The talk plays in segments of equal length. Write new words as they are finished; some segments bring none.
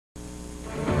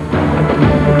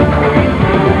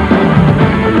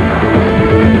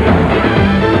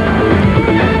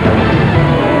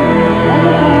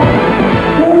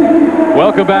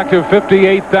Welcome back to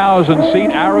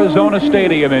 58,000-seat Arizona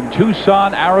Stadium in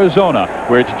Tucson, Arizona,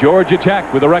 where it's Georgia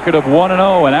Tech with a record of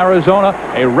 1-0, and Arizona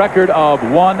a record of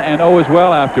 1-0 as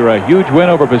well after a huge win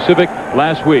over Pacific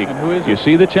last week. You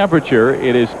see the temperature.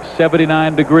 It is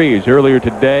 79 degrees. Earlier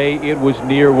today, it was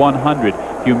near 100.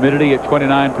 Humidity at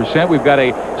 29%. We've got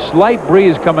a slight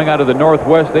breeze coming out of the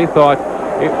northwest. They thought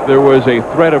there was a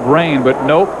threat of rain, but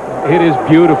nope. It is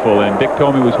beautiful, and Dick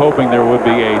Tomey was hoping there would be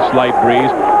a slight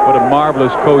breeze. What a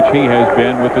marvelous coach he has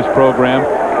been with this program.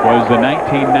 Was the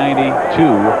 1992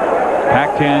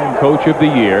 Pac-10 Coach of the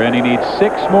Year, and he needs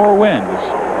 6 more wins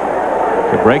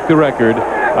to break the record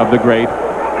of the great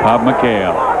Bob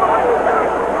McHale.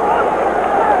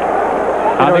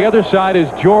 On the other side is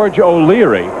George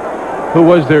O'Leary, who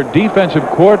was their defensive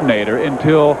coordinator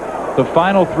until the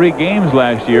final 3 games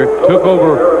last year, took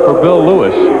over for Bill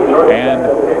Lewis,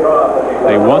 and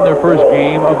they won their first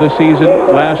game of the season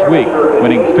last week,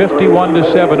 winning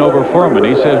 51-7 over Furman.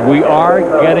 He says, we are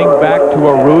getting back to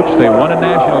our roots. They won a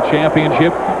national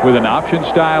championship with an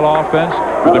option-style offense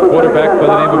with a quarterback by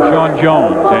the name of Sean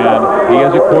Jones. And he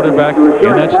has a quarterback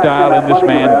in that style in this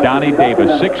man, Donnie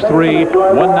Davis, 6'3",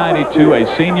 192, a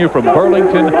senior from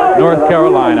Burlington, North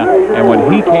Carolina. And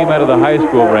when he came out of the high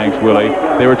school ranks, Willie,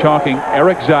 they were talking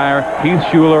Eric Zier, Heath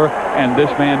Schuler, and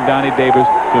this man, Donnie Davis,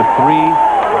 the 3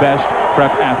 best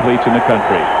prep athletes in the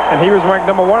country. And he was ranked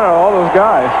 #1 out of all those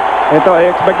guys. They thought they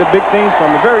expected big things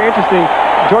from him. Very interesting.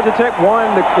 Georgia Tech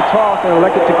won the toss and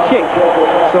elected to kick.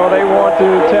 So they want to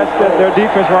test their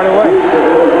defense right away.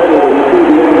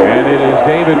 And it is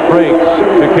David Frakes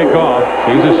to kick off.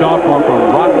 He's a sophomore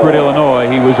from Rockford, Illinois.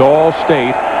 He was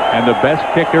all-state and the best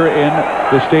kicker in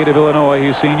the state of Illinois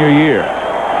his senior year.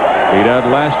 Beat out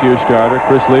last year's starter,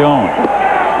 Chris Leone.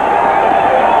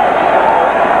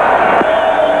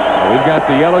 We've got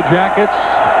the Yellow Jackets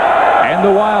and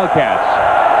the Wildcats.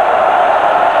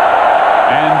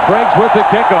 And Frakes with the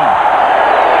kickoff.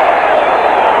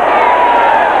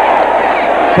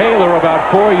 Taylor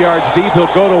about 4 yards deep.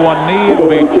 He'll go to one knee. It'll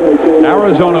be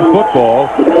Arizona football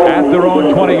at their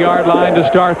own 20-yard line to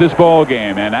start this ball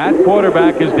game. And at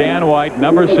quarterback is Dan White,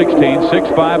 number 16,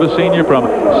 6'5", a senior from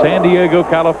San Diego,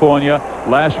 California.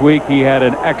 Last week he had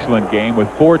an excellent game with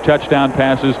 4 touchdown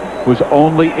passes, was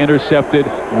only intercepted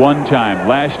 1 time.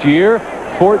 Last year,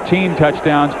 14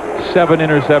 touchdowns, 7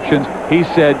 interceptions. He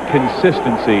said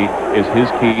consistency is his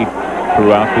key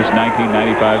throughout this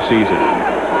 1995 season.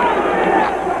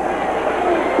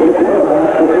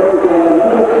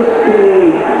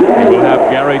 We'll have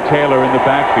Gary Taylor in the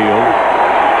backfield.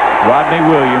 Rodney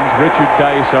Williams, Richard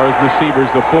Dice are his receivers.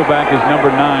 The fullback is number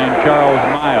 9, Charles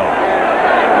Miles.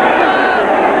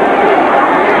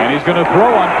 And he's going to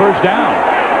throw on first down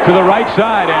to the right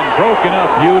side and broken up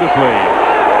beautifully.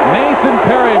 Nathan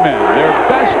Perryman, their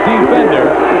best defender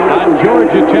on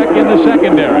Georgia Tech in the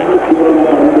secondary.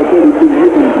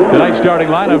 Tonight's starting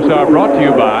lineups are brought to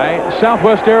you by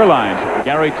Southwest Airlines.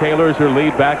 Gary Taylor is their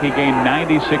lead back. He gained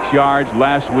 96 yards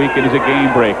last week and is a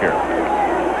game breaker.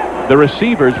 The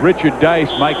receivers, Richard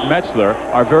Dice, Mike Metzler,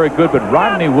 are very good, but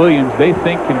Rodney Williams, they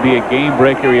think, can be a game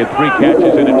breaker. He had 3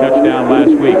 catches and a touchdown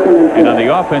last week. And on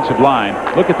the offensive line,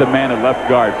 look at the man at left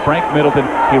guard, Frank Middleton.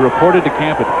 He reported to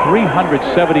camp at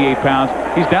 378 pounds.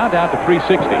 He's down to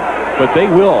 360, but they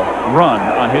will run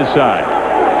on his side.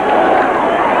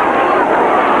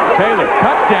 Taylor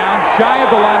cut down shy of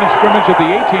the line of scrimmage at the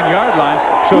 18-yard line.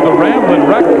 So the Ramblin'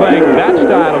 Wreck playing that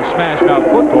style of smash-mouth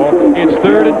football. It's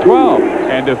 3rd and 12.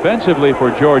 And defensively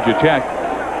for Georgia Tech,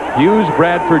 Hughes,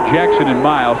 Bradford, Jackson, and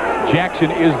Miles.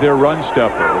 Jackson is their run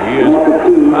stuffer. He is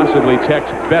possibly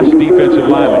Tech's best defensive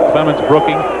lineman. Clements,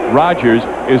 Brooking, Rogers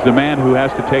is the man who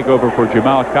has to take over for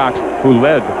Jamal Cox, who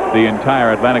led the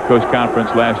entire Atlantic Coast Conference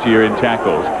last year in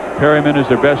tackles. Perryman is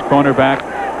their best cornerback.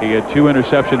 He had 2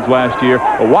 interceptions last year.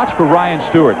 A watch for Ryan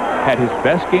Stewart. Had his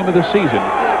best game of the season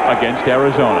against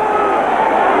Arizona.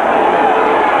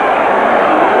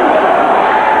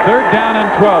 3rd down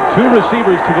and 12. 2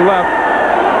 receivers to the left.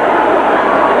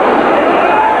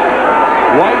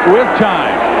 White with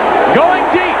time. Going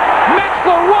deep.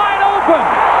 Metzler wide open.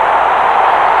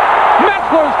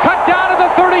 Metzler's cut down to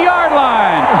the 30-yard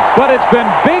line. But it's been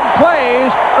big plays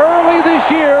early this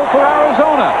year for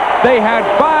Arizona. They had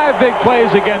 5 big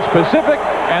plays against Pacific,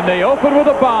 and they opened with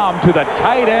a bomb to the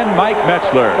tight end, Mike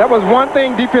Metzler. That was one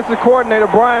thing defensive coordinator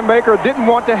Brian Baker didn't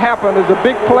want to happen. It was a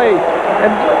big play.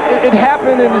 And it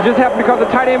happened, and it just happened because the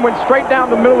tight end went straight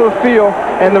down the middle of the field,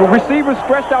 and the receiver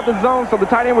stretched out the zone, so the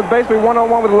tight end was basically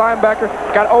one-on-one with the linebacker,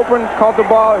 got open, caught the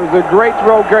ball. It was a great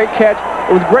throw, great catch.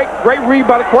 It was great read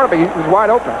by the quarterback. He was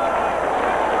wide open.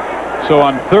 So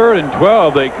on 3rd and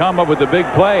 12, they come up with a big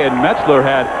play, and Metzler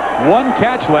had one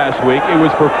catch last week. It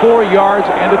was for 4 yards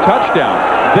and a touchdown.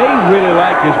 They really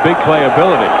like his big play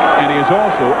ability, and he is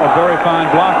also a very fine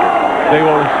blocker. They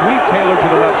will sweep Taylor to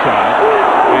the left side,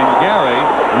 and Gary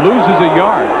loses a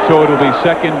yard, so it'll be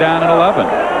 2nd down and 11.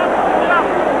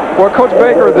 Well, Coach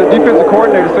Baker, the defensive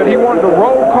coordinator, said he wanted a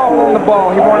roll call on the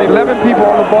ball. He wanted 11 people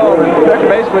on the ball, and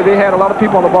basically they had a lot of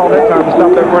people on the ball that time to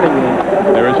stop that running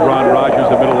game. There is Ron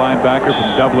Rogers, the middle linebacker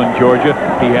from Dublin, Georgia.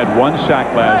 He had 1 sack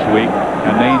last week,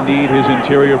 and they need his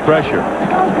interior pressure.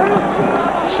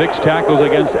 6 tackles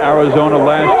against Arizona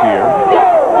last year.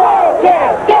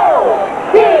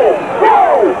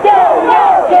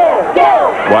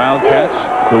 Wildcats,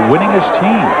 the winningest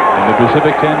team in the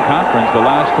Pacific 10 Conference the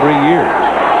last 3 years.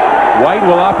 White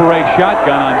will operate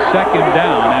shotgun on 2nd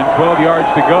down and 12 yards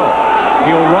to go.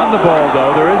 He'll run the ball,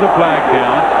 though. There is a flag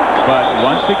down. But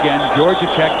once again, Georgia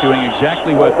Tech doing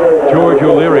exactly what George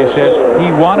O'Leary said he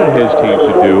wanted his team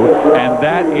to do, and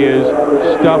that is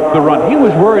stuff the run. He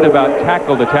was worried about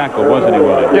tackle to tackle, wasn't he,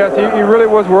 Willie? Yes, he really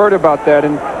was worried about that.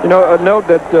 And, you know, note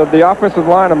that the offensive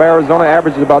line of Arizona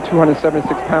averages about 276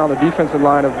 pounds. The defensive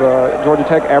line of Georgia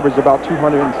Tech averages about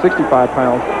 265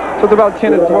 pounds. So it's about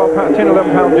 10 to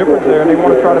 11 pound difference there, and they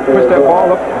want to try to push that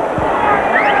ball up.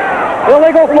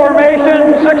 Illegal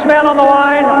formation, 6 men on the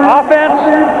line,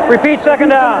 offense, repeat 2nd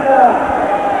down.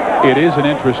 It is an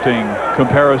interesting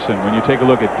comparison when you take a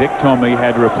look at Dick Tomey.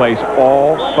 Had to replace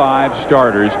all 5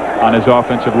 starters on his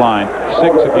offensive line,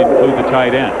 6 if you include the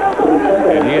tight end.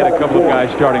 And he had a couple of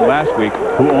guys starting last week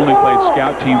who only played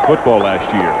scout team football last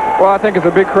year. Well, I think it's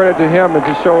a big credit to him and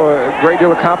to show a great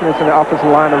deal of confidence in the offensive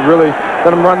line and really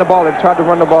let him run the ball. They've tried to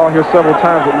run the ball here several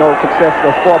times with no success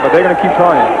thus far, but they're going to keep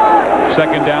trying.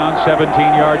 2nd down, 17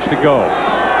 yards to go.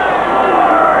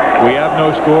 We have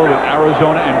no score with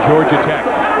Arizona and Georgia Tech.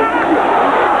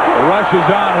 The rush is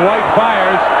on. White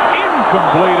fires.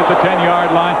 Incomplete at the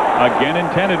 10-yard line. Again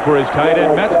intended for his tight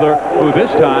end Metzler, who this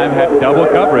time had double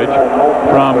coverage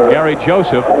from Gary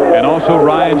Joseph and also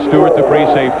Ryan Stewart, the free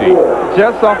safety.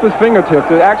 Just off his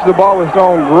fingertips. Actually, the ball was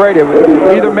thrown great. It was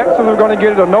either Metzler was going to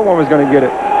get it or no one was going to get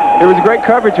it. It was great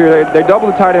coverage here. They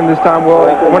doubled the tight end this time. Well,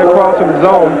 it went across in the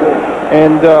zone,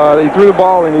 and he threw the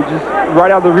ball, and he just right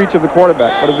out of the reach of the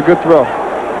quarterback. But it was a good throw.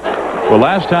 Well,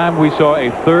 last time we saw a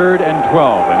 3rd and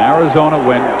 12, and Arizona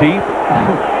went deep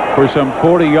for some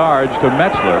 40 yards to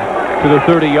Metzler to the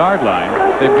 30-yard line.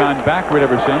 They've gone backward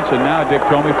ever since, and now Dick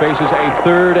Tomey faces a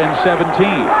 3rd and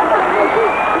 17.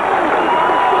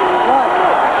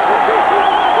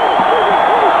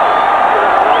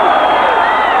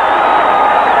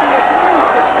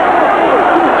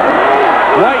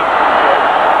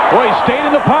 Boy, he stayed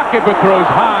in the pocket, but throws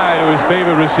high to his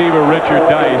favorite receiver, Richard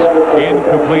Dice.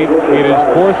 Incomplete. It is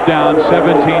 4th down,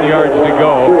 17 yards to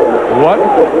go. What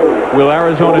will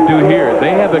Arizona do here?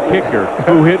 They have a kicker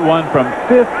who hit one from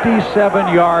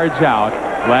 57 yards out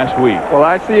last week. Well,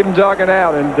 I see him jogging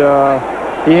out, and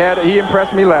he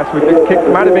impressed me last week. The kick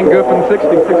might have been good from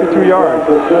 62 yards.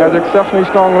 Has an exceptionally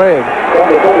strong leg.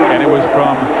 And it was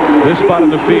from this spot in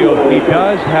the field. He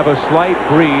does have a slight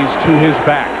breeze to his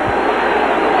back.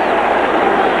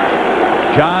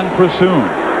 John Prasoon,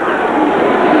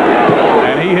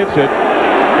 and he hits it.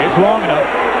 It's long enough,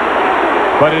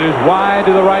 but it is wide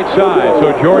to the right side.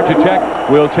 So Georgia Tech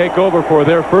will take over for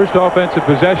their first offensive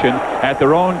possession at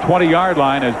their own 20-yard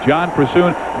line as John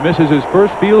Prasoon misses his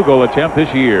first field goal attempt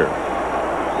this year.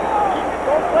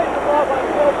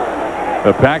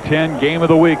 The Pac-10 game of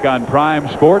the week on Prime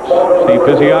Sports. Steve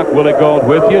Physiak, Willie Gold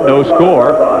with you. No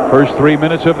score. First 3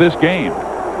 minutes of this game.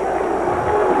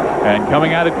 And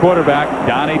coming out at quarterback,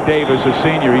 Donnie Davis, a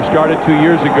senior. He started 2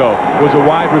 years ago. Was a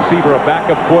wide receiver, a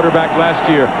backup quarterback last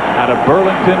year out of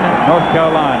Burlington, North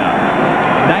Carolina.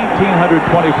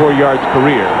 1,924 yards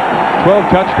career, 12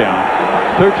 touchdowns,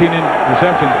 13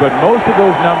 interceptions, but most of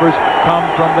those numbers come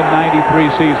from the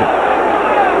 93 season.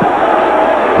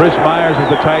 Chris Myers is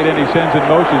the tight end. He sends in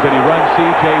motions, and he runs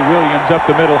C.J. Williams up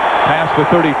the middle, past the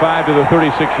 35 to the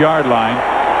 36-yard line,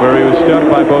 where he was stuffed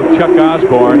by both Chuck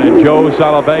Osborne and Joe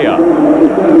Salavea.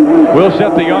 We'll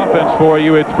set the offense for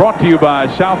you. It's brought to you by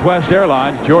Southwest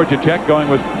Airlines. Georgia Tech going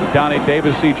with Donnie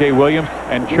Davis, C.J. Williams,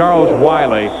 and Charles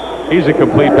Wiley. He's a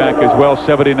complete back as well,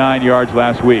 79 yards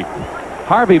last week.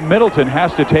 Harvey Middleton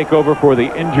has to take over for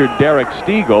the injured Derek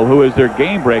Stiegel, who is their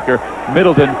game breaker.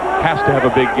 Middleton has to have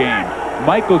a big game.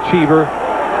 Michael Cheever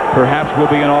perhaps will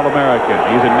be an All-American.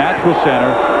 He's a natural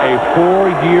center, a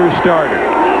 4-year starter.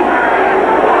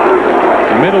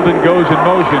 Middleton goes in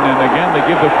motion, and again they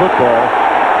give the football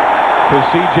to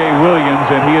C.J. Williams,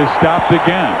 and he is stopped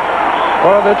again.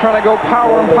 Well, they're trying to go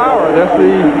power and power. That's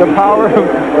the power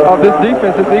of this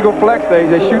defense. It's Eagle Flex. They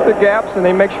shoot the gaps and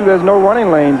they make sure there's no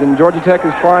running lanes. And Georgia Tech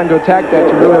is trying to attack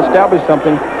that to really establish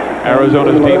something.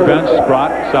 Arizona's defense,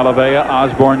 Sprott, Salavea,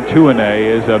 Osborne, Tuanay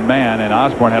is a man, and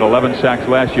Osborne had 11 sacks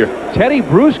last year. Teddy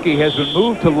Bruschi has been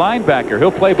moved to linebacker.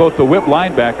 He'll play both the whip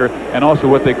linebacker and also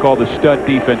what they call the stud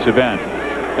defensive end.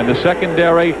 And the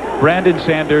secondary, Brandon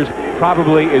Sanders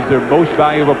probably is their most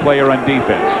valuable player on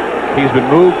defense. He's been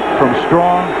moved from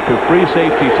strong to free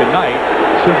safety tonight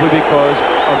simply because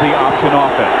of the option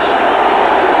offense.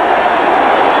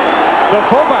 The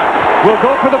fullback will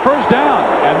go for the first down,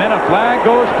 and then a flag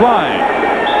goes flying.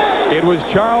 It was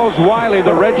Charles Wiley,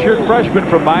 the redshirt freshman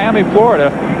from Miami, Florida,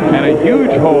 and a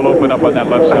huge hole opened up on that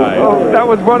left side. Oh, that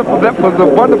was wonderful. That was a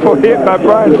wonderful hit by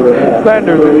Brian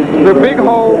Sanders. The big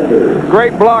hole,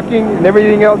 great blocking and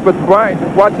everything else, but Brian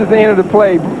watches the end of the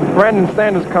play. Brandon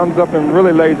Sanders comes up and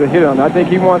really lays a hit on it. I think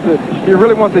he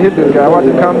really wants to hit this guy. Watch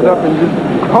it comes up and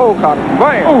just hole cock.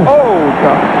 Bam! Oh,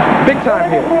 God. Big time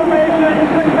hit.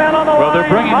 Well, they're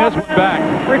bringing this one back.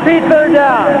 Repeat third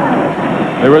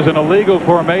down. There was an illegal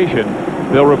formation.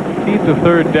 They'll repeat the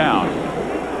third down.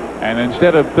 And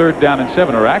instead of third down and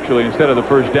 7, or actually instead of the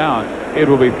first down, it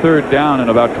will be third down and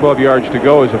about 12 yards to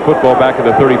go as a football back at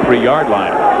the 33-yard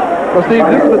line. Well, Steve,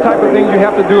 this is the type of things you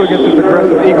have to do against this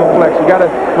aggressive Eagle Flex. You got to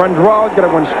run draws, you got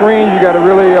to run screens, you got to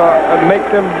really make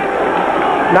them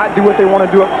not do what they want to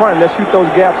do up front. Let's shoot those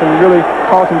gaps and really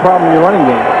cause some problem in your running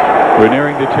game. We're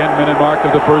nearing the 10-minute mark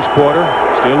of the first quarter.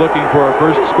 Still looking for our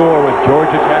first score with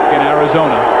Georgia Tech and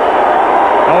Arizona.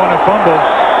 Oh, and a fumble.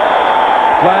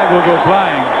 Flag will go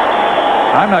flying.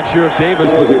 I'm not sure if Davis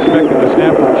was expecting the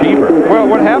snap from Cheever. Well,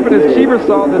 what happened is Cheever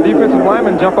saw the defensive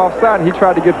lineman jump offside, and he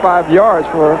tried to get 5 yards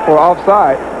for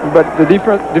offside, but the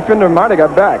defender might have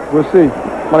got back. We'll see.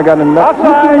 Might have gotten him back.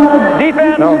 Offside,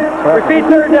 defense, no, repeat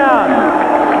third down.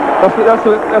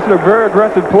 That's a very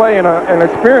aggressive play and an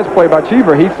experienced play by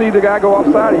Cheever. He sees the guy go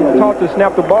offside, he's taught to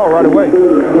snap the ball right away.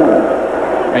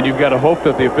 And you've got to hope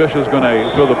that the official's going to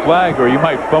throw the flag, or you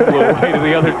might fumble it away to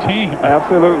the other team.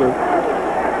 Absolutely.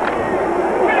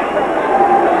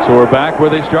 So we're back where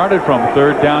they started from,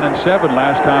 third down and 7.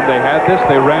 Last time they had this,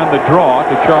 they ran the draw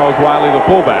to Charles Wiley, the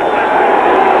fullback.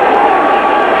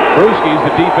 Bruschi's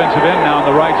the defensive end now on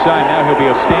the right side. Now he'll be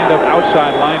a stand-up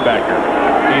outside linebacker.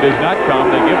 He does not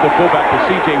come. They give the fullback to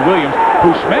C.J. Williams,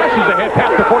 who smashes ahead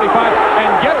past the 45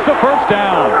 and gets the first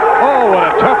down. Oh, what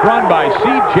a tough run by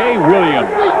C.J.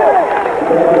 Williams.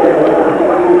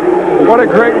 What a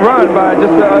great run by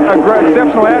just a great,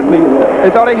 exceptional athlete. They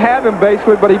thought he had him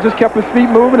basically, but he just kept his feet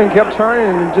moving and kept turning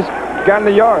and just got in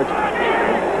the yards.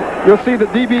 You'll see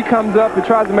the DB comes up and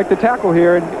tries to make the tackle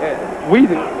here, and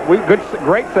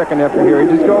great second effort here. He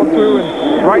just goes through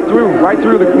and right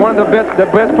through one of the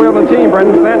best player on the team,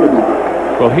 Brandon Sanders.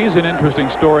 Well, he's an interesting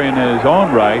story in his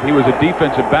own right. He was a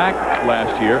defensive back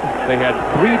last year. They had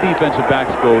 3 defensive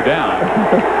backs go down,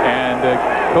 and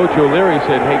Coach O'Leary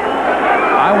said, "Hey,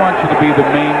 I want you to be the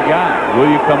main guy. Will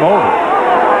you come over?"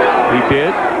 He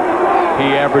did.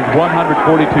 He averaged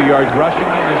 142 yards rushing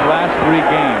in his last 3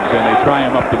 games, and they try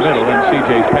him up the middle, and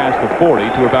CJ's past the 40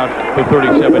 to about the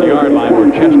 37-yard line where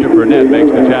Chester Burnett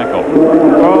makes the tackle.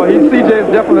 Well, CJ is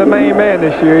definitely the main man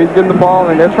this year. He's getting the ball,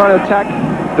 and they're trying to attack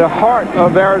the heart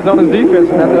of Arizona's defense,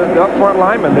 and the up front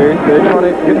linemen. They're trying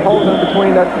to get holes in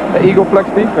between the Eagle Flex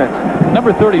defense.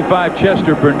 Number 35,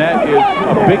 Chester Burnett, is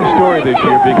a big story this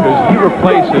year because he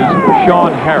replaces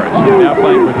Sean Harris, who's now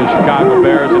playing with the Chicago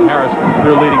Bears, and Harris,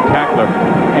 their leading tackler.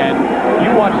 And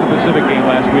you watched the Pacific game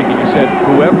last week, and you said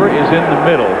whoever is in the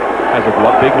middle has a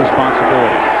big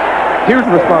responsibility. Huge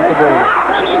responsibility.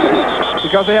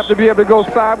 Because they have to be able to go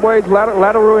sideways,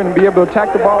 lateral, and be able to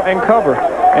attack the ball and cover.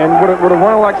 And with a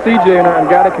runner like CJ and a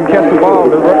guy that can catch the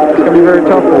ball, it's going to be very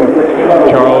tough for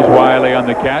him. Charles Wiley on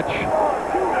the catch.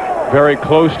 Very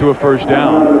close to a first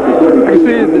down. I can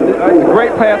see a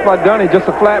great pass by Dunny, just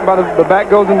a flat, by the back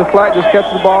goes in the flat, just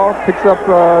catches the ball, picks up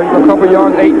a couple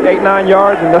yards, 8, 9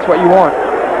 yards, and that's what you want.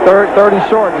 Third and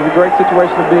short is a great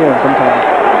situation to be in sometimes.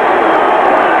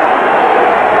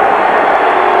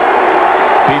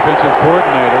 Defensive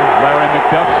coordinator Larry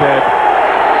McDuff said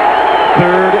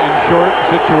third and short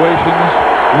situations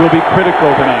will be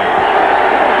critical tonight.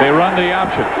 They run the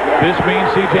option. This means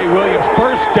C.J. Williams,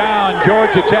 first down,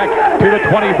 Georgia Tech to the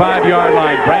 25-yard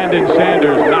line. Brandon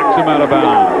Sanders knocks him out of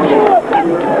bounds.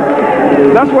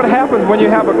 That's what happens when you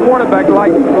have a quarterback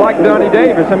like Donnie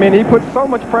Davis. I mean, he puts so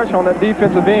much pressure on that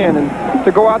defensive end, and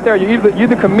to go out there, you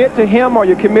either commit to him or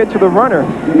you commit to the runner.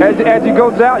 As he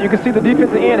goes out, you can see the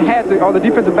defensive end or the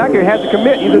defensive back here has to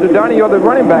commit either to Donnie or the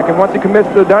running back, and once he commits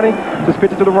to Donnie, just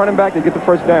pitch it to the running back to get the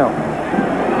first down.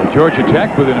 Georgia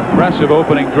Tech with an impressive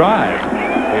opening drive.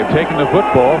 They have taken the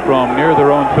football from near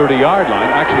their own 30-yard line,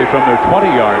 actually from their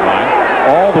 20-yard line,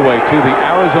 all the way to the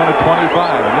Arizona 25.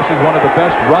 And this is one of the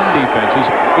best run defenses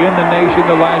in the nation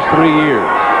the last 3 years.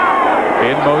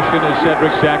 In motion is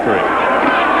Cedric Zachary.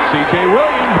 C.J.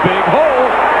 Williams, big hole,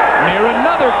 near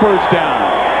another first down.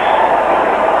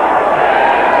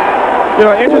 You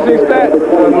know, interesting stat.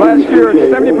 Last year,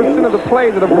 70% of the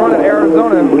plays that have run at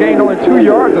Arizona have gained only 2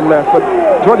 yards or less. But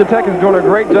Georgia Tech is doing a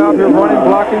great job here running,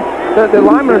 blocking. The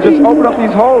linemen are just opening up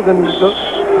these holes, and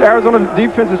the Arizona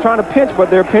defense is trying to pinch,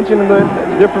 but they're pinching in the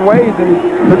different ways, and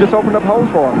they're just opening up holes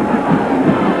for them.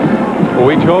 Well,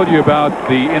 we told you about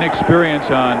the inexperience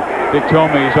on Dick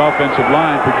Tomey's offensive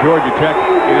line. For Georgia Tech,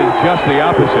 it is just the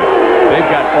opposite.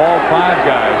 They've got all 5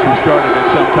 guys who started at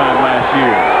some time last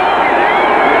year.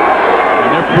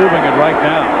 They're proving it right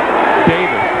now.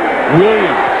 Davis,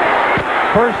 Williams,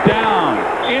 first down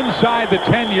inside the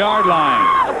 10-yard line.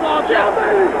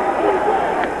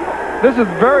 This is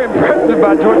very impressive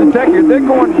by Georgia Tech here. They're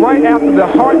going right after the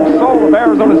heart and soul of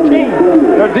Arizona's team,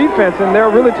 their defense, and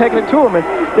they're really taking it to them. And,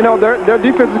 you know, their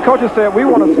defensive coaches said, we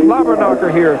want a slobber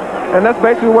knocker here. And that's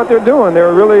basically what they're doing.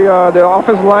 They're really, the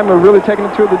offensive linemen are really taking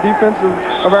it to the defense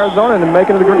of Arizona and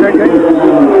making it a great game.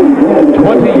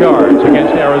 20 yards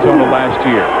against Arizona last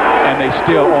year, and they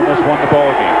still almost won the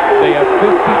ball game. They have 52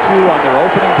 on their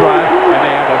opening drive, and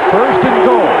they have a first and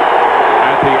goal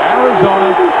at the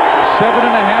Arizona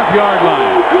 7.5-yard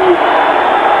line.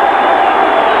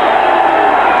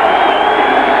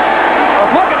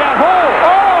 Look at that hole!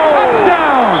 Oh!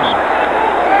 Touchdown!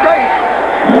 Great!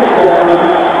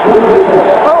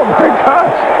 Oh my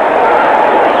gosh!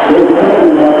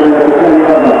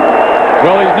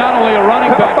 Well, he's not only a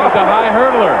running back, he's a high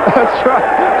hurdler. That's right.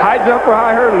 High jumper,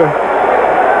 high hurdler.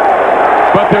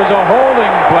 But there's a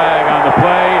holding flag on the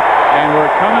play, and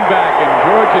we're coming back, and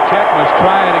Georgia Tech must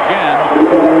try it again.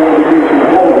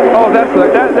 Oh, that's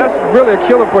really a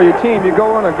killer for your team. You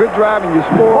go on a good drive and you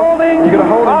score. You get a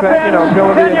holding back, you know,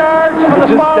 penalty.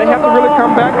 They have to really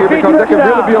come back here because there could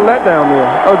really be a letdown there.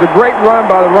 That was a great run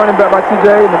by the running back by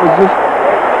TJ, and it was just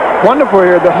wonderful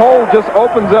here. The hole just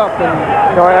opens up, and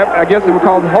you know, I guess they would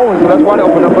call it holding, so that's why it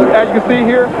opened up. But as you can see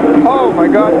here, oh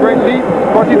my gosh, great leap.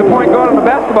 Of course, he's the point guard on the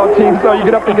basketball team, so you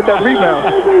get up and get that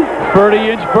rebound.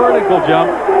 30-inch vertical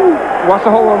jump. Watch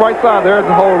the hole on the right side. There's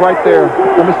the hole right there,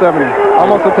 number 70.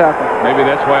 Almost a tackle. Maybe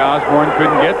that's why Osborne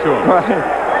couldn't get to him. Right.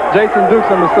 Jason Dukes,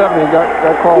 number 70, got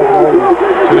called for holding.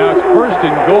 So now it's first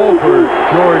and goal for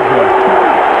Georgia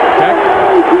Tech.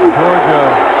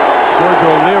 George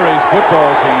O'Leary's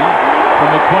football team from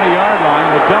the 20-yard line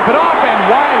will dump it off, and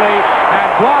Wiley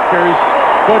had blockers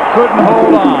but couldn't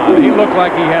hold on. He looked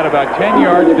like he had about 10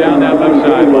 yards down that left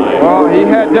sideline. Well, he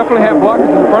definitely had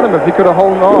blockers in front of him. If he could have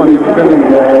held on, he would have been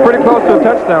pretty close to a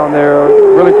touchdown there.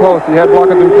 Really close. He had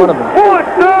blockers in front of him.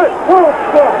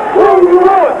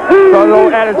 So the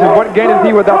old adage of what gain is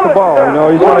he without the ball? You know,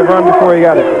 he's trying to run before he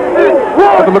got it.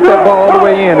 Have to look that ball all the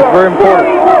way in. It's very important.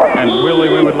 And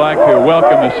Willie, we would like to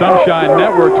welcome the Sunshine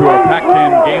Network to a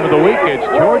Pac-10 game of the week. It's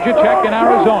Georgia Tech and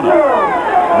Arizona.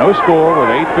 No score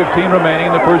with 8:15 remaining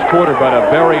in the first quarter, but a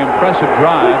very impressive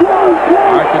drive.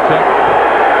 Architect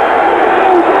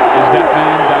is that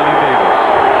man, Donnie Davis.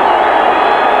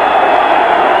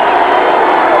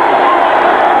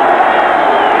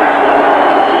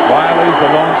 Wiley's the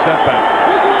lone setback.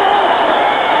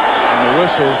 And the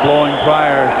whistle's blowing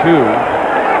prior to.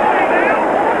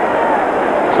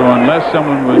 So unless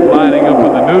someone was lining up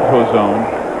in the neutral zone.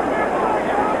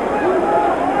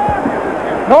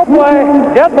 No play,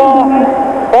 dead ball,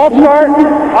 false start,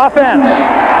 offense.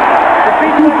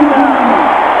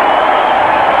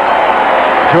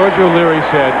 George O'Leary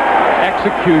said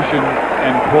execution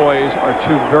and poise are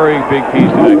two very big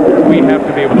keys tonight. We have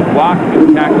to be able to block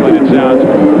and tackle, and it sounds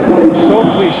so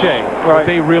cliche, but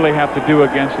they really have to do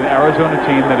against an Arizona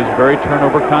team that is very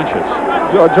turnover conscious.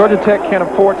 Georgia Tech can't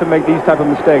afford to make these type of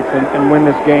mistakes and win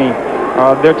this game.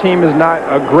 Their team is not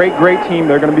a great team.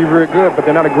 They're going to be very good, but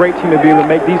they're not a great team to be able to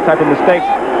make these type of mistakes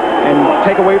and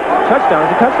take away touchdowns.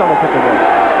 It's a touchdown they'll pick away.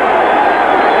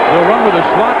 They'll run with a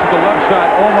slot to the left side.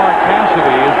 Omar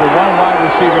Cassidy is the one wide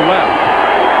receiver left.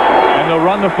 And they'll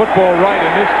run the football right,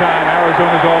 and this time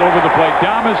Arizona's all over the play.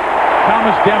 Thomas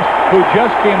Demps, who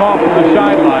just came off from the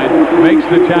sideline, makes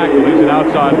the tackle. He's an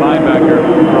outside linebacker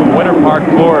from Winter Park,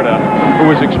 Florida, who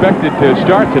was expected to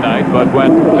start tonight, but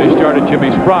when they started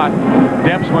Jimmy Sprott,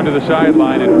 Demps went to the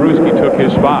sideline and Brewski took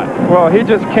his spot. Well, he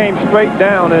just came straight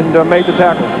down and made the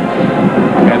tackle.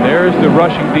 And there's the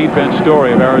rushing defense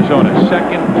story of Arizona.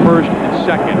 Second, first, and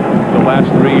second the last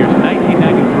 3 years.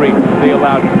 1993 43. They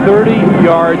allowed 30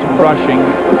 yards rushing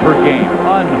per game.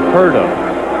 Unheard of.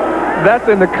 That's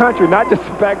in the country, not just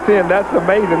back then. That's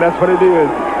amazing. That's what it is.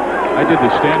 I did the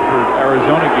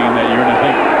Stanford-Arizona game that year, and I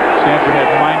think Stanford had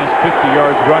minus 50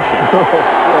 yards rushing.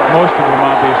 Most of them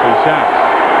obviously sacks.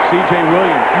 C.J.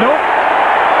 Williams. Nope.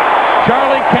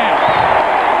 Charlie Kemp.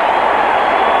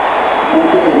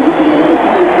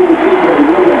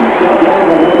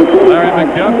 Larry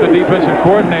McDuff, the defensive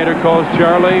coordinator, calls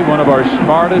Charlie one of our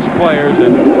smartest players,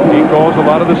 and he calls a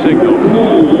lot of the signals.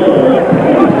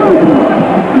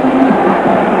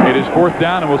 It is 4th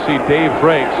down, and we'll see Dave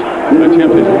Frakes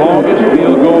attempt his longest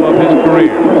field goal of his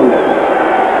career.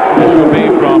 This will be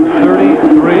from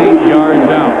 33 yards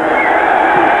out.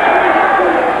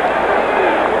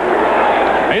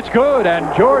 It's good, and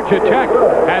Georgia Tech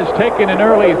has taken an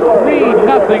early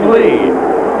 3-0 lead.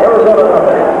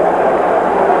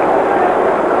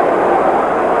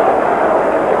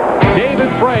 David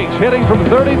Frakes hitting from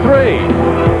 33.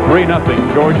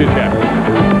 3-0 Georgia Tech.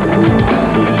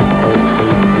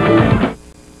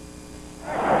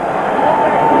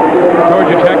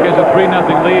 Georgia Tech has a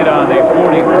 3-0 lead on a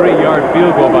 43-yard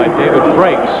field goal by David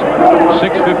Frakes.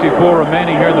 6:54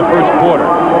 remaining here in the first quarter.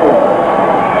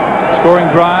 Scoring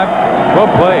drive, 12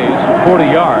 plays, 40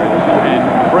 yards, and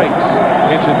Frakes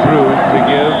hits it through to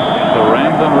give the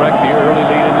Ramblin' Wreck the early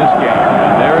lead in this game.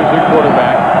 And there is their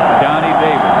quarterback, Donnie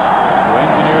Davis, who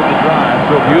engineered the drive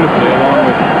so beautifully along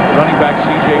with running back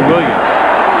C.J. Williams.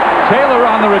 Taylor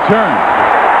on the return.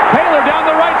 Taylor down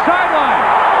the right sideline.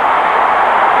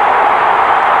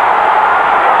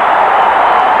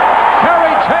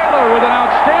 Terry Taylor with an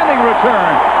outstanding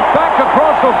return back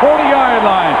across the 40-yard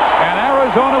line. And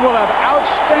Arizona will have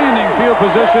outstanding field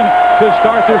position to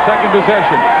start their second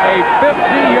possession. A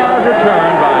 50-yard return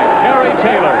by Terry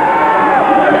Taylor.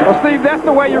 Well, Steve, that's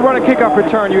the way you run a kickoff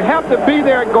return. You have to be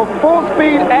there and go full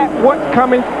speed at what's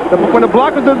coming. When the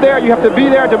blockers are there, you have to be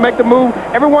there to make the move.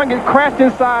 Everyone gets crashed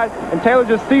inside, and Taylor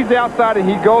just sees the outside, and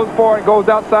he goes for it, goes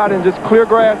outside, and just clear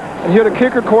grass. And here the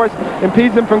kicker, of course,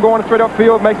 impedes him from going straight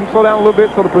upfield, makes him slow down a little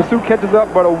bit so the pursuit catches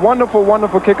up. But a wonderful,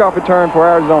 wonderful kickoff return for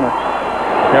Arizona.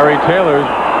 Terry Taylor's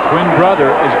twin brother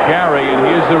is Gary, and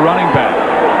he is the running back.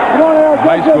 The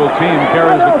high school team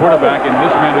carries the quarterback, and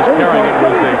this man is carrying it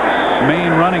with the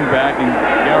main running back, and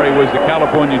Gary was the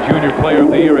California Junior Player of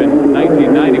the Year in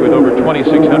 1990 with over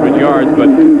 2,600 yards. But,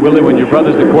 Willie, when your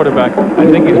brother's the quarterback, I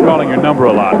think he's calling your number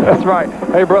a lot. That's right.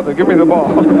 Hey, brother, give me the ball.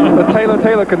 The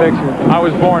Taylor-Taylor connection. I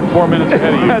was born 4 minutes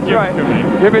ahead of you. That's right.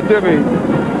 Give it to me.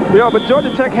 Yeah, but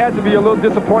Georgia Tech had to be a little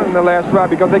disappointed in the last drive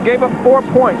because they gave up 4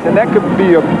 points, and that could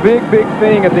be a big, big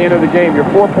thing at the end of the game. Your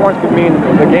 4 points could mean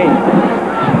the game.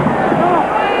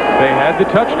 They had the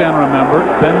touchdown, remember,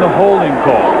 then the holding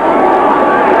call.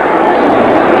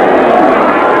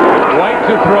 White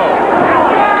to throw.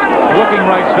 Looking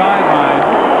right sideline,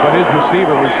 but his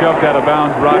receiver was shoved out of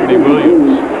bounds, Rodney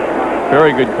Williams.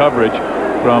 Very good coverage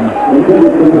from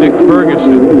Nick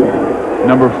Ferguson.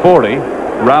 Number 40,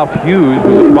 Ralph Hughes,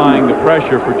 was applying the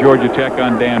pressure for Georgia Tech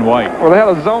on Dan White. Well, they had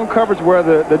a zone coverage where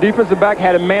the defensive back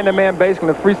had a man-to-man base, and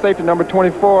the free safety, number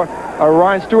 24,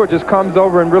 Ryan Stewart, just comes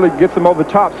over and really gets him over the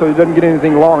top so he doesn't get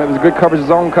anything long. It was good coverage,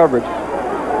 zone coverage.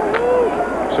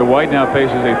 So White now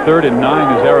faces a 3rd and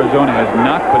 9 as Arizona has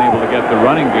not been able to get the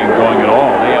running game going at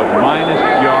all. They have minus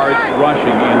yards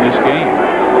rushing in this game.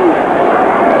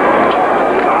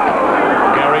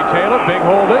 Gary Taylor, big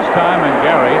hole this time, and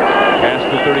Gary past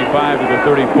the 35 to the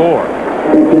 34.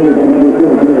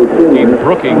 Keith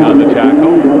Brooking on the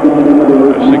tackle.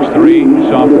 A 6'3"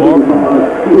 sophomore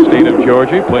from the state of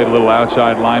Georgia. Played a little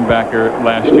outside linebacker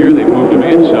last year. They moved him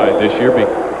inside this year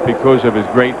because of his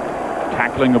great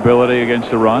tackling ability against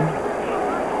the run.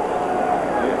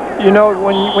 You know,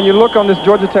 when you look on this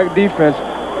Georgia Tech defense,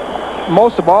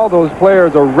 most of all those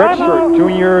players are redshirt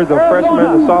juniors or freshmen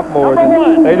or sophomores.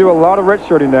 And they do a lot of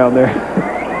redshirting down there.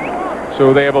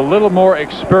 So they have a little more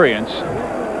experience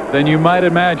than you might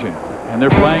imagine. And they're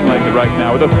playing like it right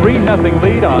now with a 3-0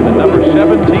 lead on the number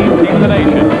 17 team in the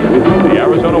nation, the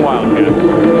Arizona Wildcats.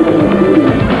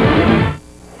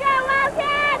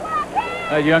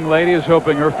 That young lady is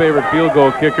hoping her favorite field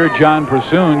goal kicker, John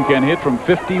Prasoon, can hit from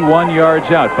 51 yards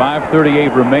out.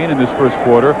 5:38 remain in this first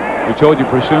quarter. We told you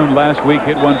Prasoon last week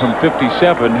hit one from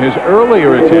 57. His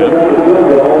earlier attempt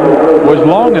was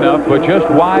long enough, but just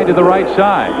wide to the right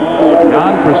side.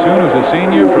 John Prasoon, who's a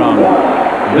senior from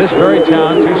this very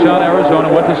town, Tucson, Arizona,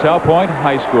 went to South Point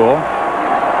High School.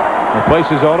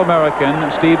 Replaces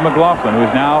All-American Steve McLaughlin, who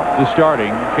is now the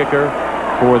starting kicker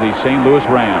for the St. Louis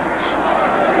Rams.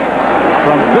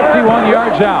 From 51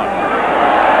 yards out.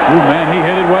 Ooh, man, he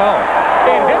hit it well.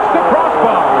 It hits the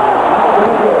crossbar.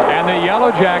 And the yellow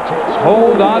Yellow Jackets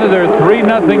hold on to their 3-0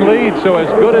 lead. So as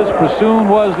good as Prasoon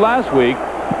was last week,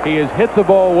 he has hit the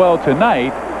ball well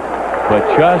tonight, but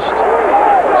just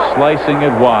slicing it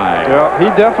wide. Yeah, he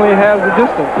definitely has the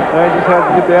distance. Now he just has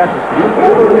to get the accuracy.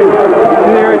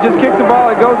 Here, he just kicks the ball.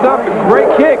 It goes up.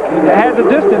 Great kick. It has the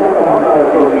distance. Oh,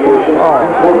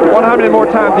 wonder how many more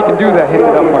times he can do that, hit it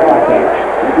up like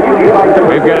that.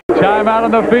 We've got a timeout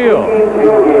on the field.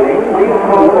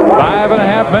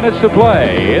 5.5 minutes to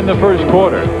play in the first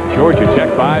quarter. Georgia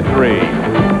Tech by 3.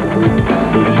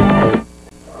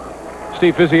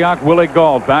 Steve Physiak, Willie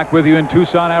Gault back with you in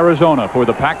Tucson, Arizona for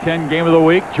the Pac-10 game of the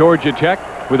week. Georgia Tech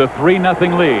with a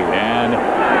 3-0 lead. And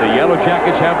the Yellow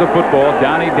Jackets have the football.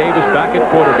 Donnie Davis back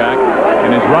at quarterback.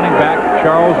 And his running back,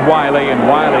 Charles Wiley. And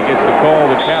Wiley gets the call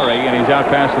to carry. And he's out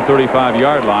past the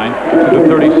 35-yard line to the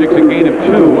 36, a gain of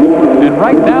 2. And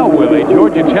right now, Willie,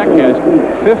 Georgia Tech has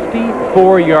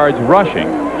 54 yards rushing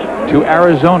to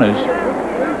Arizona's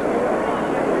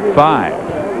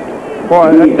 5.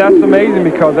 Boy, that's amazing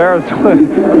because Arizona,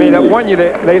 I mean, that one year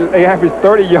they averaged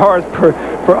 30 yards for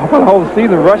the whole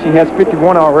season rushing. He has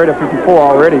 51 already, 54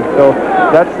 already. So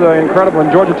that's incredible. And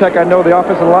Georgia Tech, I know the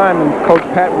offensive line and Coach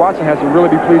Pat Watson has to really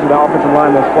be pleased with the offensive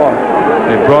line thus far.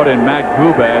 They brought in Matt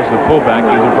Guba as the fullback.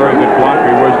 He's a very good blocker.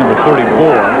 He wears number 34.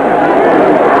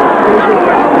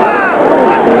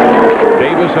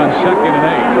 Davis on 2nd and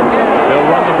 8. They'll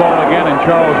run the ball again, and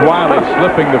Charles Wiley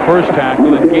slipping the first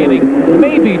tackle and gaining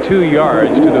maybe 2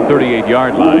 yards to the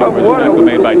 38-yard line. It was a tackle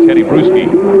made by Teddy Bruschi.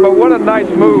 But what a nice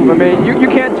move. I mean, you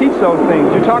can't teach those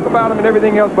things. You talk about them and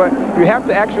everything else, but you have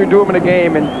to actually do them in a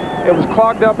game. And it was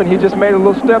clogged up, and he just made a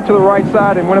little step to the right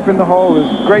side and went up in the hole. It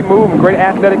was a great move and great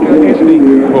athletic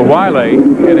instinct. Well, Wiley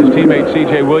and his teammate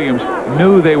C.J. Williams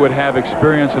knew they would have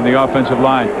experience in the offensive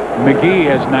line. McGee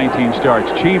has 19 starts.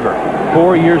 Cheever,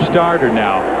 4-year starter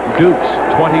now. Dukes,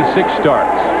 26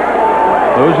 starts.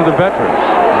 Those are the veterans.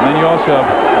 And then you also have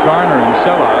Garner and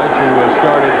Selage, who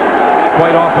started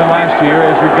quite often last year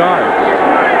as regards.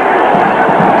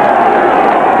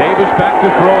 Davis back to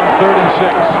throw on 3rd and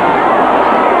 6.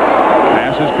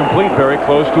 Pass is complete, very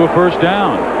close to a first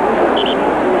down.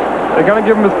 They're going to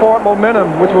give him his forward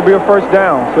momentum, which will be a first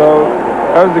down. So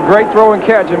that was a great throw and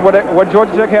catch. And what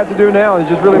Georgia Tech has to do now is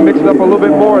just really mix it up a little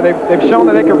bit more. They've shown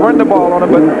that they can run the ball on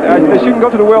him, but they shouldn't go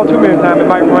to the well too many times. It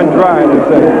might run dry.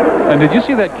 And did you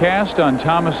see that cast on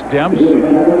Thomas Demps?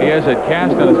 He has a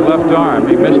cast on his left arm.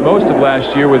 He missed most of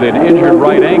last year with an injured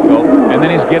right ankle, and then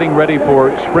he's getting ready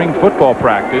for spring football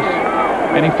practice,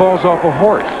 and he falls off a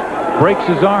horse, breaks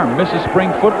his arm, misses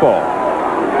spring football.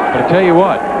 But I tell you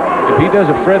what, if he does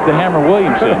a Fred the Hammer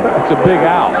Williamson, it's a big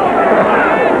out.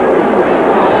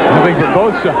 I think for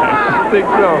both sides. I think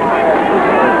so.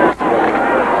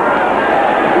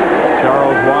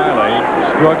 Charles Wiley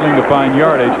struggling to find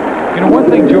yardage. You know, one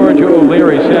thing George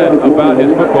O'Leary said about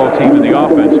his football team in the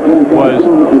offense was,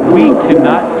 we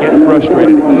cannot get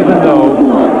frustrated, even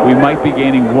though we might be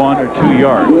gaining 1 or 2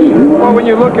 yards. Well, when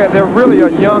you look at it, they're really a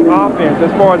young offense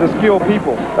as far as the skilled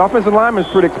people. The offensive lineman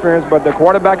is pretty experienced, but the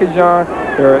quarterback is young.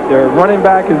 Their running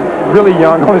back is really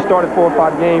young, only started 4 or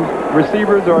 5 games.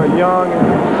 Receivers are young,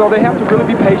 so they have to really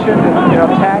be patient and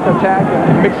attack,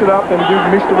 and mix it up and do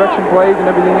misdirection plays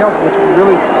and everything else, which will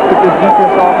really put this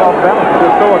defense off balance.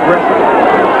 They're so aggressive.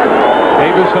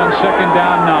 Davis on 2nd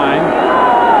down 9.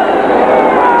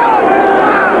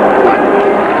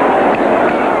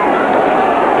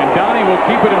 And Donnie will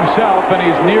keep it himself, and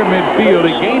he's near midfield.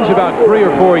 He gains about 3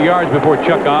 or 4 yards before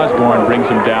Chuck Osborne brings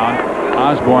him down.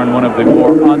 Osborne, one of the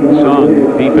more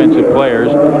unsung defensive players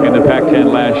in the Pac-10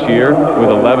 last year, with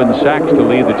 11 sacks to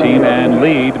lead the team and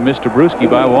lead Mr. Bruschi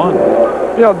by 1.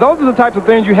 You know, those are the types of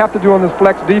things you have to do on this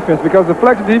flex defense, because the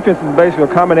flex defense is basically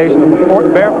a combination of the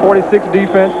bare 46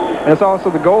 defense, and it's also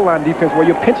the goal line defense where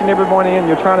you're pinching everyone in,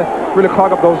 you're trying to really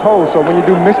clog up those holes. So when you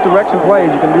do misdirection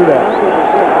plays, you can do that.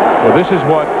 Well, this is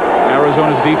what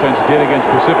Arizona's defense did against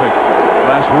Pacific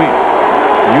last week.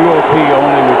 UOP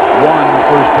only with 1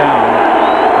 first down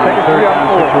in a 3rd down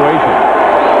situation.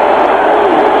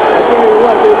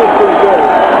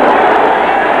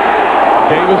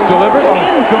 Davis delivered,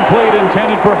 incomplete,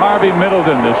 intended for Harvey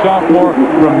Middleton, the sophomore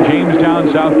from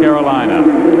Jamestown, South Carolina.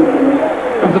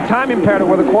 It was a timing pattern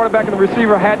where the quarterback and the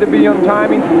receiver had to be on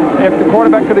timing. If the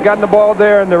quarterback could have gotten the ball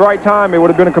there in the right time, it would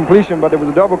have been a completion, but there was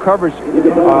a double coverage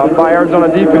by Arizona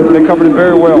defense, and they covered it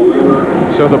very well.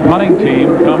 So the punting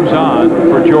team comes on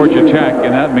for Georgia Tech,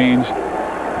 and that means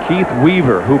Keith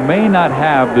Weaver, who may not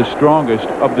have the strongest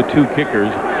of the 2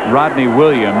 kickers. Rodney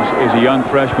Williams is a young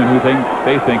freshman who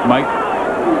they think might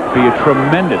be a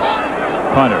tremendous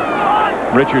punter.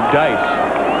 Richard Dice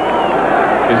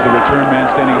is the return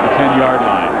man standing at the 10-yard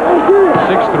line.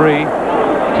 6'3",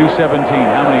 217.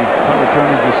 How many punt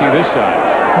returners do you see this side?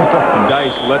 And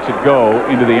Dice lets it go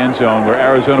into the end zone where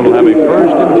Arizona will have a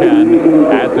 1st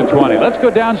and 10 at the 20. Let's go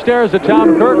downstairs to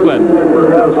Tom Kirkland.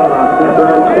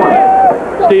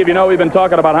 Steve, you know, we've been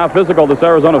talking about how physical this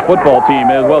Arizona football team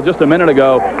is. Well, just a minute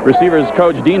ago, receivers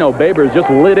coach Dino Babers just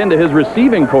lit into his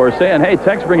receiving corps saying, hey,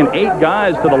 Tech's bringing 8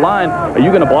 guys to the line. Are you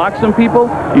going to block some people?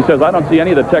 He says, I don't see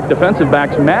any of the Tech defensive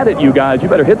backs mad at you guys. You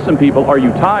better hit some people. Are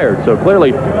you tired? So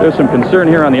clearly, there's some concern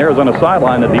here on the Arizona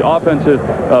sideline that the offensive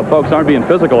folks aren't being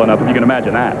physical enough, if you can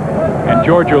imagine that. And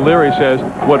George O'Leary says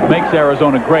what makes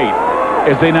Arizona great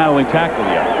is they not only tackle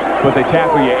you, but they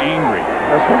tackle you angry.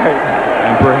 That's right.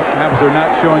 And perhaps they're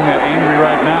not showing that angry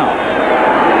right now.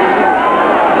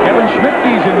 Kevin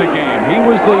Schmidtke's in the game. He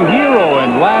was the hero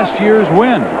in last year's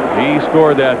win. He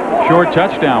scored that short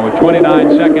touchdown with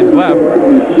 29 seconds left.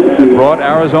 It brought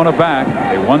Arizona back.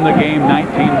 They won the game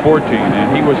 19-14.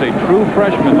 And he was a true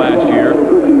freshman last year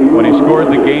when he scored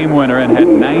the game winner and had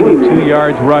 92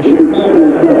 yards rushing.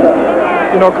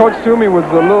 You know, Coach Toomey was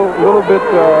a little bit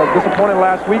disappointed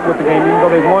last week with the game, even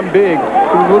though they won big.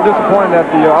 He was a little disappointed at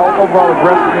the overall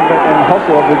aggressiveness and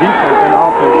hustle of the defense and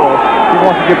offense. So he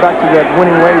wants to get back to that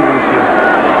winning ways this year.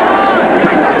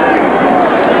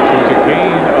 It's a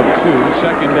gain of 2,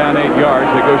 2nd down 8 yards.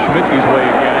 They go Schmidtke's way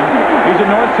again. He's a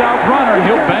north-south runner.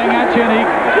 He'll bang at you, and he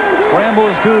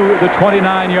scrambles to the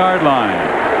 29-yard line.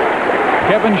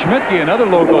 Kevin Schmidtke, another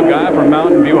local guy from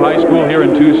Mountain View High School here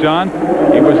in Tucson.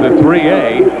 He was the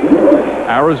 3A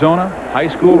Arizona high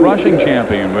school rushing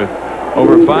champion with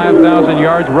over 5,000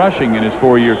 yards rushing in his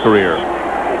 4-year career.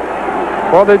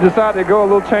 Well, they decided to go a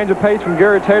little change of pace from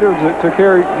Gary Taylor to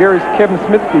Kevin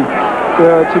Schmidtke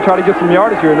to try to get some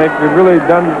yardage here, and they've really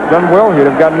done well here.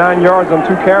 They've got 9 yards on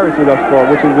 2 carries thus far,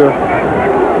 which is a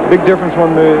big difference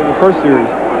from the first series.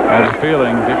 I have a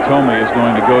feeling Dick Tomey is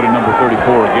going to go to number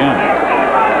 34 again.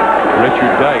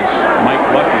 Richard Dice, Mike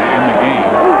Lucky in the game.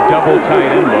 Double tight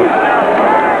end look.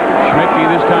 Schmidtke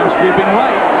this time sweeping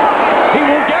right. He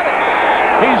will get it.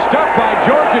 He's stuck by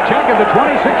Georgia Tech at the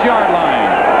 26-yard line.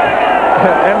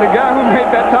 And the guy who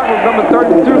made that tackle was number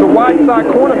 32, the wide side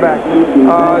cornerback.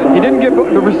 He didn't get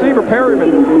the receiver,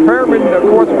 Perryman. Perryman, of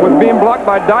course, was being blocked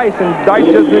by Dice, and Dice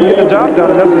just didn't get the job done.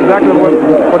 And that's exactly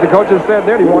what the coach has said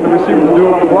there. He wanted the receiver to do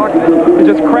a lot of blocking. He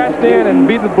just crashed in and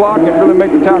beat the block and really make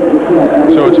the tackle.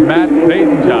 So it's Matt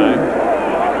Payton time.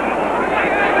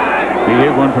 He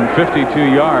hit one from 52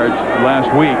 yards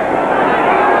last week.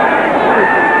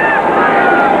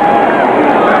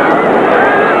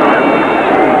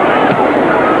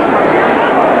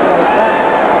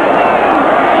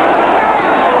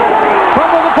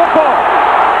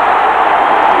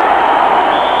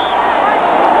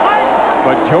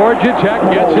 Georgia Tech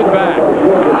gets it back.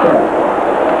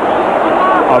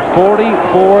 A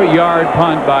 44-yard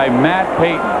punt by Matt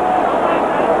Payton.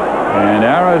 And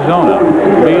Arizona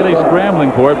really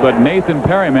scrambling for it, but Nathan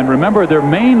Perryman, remember their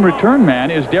main return man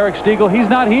is Derek Stegall. He's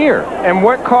not here. And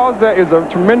what caused that is a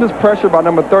tremendous pressure by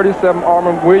number 37,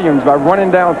 Armand Williams, by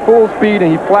running down full speed,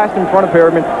 and he flashed in front of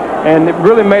Perryman, and it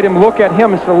really made him look at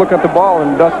him instead of looking at the ball,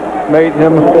 and thus made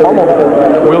him almost.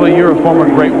 Willie, you're a former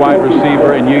great wide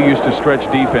receiver, and you used to stretch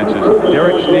defenses.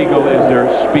 Derek Stegall is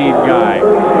their speed guy.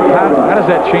 How does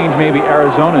that change maybe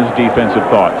Arizona's defensive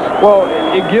thoughts? Well,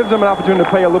 it gives them an opportunity to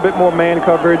play a little bit more man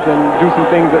coverage and do some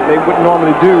things that they wouldn't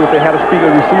normally do if they had a speedy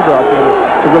receiver out there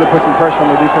to really put some pressure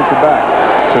on the defensive back.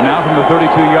 So now from the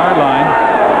 32-yard line,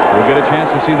 we'll get a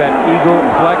chance to see that Eagle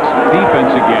flex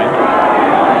defense again.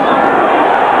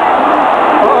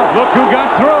 Look who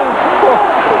got through.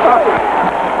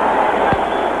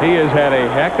 He has had a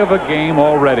heck of a game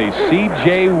already.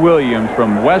 C.J. Williams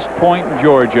from West Point,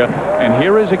 Georgia. And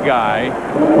here is a guy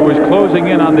who is closing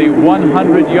in on the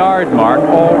 100-yard mark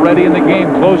already in the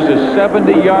game, close to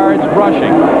 70 yards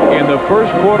rushing in the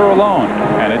first quarter alone.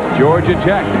 And it's Georgia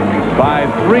Tech by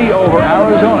 3 over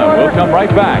Arizona. We'll come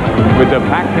right back with the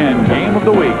Pac-10 Game of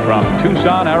the Week from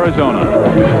Tucson, Arizona.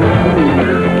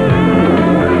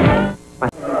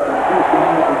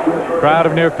 Crowd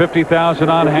of near 50,000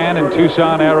 on hand in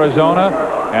Tucson, Arizona,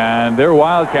 and their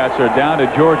Wildcats are down to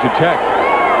Georgia Tech.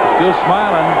 Still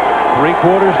smiling, 3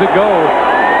 quarters to go.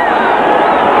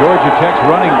 Georgia Tech's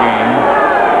running game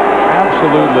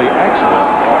absolutely excellent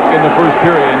in the first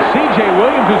period. And C.J.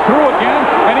 Williams is through again,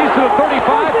 and he's to the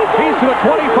 35, he's to the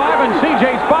 25, and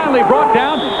C.J.'s finally brought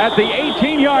down at the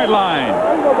 18-yard line.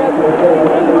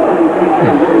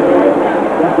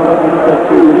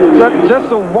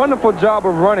 Just a wonderful job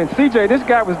of running. CJ, this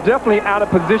guy was definitely out of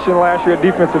position last year at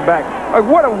defensive back.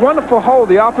 What a wonderful hole.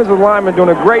 The offensive lineman doing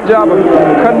a great job of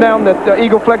cutting down that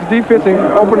Eagle flex defense and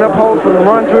opening up holes for the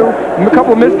run through. A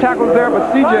couple of missed tackles there,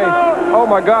 but CJ Oh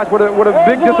my gosh, what a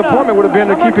big disappointment would have been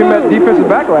to keep him at defensive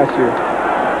back last year.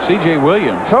 C.J.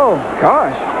 Williams. Oh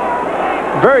gosh,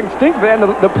 very instinctive. And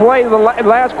the play, the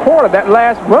last quarter, that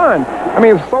last run. I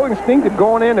mean, it was so instinctive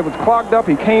going in. It was clogged up.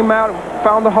 He came out,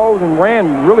 found the holes, and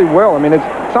ran really well. I mean, it's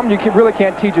something you really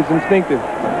can't teach. It's instinctive.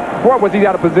 Boy, was he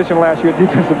out of position last year at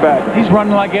defensive back. He's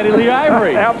running like Eddie Lee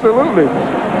Ivory. Absolutely.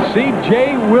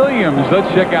 C.J. Williams. Let's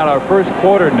check out our first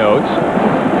quarter notes.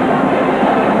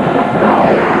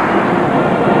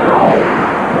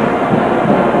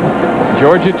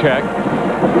 Georgia Tech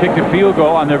kicked a field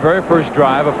goal on their very first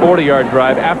drive, a 40-yard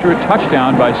drive, after a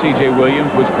touchdown by C.J.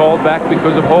 Williams was called back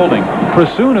because of holding.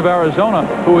 Prasoon of Arizona,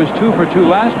 who was 2 for 2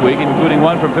 last week, including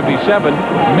 1 from 57,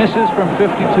 misses from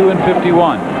 52 and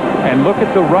 51. And look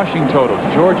at the rushing totals.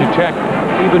 Georgia Tech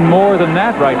even more than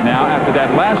that right now after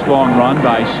that last long run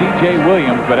by C.J.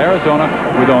 Williams, but Arizona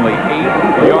with only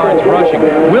 8 yards rushing.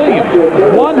 Williams,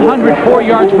 104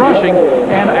 yards rushing,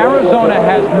 and Arizona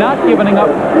has not given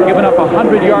up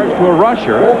 100 yards to a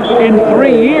rusher in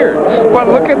 3 years. Well,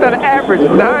 look at that average,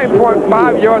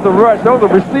 9.5 yards a rush. Those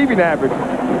are receiving average.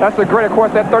 That's a great, of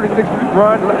course, that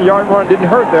 36-yard run didn't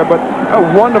hurt there, but a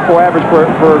wonderful average per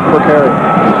carry.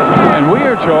 And we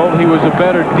are told he was a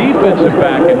better defensive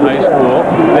back in high school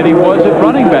than he was at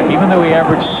running back, even though he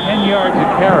averaged 10 yards a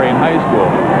carry in high school.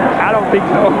 I don't think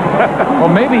so. Well,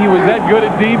 maybe he was that good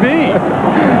at DB.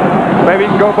 Maybe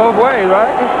he can go both ways, right?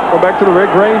 Go back to the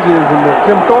Rick Granges and the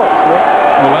Tim Thorpes.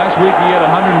 Yeah? Well, last week he had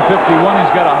 151.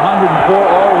 He's got 104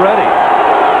 already.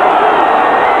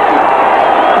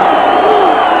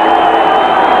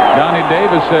 Donnie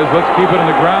Davis says, let's keep it on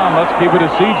the ground. Let's keep it to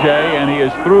C.J. And he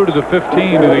is through to the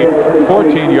 15, to the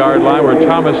 14-yard line where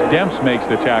Thomas Demps makes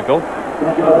the tackle.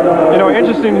 You know,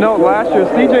 interesting note, last year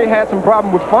C.J. had some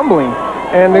problem with fumbling.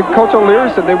 And Coach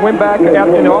O'Leary said they went back in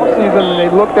the offseason and they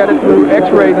looked at it through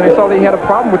x-rays and they saw that he had a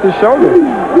problem with his shoulder.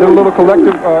 Did a little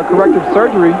corrective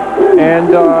surgery,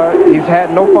 and he's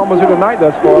had no fumbles here tonight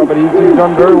thus far, but he's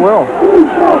done very well.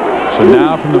 So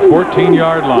now from the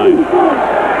 14-yard line.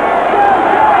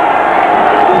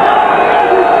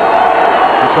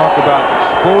 Talk about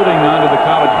exploding onto the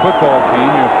college football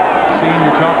team.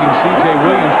 You're talking C.J.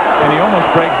 Williams, and he almost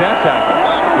breaks that tackle.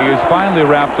 He is finally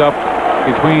wrapped up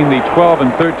between the 12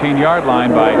 and 13-yard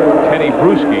line by Teddy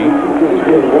Bruschi,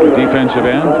 the defensive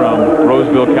end from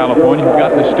Roseville, California, who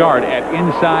got the start at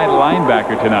inside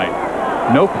linebacker tonight.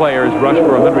 No players rushed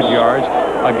for 100 yards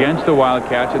against the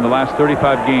Wildcats in the last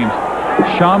 35 games.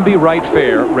 Shambi Wright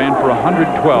Fair ran for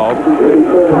 112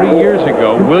 3 years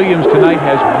ago. Williams tonight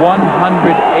has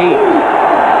 108.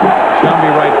 Shambi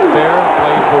Wright Fair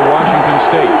played for Washington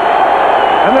State.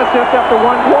 And that's just after 1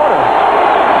 quarter.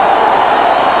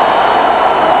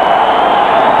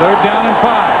 3rd down and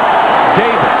 5.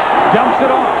 Davis dumps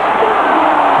it off.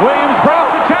 Williams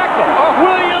breaks the tackle.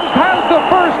 Williams has the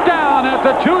first down at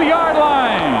the 2-yard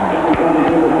line.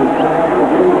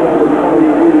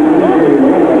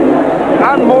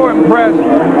 I'm more impressed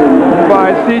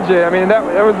by C.J. I mean, that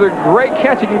was a great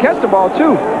catch. He can catch the ball,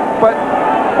 too. But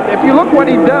if you look what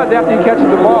he does after he catches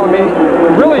the ball, I mean,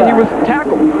 really he was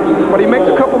tackled. But he makes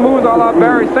a couple moves a la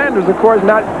Barry Sanders. Of course,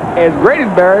 not as great as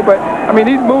Barry, but, I mean,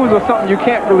 these moves are something you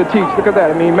can't really teach. Look at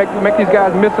that. I mean, make these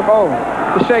guys miss them.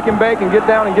 To shake and bake and get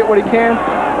down and get what he can.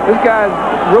 This guy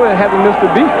really hasn't missed a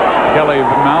beat. Kelly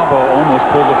Malvo almost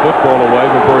pulled the football away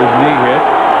before his knee hit.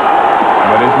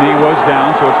 But his knee was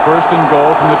down, so it's 1st and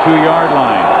goal from the 2-yard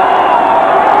line.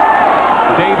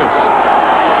 Davis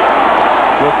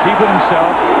will keep it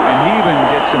himself and even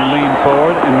get some lean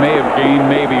forward and may have gained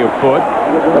maybe a foot.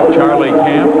 Charlie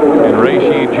Camp and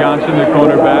Rasheed Johnson, the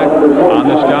cornerback, on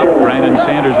the stop. Brandon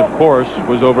Sanders, of course,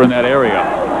 was over in that area.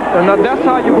 And that's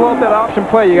how you blow up that option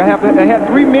play. They had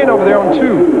 3 men over there on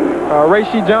 2.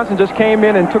 Rasheed Johnson just came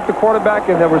in and took the quarterback,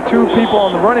 and there were 2 people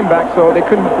on the running back, so he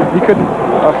couldn't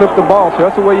flip the ball. So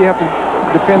that's the way you have to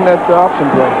defend that option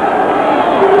play.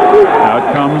 Out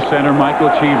comes center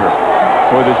Michael Cheever.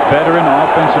 For this veteran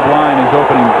offensive line is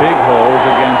opening big holes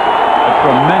against a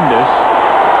tremendous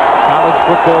college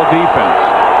football defense.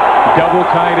 Double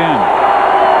tight end.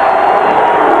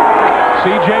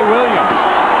 C.J. Williams.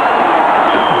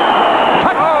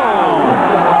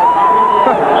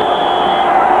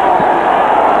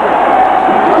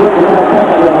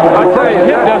 I tell you,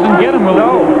 hit doesn't get him.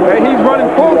 No, he's running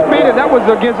full speed, and that was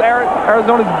against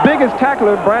Arizona's biggest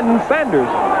tackler, Brandon Sanders,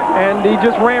 and he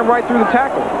just ran right through the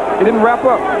tackle. He didn't wrap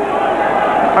up.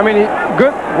 I mean,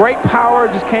 great power,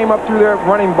 just came up through there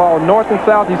running ball, north and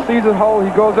south. He sees his hole,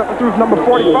 he goes up and through number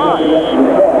 45.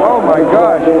 Oh my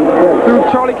gosh, through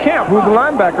Charlie Camp, who's a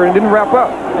linebacker, and didn't wrap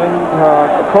up. And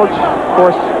Coach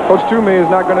Toomey is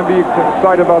not going to be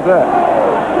excited about that.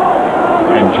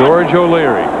 and George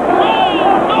O'Leary.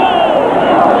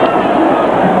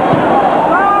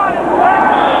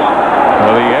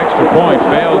 Well, the extra point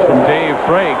fails from Dave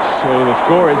Frakes, so the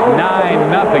score is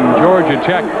 9-0 Georgia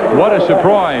Tech. What a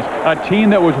surprise. A team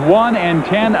that was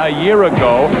 1-10 a year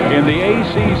ago in the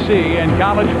ACC in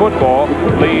college football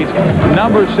leads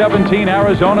number 17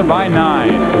 Arizona by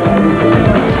 9.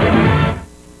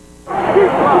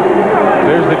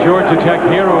 There's the Georgia Tech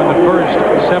hero in the first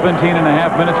 17 and a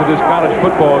half minutes of this college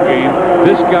football game.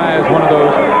 This guy is one of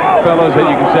those fellows that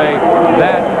you can say,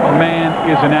 that man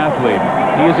is an athlete.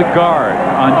 He is a guard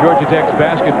on Georgia Tech's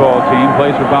basketball team,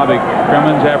 plays for Bobby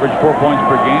Cremins, averaged 4 points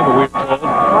per game, but we're told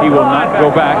he will not go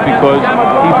back because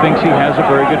he thinks he has a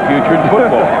very good future in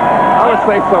football. I would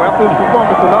say so. After his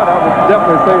performance tonight, I would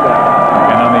definitely say that.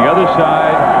 And on the other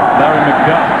side, Larry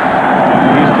McDuff.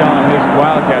 He's telling his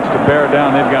Wildcats to bear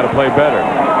down. They've got to play better.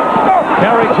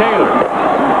 Gary Taylor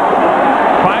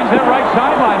finds that right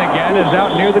sideline again, is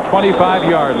out near the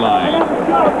 25-yard line.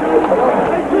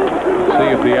 See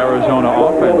if the Arizona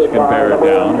offense can bear it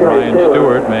down. Ryan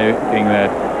Stewart making that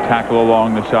tackle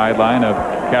along the sideline of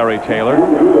Gary Taylor.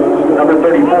 Number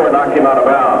 34 knocked him out of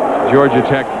bounds. Georgia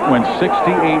Tech went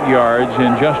 68 yards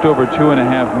in just over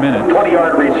 2.5 minutes.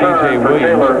 20-yard return. C.J.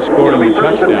 Williams scoring a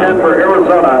touchdown. For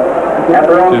Arizona.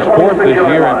 It's his fourth this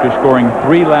year after scoring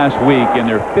 3 last week in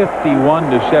their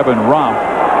 51-7 romp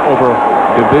over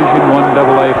Division I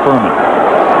AA Furman.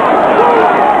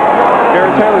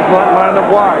 Gary Taylor's lining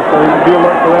up wide, so he can be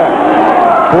alert for that.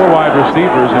 4 wide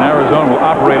receivers, and Arizona will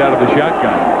operate out of the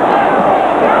shotgun.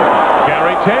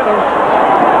 Gary Taylor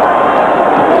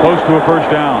close to a first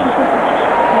down.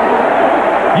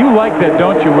 You like that,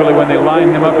 don't you, really, when they line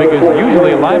him up? Because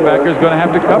usually a linebacker is going to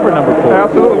have to cover number 4.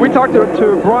 Absolutely. We talked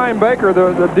to Brian Baker,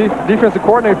 the defensive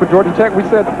coordinator for Georgia Tech. We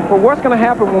said, well, what's going to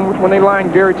happen when they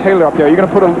line Gary Taylor up there? Are you going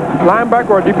to put a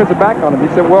linebacker or a defensive back on him?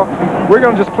 He said, well, we're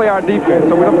going to just play our defense.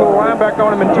 So we're going to put a linebacker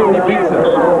on him until he beats us.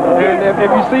 And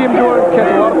if you see him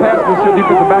catch a lot of passes, the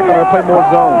defensive back on him and play more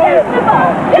zone.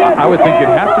 I would think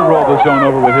you'd have to roll the zone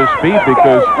over with his speed,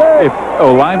 because if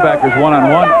a linebacker's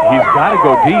one-on-one, he's got to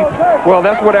go deep. Well,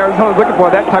 that's what Arizona's looking for,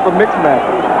 that type of mix match.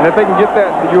 And if they can get that,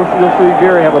 you'll see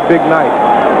Gary have a big night.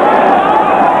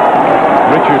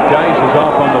 Richard Dice is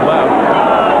off on the left,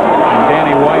 and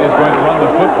Danny White is going to run the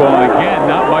football, and again,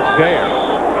 not much there.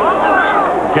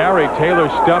 Gary Taylor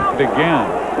stuffed it again,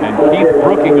 and Keith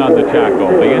Brooking on the tackle,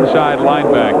 the inside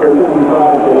linebacker.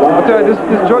 I'll tell you, this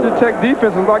Georgia Tech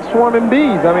defense is like swarming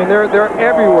bees. I mean, they're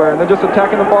everywhere, and they're just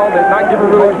attacking the ball. They're not giving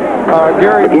really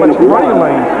Gary much running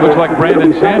lanes. Looks like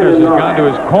Brandon Sanders has gone to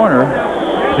his corner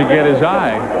to get his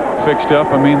eye fixed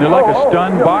up. I mean, they're like a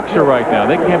stunned boxer right now.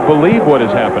 They can't believe what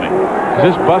is happening.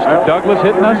 Is this Buster Douglas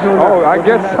hitting us? Oh, I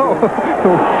guess so.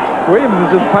 Williams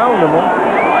is just pounding them.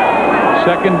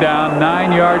 Second down,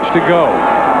 9 yards to go.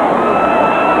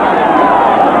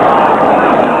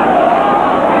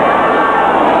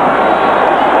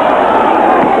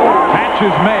 Catch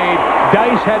is made.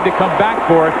 Dice had to come back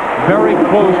for it. Very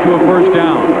close to a first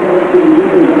down.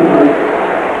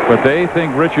 But they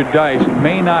think Richard Dice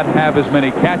may not have as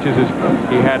many catches as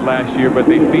he had last year, but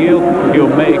they feel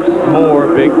he'll make more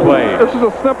big plays. This is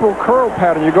a simple curl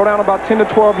pattern. You go down about 10 to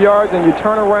 12 yards, and you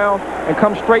turn around and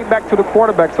come straight back to the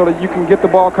quarterback so that you can get the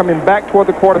ball coming back toward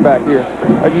the quarterback here.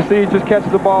 As you see, he just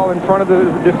catches the ball in front of the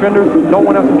defenders. No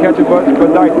one else can catch it but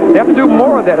Dice. They have to do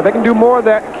more of that. If they can do more of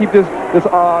that, keep this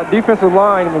defensive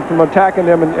line from attacking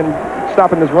them and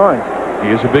stopping this run. He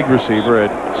is a big receiver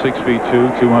at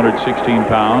 6'2", 216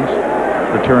 pounds.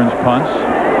 Returns punts.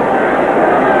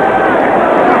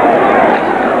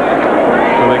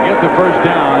 So they get the first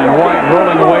down, and White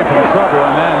rolling away from trouble,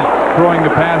 and then throwing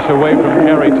the pass away from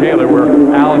Gary Taylor, where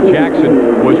Al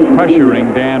Jackson was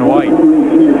pressuring Dan White.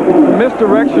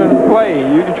 Misdirection play.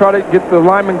 You can try to get the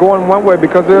linemen going one way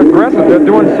because they're aggressive. They're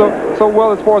doing so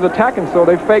well as far as attacking, so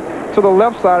they fake to the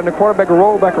left side, and the quarterback will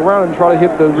roll back around and try to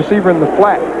hit the receiver in the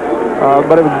flat.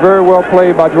 But it was very well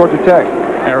played by Georgia Tech.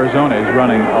 Arizona is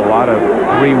running a lot of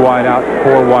 3 wide out,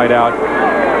 4 wide out,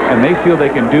 and they feel they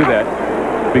can do that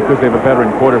because they have a veteran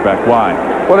quarterback. Why?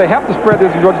 Well, they have to spread this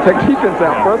Georgia Tech defense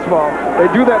out. First of all, they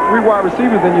do that 3 wide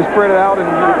receivers, then you spread it out, and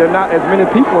there are not as many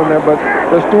people in there, but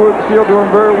they're still doing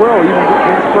very well, even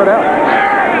being spread out.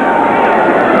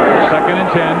 Second and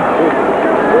 10.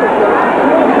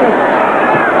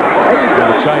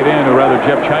 The tight end, or rather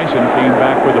Jeff Chison, came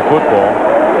back with the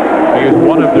football. He is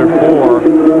one of their 4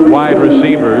 wide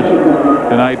receivers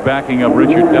tonight, backing up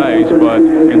Richard Dice, but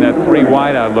in that 3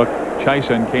 wide out look,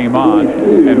 Chison came on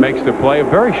and makes the play. A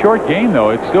very short game, though.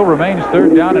 It still remains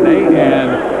 3rd down and 8,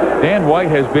 and Dan White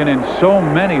has been in so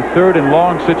many 3rd and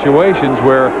long situations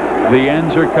where the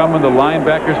ends are coming, the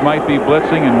linebackers might be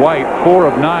blitzing, and White 4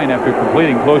 of 9 after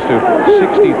completing close to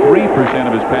 63%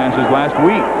 of his passes last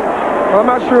week. Well, I'm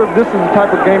not sure if this is the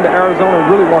type of game that Arizona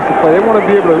really wants to play. They want to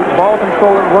be able to ball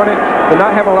control it, run it. They're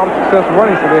not having a lot of success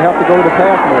running, so they have to go to the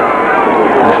pass more.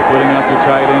 They're splitting up the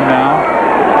tight end now.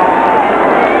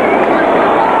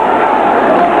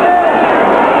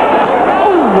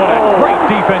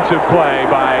 Defensive play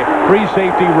by free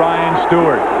safety Ryan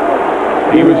Stewart.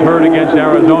 He was hurt against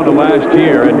Arizona last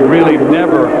year and really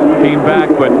never came back,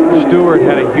 but Stewart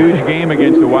had a huge game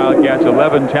against the Wildcats.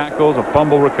 11 tackles, a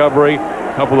fumble recovery,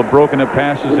 a couple of broken up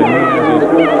passes, and he has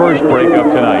his first breakup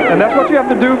tonight. And that's what you have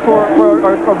to do for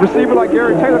a receiver like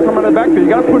Gary Taylor coming in the backfield. You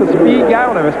got to put a speed guy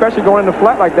on him, especially going in the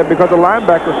flat like that, because the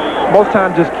linebacker most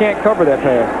times just can't cover that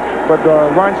pass. But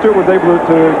Ryan Stewart was able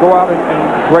to go out and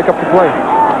break up the play.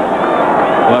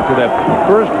 Well, after that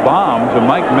first bomb to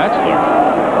Mike Metzler,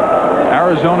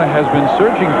 Arizona has been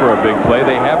searching for a big play.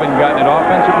 They haven't gotten it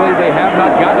offensively. They have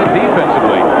not gotten it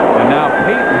defensively. And now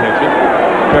Peyton hits it.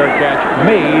 Fair catch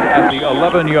made at the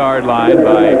 11-yard line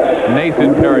by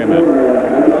Nathan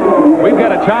Perryman. We've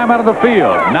got a timeout of the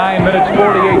field. 9 minutes,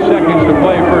 48 seconds to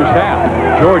play first half.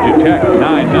 Georgia Tech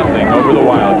 9-0 over the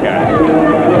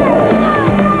Wildcats.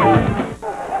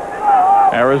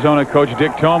 Arizona coach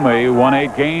Dick Tomey won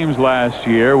 8 games last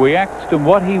year. We asked him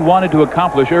what he wanted to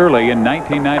accomplish early in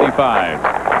 1995.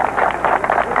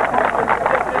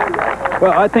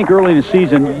 Well, I think early in the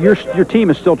season, your team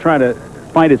is still trying to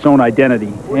find its own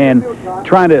identity and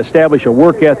trying to establish a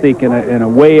work ethic and a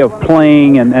way of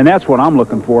playing, and that's what I'm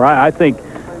looking for. I think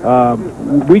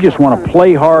we just want to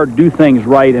play hard, do things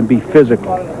right, and be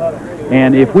physical.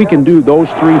 And if we can do those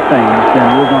 3 things,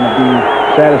 then we're going to be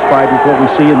satisfied with what we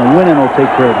see, and the winning will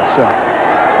take care of itself.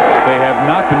 They have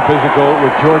not been physical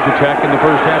with Georgia Tech in the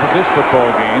first half of this football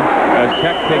game, as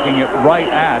Tech taking it right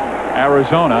at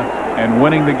Arizona and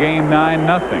winning the game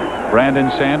 9-0. Brandon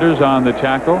Sanders on the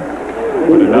tackle,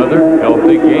 but another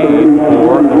healthy gain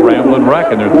for the Ramblin'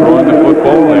 Wreck, and they're throwing the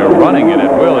football. They're running it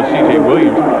at will as C.J.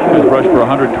 Williams has rushed for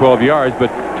 112 yards, but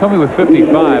Tomey with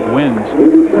 55 wins.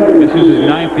 This is his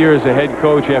 9th year as a head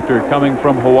coach after coming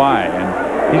from Hawaii,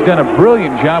 and he's done a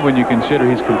brilliant job when you consider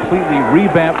he's completely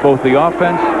revamped both the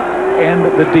offense and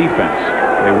the defense.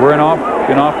 They were in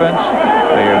offense.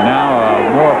 They are now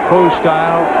more pro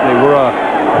style. They were a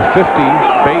 50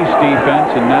 base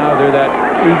defense, and now they're that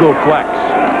Eagle flex.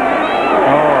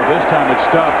 Oh, this time it's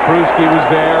tough. Pruski was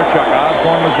there. Chuck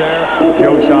Osborne was there.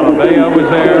 Joe Salavea was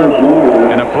there.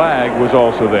 And a flag was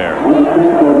also there.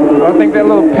 I think that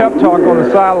little pep talk on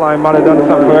the sideline might have done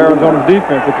something for Arizona's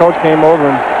defense. The coach came over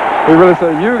and he really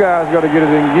said, you guys got to get it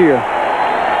in gear.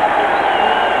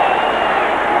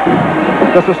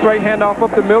 Just a straight handoff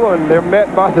up the middle, and they're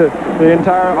met by the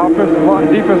entire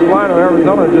defensive line of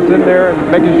Arizona just in there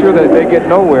and making sure that they get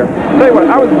nowhere. I'll tell you what,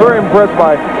 I was very impressed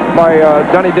by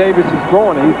Donnie Davis'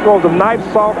 throwing. He throws a nice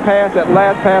soft pass. That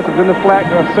last pass is in the flat,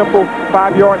 a simple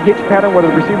 5-yard hitch pattern where the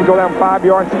receiver go down 5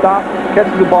 yards, stop,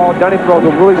 catches the ball. Donnie throws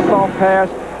a really soft pass,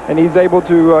 and he's able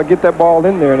to get that ball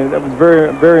in there, and I was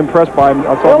very, very impressed by him.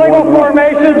 Illegal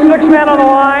formation, 6 men on the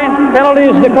line,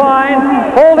 penalties decline,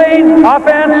 holding,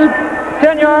 offense,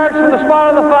 10 yards from the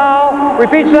spot of the foul,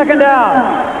 repeat 2nd down.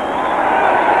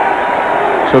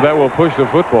 So that will push the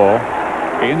football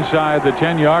inside the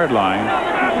 10-yard line.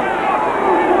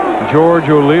 George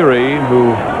O'Leary,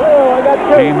 who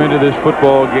came into this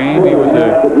football game, he was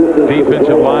the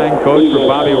defensive line coach for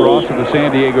Bobby Ross of the San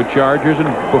Diego Chargers, and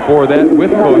before that with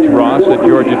Coach Ross at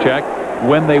Georgia Tech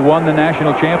when they won the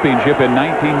national championship in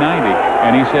 1990.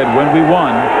 And he said, when we won,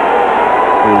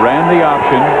 we ran the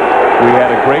option, we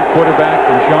had a great quarterback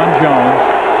from Sean Jones,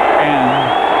 and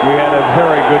we had a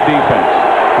very good defense.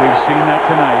 We've seen that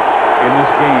tonight in this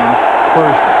game,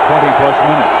 first 20-plus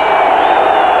minutes.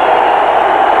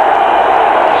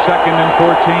 2nd and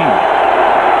 14.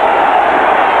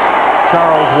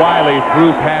 Charles Wiley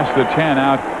threw past the 10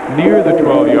 out near the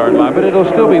 12-yard line, but it'll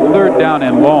still be 3rd down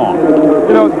and long.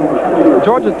 You know,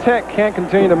 Georgia Tech can't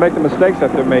continue to make the mistakes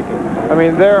that they're making. I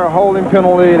mean, they're a holding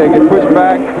penalty. They get pushed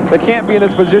back. They can't be in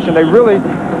this position. They really,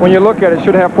 when you look at it,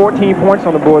 should have 14 points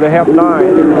on the board. They have 9.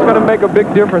 It's going to make a big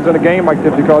difference in a game like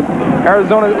this because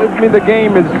Arizona, I mean, the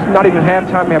game is not even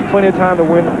halftime. They have plenty of time to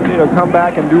win, come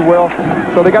back and do well.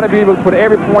 So they got to be able to put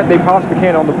every point they possibly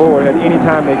can on the board at any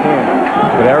time they can.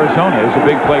 But Arizona is a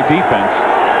big play defense.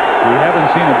 We haven't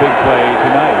seen a big play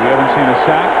tonight. We haven't seen a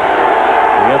sack.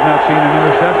 We have not seen an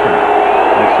interception.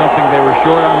 It's something they were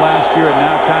short on last year, and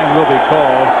now time will be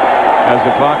called As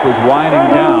the clock was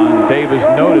winding down, Davis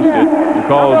noticed it and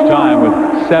calls time with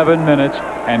 7 minutes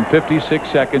and 56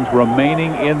 seconds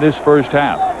remaining in this first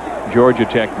half. Georgia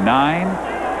Tech 9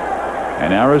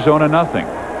 and Arizona nothing.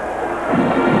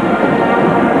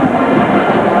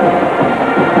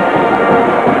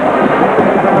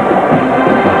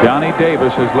 Donnie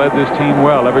Davis has led this team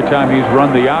well every time he's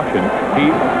run the option. He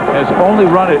has only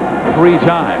run it 3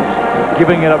 times,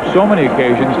 giving it up so many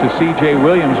occasions to C.J.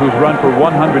 Williams, who's run for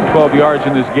 112 yards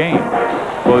in this game.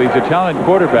 Well, he's a talented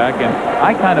quarterback, and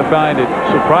I kind of find it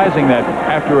surprising that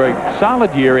after a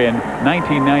solid year in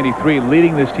 1993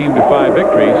 leading this team to 5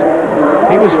 victories,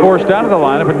 he was forced out of the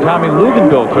lineup and Tommy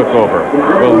Luginbill took over.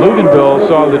 Well, Luginbill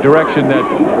saw the direction that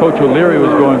Coach O'Leary was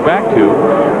going back to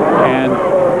and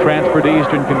transferred to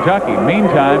Eastern Kentucky.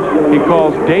 Meantime, he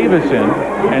calls Davis in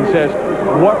and says,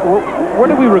 where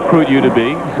do we recruit you to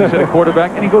be? He said, a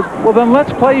quarterback. And he goes, well, then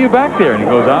let's play you back there. And he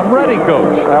goes, I'm ready,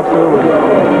 Coach. Absolutely.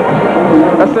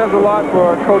 That says a lot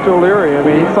for Coach O'Leary. I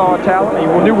mean, he saw talent, he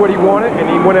knew what he wanted, and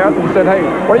he went out and said, hey,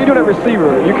 what are you doing at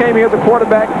receiver? You came here as a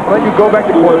quarterback, let you go back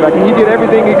to quarterback. And he did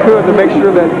everything he could to make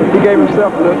sure that he gave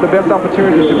himself the best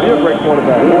opportunity to be a great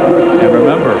quarterback. And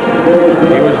remember,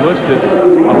 he was listed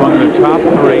among the top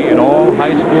 3 in all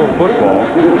high school football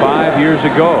 5 years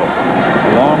ago,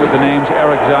 along with the names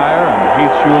Eric Zier and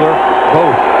Heath Schuler,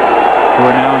 both who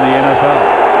are now in the NFL.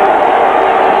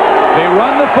 They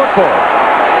run the football,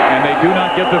 and they do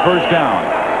not get the first down.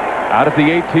 Out at the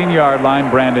 18-yard line,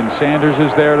 Brandon Sanders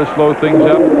is there to slow things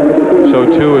up. So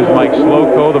too is Mike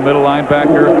Slocum, the middle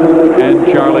linebacker, and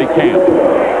Charlie Camp.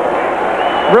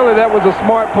 Really, that was a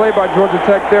smart play by Georgia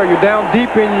Tech there. You're down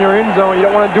deep in your end zone. You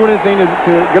don't want to do anything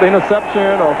to get an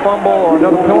interception or fumble or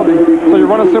another penalty. So you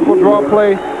run a simple draw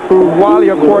play. Who Wiley,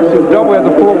 of course, is double as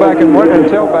a fullback and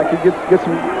tailback. He gets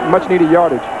some much-needed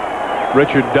yardage.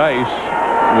 Richard Dice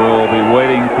will be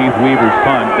waiting Keith Weaver's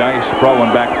punt. Dice brought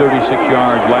one back 36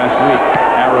 yards last week.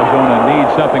 Arizona needs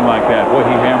something like that. Boy,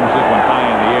 he hammers this one high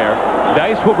in the air.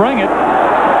 Dice will bring it.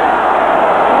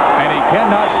 And he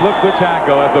cannot slip the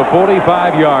tackle at the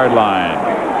 45-yard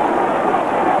line.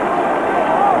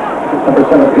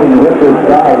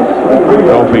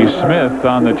 Kofi Smith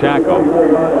on the tackle.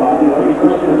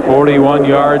 41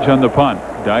 yards on the punt.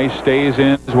 Dice stays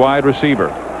in as wide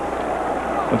receiver.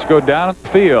 Let's go down the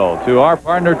field to our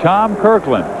partner Tom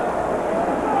Kirkland.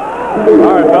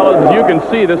 All right, fellas, as you can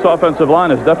see, this offensive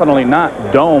line is definitely not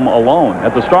dome alone.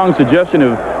 At the strong suggestion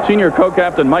of senior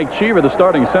co-captain Mike Cheever, the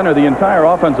starting center, the entire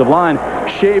offensive line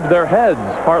shaved their heads,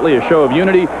 partly a show of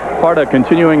unity, part of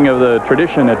continuing of the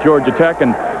tradition at Georgia Tech.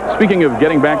 And speaking of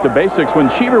getting back to basics, when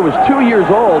Cheever was 2 years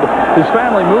old, his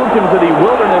family moved him to the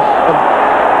wilderness of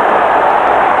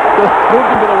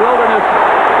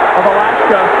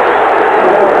Alaska.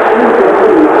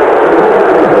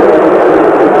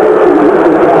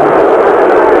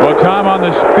 Well, Tom, on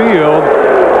this field,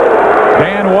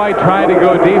 Dan White tried to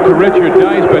go deep to Richard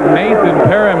Dice, but Nathan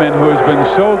Perriman, who has been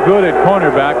so good at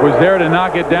cornerback, was there to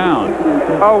knock it down.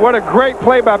 Oh, what a great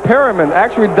play by Perriman.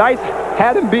 Actually, Dice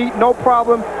had him beat, no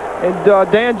problem. And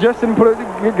Dan just didn't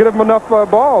get him enough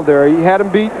ball there. He had him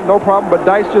beat, no problem, but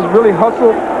Dice just really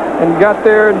hustled and got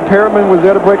there, and Perriman was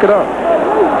there to break it up.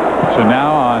 So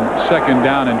now on 2nd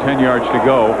down and 10 yards to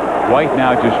go, White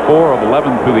now just 4 of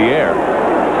 11 through the air.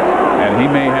 And he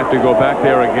may have to go back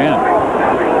there again.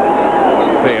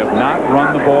 They have not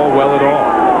run the ball well at all.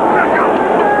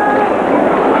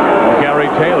 Gary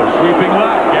Taylor sweeping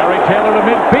left. Gary Taylor to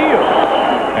midfield.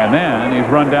 And then he's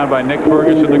run down by Nick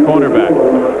Ferguson, the cornerback.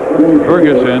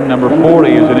 Ferguson, number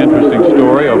 40, is an interesting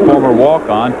story. A former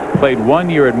walk-on, played 1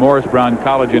 year at Morris Brown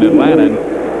College in Atlanta.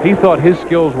 He thought his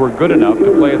skills were good enough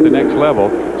to play at the next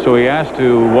level, so he asked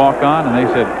to walk on, and they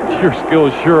said, your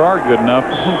skills sure are good enough.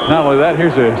 Not only that,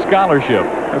 here's a scholarship.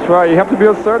 That's right. You have to be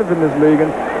assertive in this league.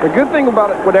 And the good thing about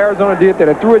it, what Arizona did, that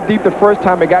they threw it deep the first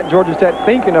time. It got Georgia Tech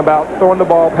thinking about throwing the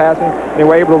ball, passing, and they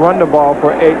were able to run the ball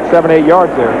for 7, 8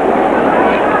 yards there.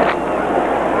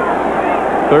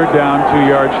 3rd down, 2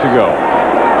 yards to go.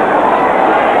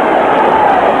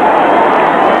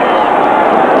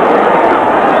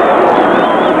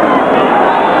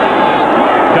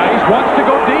 Wants to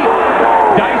go deep.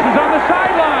 Dice is on the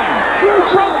sideline.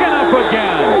 Broken up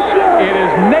again. It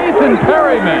is Nathan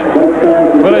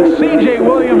Perriman. But it's C.J.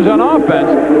 Williams on offense.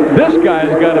 This guy's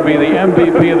got to be the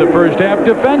MVP of the first half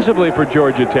defensively for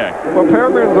Georgia Tech. Well,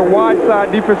 Perriman is a wide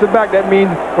side defensive back. That means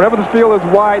whenever the field is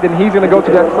wide, then he's going to go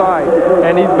to that side.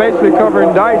 And he's basically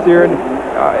covering Dice here. And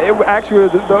it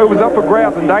was up for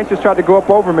grabs, and Dice just tried to go up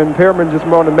over him, and Perriman just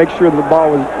wanted to make sure that the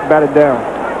ball was batted down.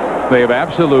 They have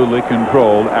absolutely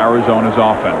controlled Arizona's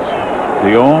offense.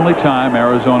 The only time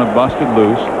Arizona busted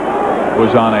loose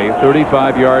was on a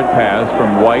 35-yard pass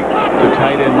from White to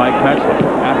tight end Mike Metzler.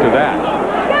 After that,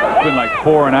 it's been like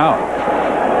 4 and out.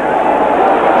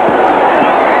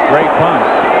 Great punt,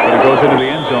 but it goes into the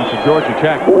end zone. So Georgia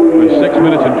Tech, with 6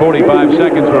 minutes and 45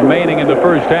 seconds remaining in the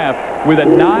first half, with a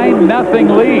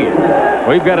 9-0 lead.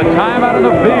 We've got a timeout on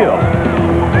the field.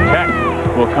 Tech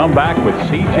will come back with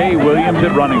C.J. Williams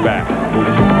at running back.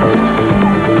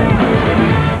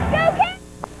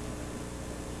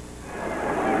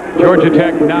 Georgia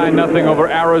Tech 9-0 over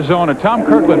Arizona. Tom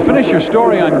Kirkland, finish your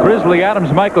story on Grizzly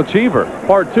Adams, Michael Cheever.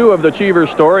 Part 2 of the Cheever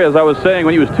story. As I was saying,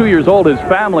 when he was 2 years old, his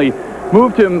family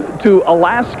moved him to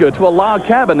Alaska to a log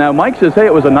cabin. Now, Mike says, hey,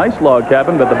 it was a nice log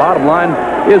cabin, but the bottom line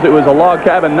is it was a log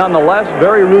cabin nonetheless.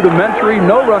 Very rudimentary,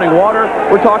 no running water.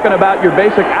 We're talking about your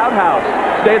basic outhouse.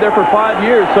 Stayed there for 5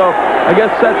 years, so I guess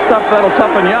that's stuff that'll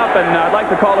toughen you up, and I'd like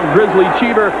to call him Grizzly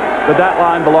Cheever, but that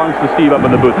line belongs to Steve up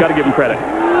in the booth. Got to give him credit.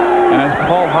 And as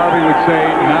Paul Harvey would say,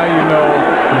 now you know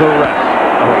the rest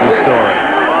of the story.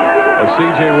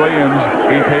 C.J. Williams,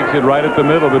 he takes it right at the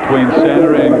middle between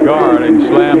center and guard and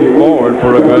slams forward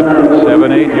for a good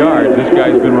 7-8 yards. This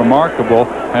guy's been remarkable,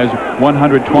 has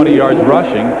 120 yards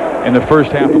rushing in the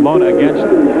first half alone against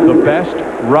the best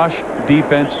rush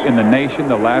defense in the nation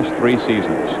the last 3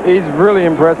 seasons. He's really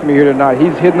impressed me here tonight.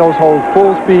 He's hitting those holes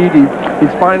full speed.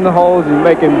 He's finding the holes. He's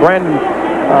making Brandon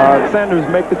Sanders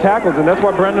make the tackles, and that's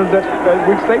why Brandon's that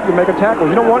weak safety make a tackle.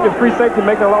 You don't want your free safety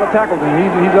making a lot of tackles, and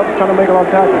he's up trying to make a lot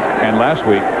of tackles. And last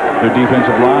week, their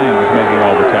defensive line was making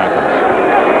all the tackles.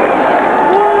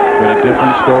 Been a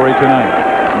different story tonight.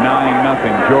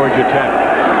 9-0 Georgia Tech.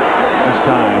 This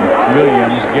time,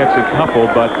 Williams gets a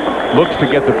couple, but looks to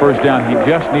get the first down. He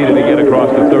just needed to get across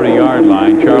the 30-yard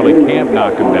line. Charlie Camp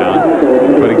knocked him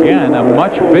down. But again, a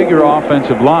much bigger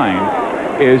offensive line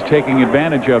is taking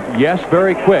advantage of, yes,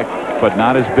 very quick, but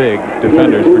not as big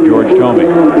defenders for George Tomey.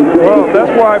 Well,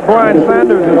 that's why Brian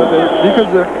Sanders is the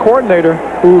defensive coordinator,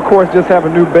 who, of course, just have a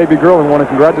new baby girl and want to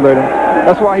congratulate him.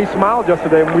 That's why he smiled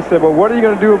yesterday when we said, well, what are you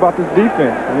going to do about this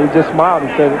defense? And he just smiled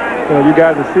and said, you know, you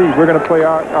guys will see. We're going to play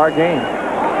our game.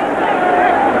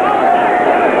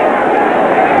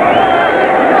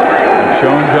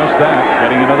 Shown just that,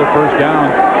 getting another first down.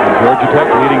 And Georgia Tech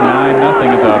leading 9-0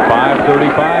 at the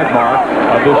 5:35 mark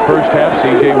of this first half.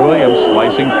 C.J. Williams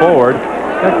slicing forward.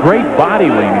 That great body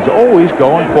lean. He's always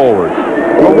going forward.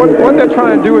 Well, what they're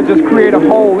trying to do is just create a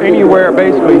hole anywhere,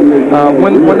 basically.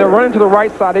 When they're running to the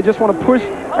right side, they just want to push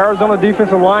Arizona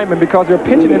defensive linemen because they're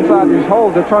pinching inside these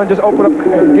holes. They're trying to just open up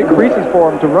and get creases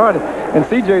for them to run. And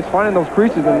CJ's finding those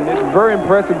creases, and it's very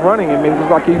impressive running. I mean,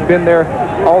 it's like he's been there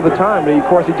all the time. Of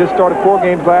course, he just started 4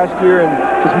 games last year and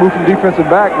just moved from defensive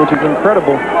back, which is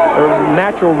incredible. A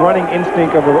natural running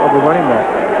instinct of a running back.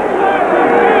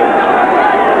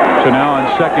 So now on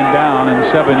 2nd down and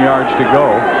 7 yards to go.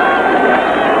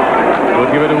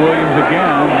 We'll give it to Williams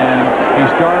again, and he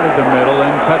started the middle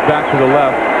and cut back to the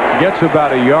left. Gets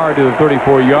about a yard to the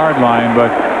 34-yard line,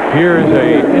 but here's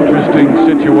a interesting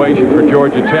situation for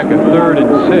Georgia Tech, a 3rd and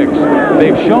 6.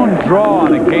 They've shown draw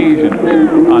on occasion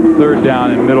on 3rd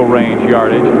down and middle range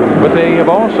yardage, but they have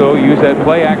also used that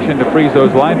play action to freeze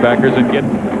those linebackers and get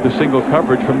the single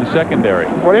coverage from the secondary.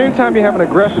 Well, anytime you have an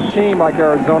aggressive team like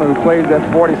Arizona who plays that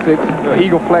 46,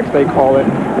 Eagle Flex they call it,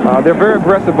 they're very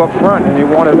aggressive up front, and they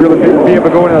want to really be able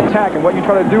to go in and attack. And what you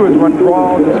try to do is run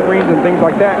draws and screens and things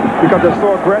like that because they're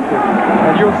so aggressive.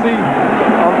 And you'll see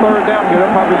on 3rd down here,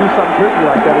 they'll probably do something tricky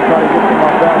like that to try to get them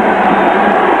off balance.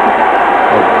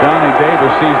 Well, Donnie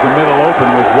Davis sees the middle open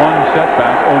with 1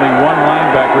 setback. Only 1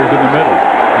 linebacker is in the middle.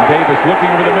 And Davis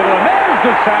looking over the middle, and there's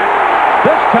the sack.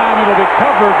 This time it'll be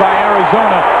covered by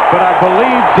Arizona, but I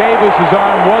believe Davis's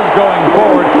arm was going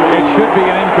forward. It should be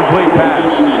an incomplete pass.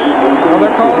 Well,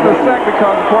 they're calling it a sack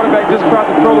because the quarterback just tried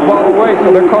to throw the ball away,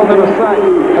 so they're calling it a sack.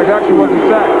 It actually wasn't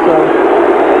a sack, so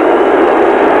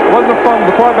it wasn't a fumble.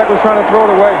 The quarterback was trying to throw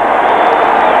it away.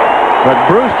 But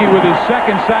Bruschi with his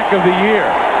 2nd sack of the year.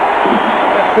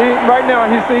 See, right now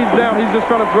he's down. He's just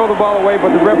trying to throw the ball away,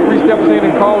 but the referee steps in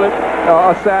and calls it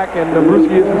a sack, and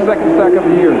Bruschi is the 2nd sack of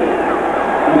the year.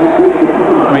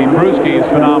 I mean, Bruschi is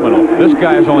phenomenal. This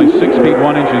guy is only 6 feet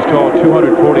 1 inches tall,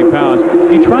 240 pounds.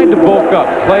 He tried to bulk up,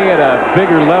 play at a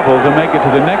bigger level to make it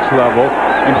to the next level,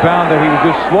 and found that he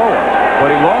was just slower.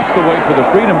 But he lost the way for the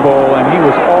Freedom Bowl, and he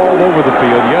was all over the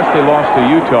field. Yes, they lost to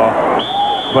Utah,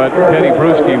 but Teddy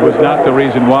Bruschi was not the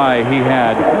reason why. He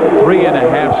had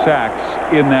 3.5 sacks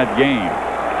in that game.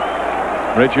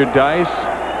 Richard Dice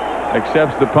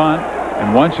accepts the punt.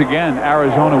 And once again,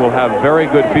 Arizona will have very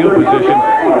good field position.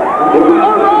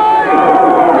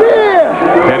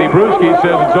 Teddy Bruschi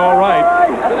says it's all right.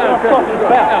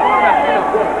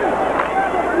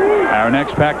 Our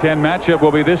next Pac-10 matchup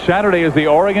will be this Saturday as the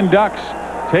Oregon Ducks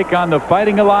take on the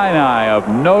Fighting Illini of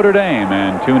Notre Dame.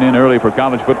 And tune in early for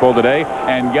college football today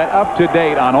and get up to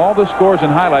date on all the scores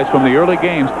and highlights from the early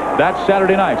games. That's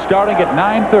Saturday night starting at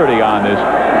 9:30 on this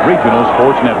regional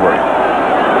sports network.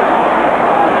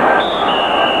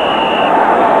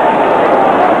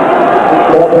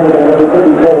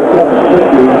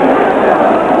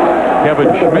 Kevin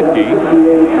Schmidtke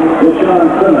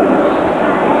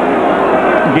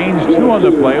gains 2 on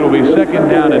the play. It'll be 2nd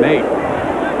down and 8.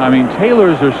 I mean,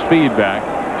 Taylor's their speed back.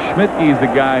 Schmidtke's the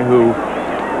guy who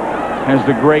has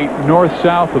the great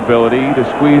north-south ability to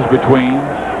squeeze between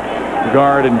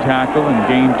guard and tackle and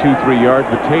gain 2-3 yards,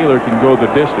 but Taylor can go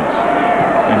the distance.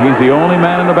 And he's the only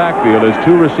man in the backfield as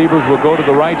 2 receivers will go to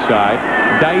the right side.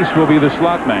 Dice will be the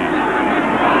slot man.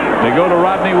 They go to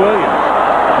Rodney Williams.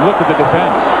 Look at the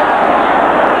defense.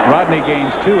 Rodney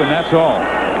gains 2, and that's all.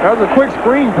 That was a quick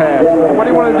screen pass. What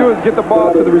you want to do is get the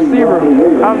ball to the receiver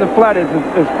out in the flat as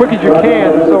quick as you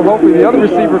can. So hopefully the other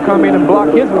receiver come in and block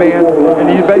his man, and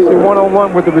he's basically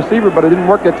one-on-one with the receiver, but it didn't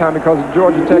work that time because of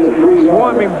Georgia Tech's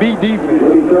swarming B defense.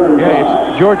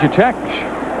 Yeah, it's Georgia Tech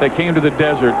that came to the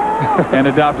desert and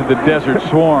adopted the Desert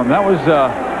Swarm. That was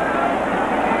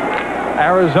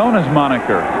Arizona's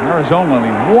moniker. Arizona only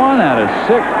 1 out of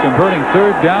 6 converting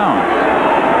 3rd downs.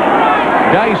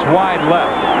 Dice wide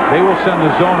left. They will send the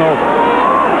zone over.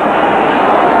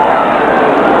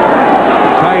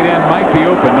 The tight end might be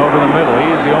open over the middle. He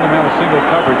is the only man with single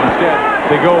coverage. Instead,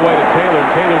 they go away to Taylor.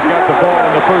 Taylor's got the ball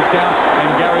in the 1st down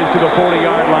and Gary's to the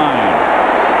 40-yard line.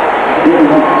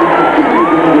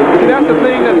 See, that's the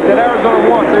thing that Arizona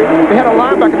wants. They had a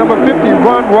linebacker, number 50,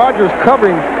 Ron Rogers,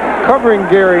 covering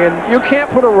Gary, and you can't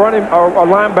put a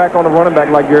linebacker on a running back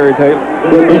like Gary Taylor.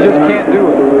 You just can't do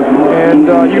it. And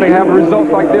you're going to have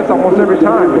results like this almost every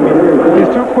time. I mean,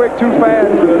 he's too quick, too fast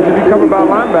to be covered by a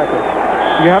linebacker.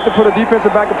 You have to put a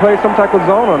defensive back to play some type of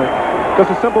zone on it. Just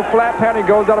a simple flat pattern. He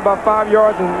goes out about 5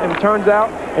 yards and turns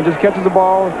out and just catches the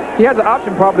ball. He has the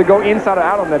option probably to go inside or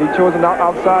out on that. He chose him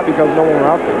outside because no one was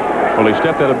out there. Well, he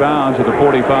stepped out of bounds at the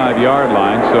 45-yard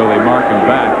line, so they mark him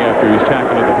back after he's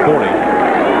tackled at the 40.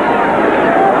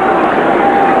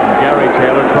 Gary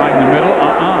Taylor trying the middle.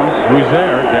 Who's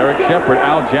there? Derek Shepard,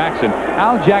 Al Jackson.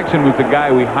 Al Jackson was the guy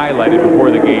we highlighted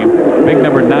before the game. Big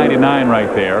number 99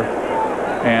 right there.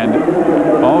 And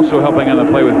also helping on the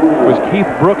play was Keith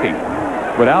Brooking.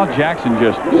 But Al Jackson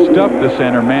just stuffed the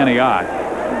center, Manny Ott.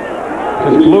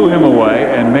 Just blew him away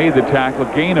and made the tackle.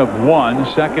 Gain of 1,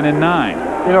 2nd and 9.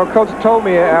 You know, Coach told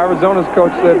me, Arizona's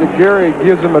coach said that Gary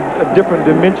gives him a different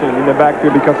dimension in the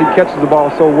backfield because he catches the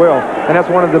ball so well. And that's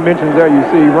one of the dimensions there you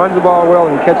see. He runs the ball well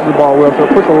and he catches the ball well. So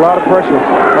it puts a lot of pressure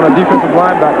on a defensive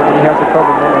linebacker when he has to cover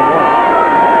one-on-one.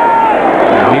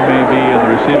 He may be in the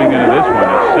receiving end of this one.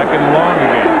 It's 2nd and long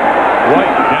again.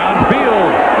 White downfield.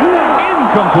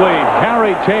 Incomplete.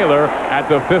 Gary Taylor at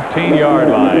the 15-yard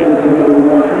line.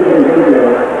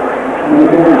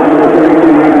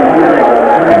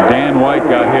 And Dan White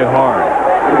got hit hard.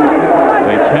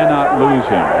 They cannot lose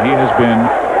him. He has been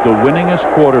the winningest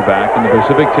quarterback in the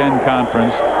Pacific 10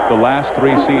 Conference the last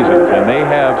 3 seasons. And they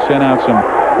have sent out some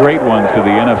great ones to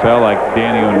the NFL like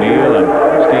Danny O'Neill and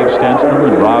Steve Stenstrom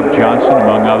and Rob Johnson,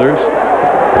 among others.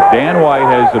 But Dan White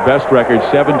has the best record,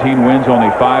 17 wins,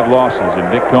 only 5 losses.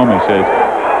 And Dick Tomey says,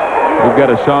 we've got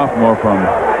a sophomore from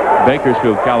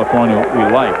Bakersfield, California we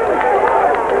like.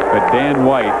 But Dan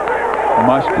White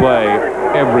must play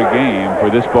every game for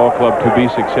this ball club to be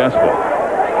successful.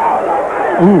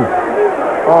 Ooh.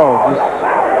 Oh, just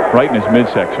right in his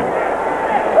midsection.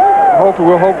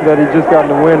 We'll hope that he just got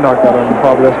the wind knocked out of him.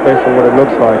 Probably that's basically what it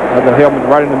looks like. Has the helmet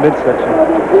right in the midsection.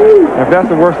 And if that's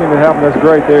the worst thing that happened, that's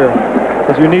great there.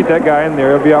 Because you need that guy in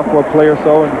there. He'll be out for a play or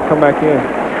so and come back in.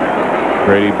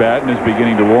 Brady Batten is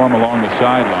beginning to warm along the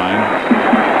sideline.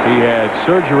 He had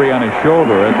surgery on his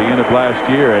shoulder at the end of last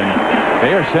year, and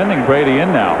they are sending Brady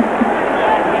in now.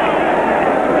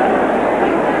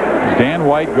 As Dan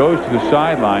White goes to the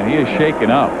sideline, he is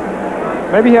shaken up.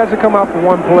 Maybe he has to come out for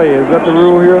one play. Is that the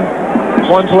rule here?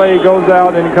 One play, he goes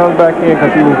out, and he comes back in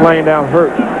because he was laying down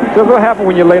hurt. So what happens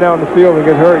when you lay down on the field and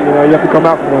get hurt? You know, you have to come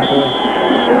out for one play.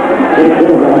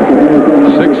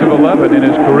 6 of 11 in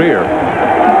his career.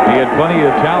 He had plenty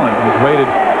of talent. He's rated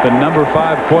the number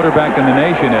 5 quarterback in the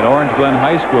nation at Orange Glen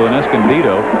High School in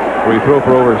Escondido, where he threw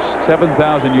for over 7,000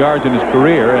 yards in his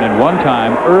career. And at one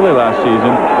time, early last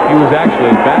season, he was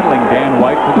actually battling Dan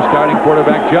White for the starting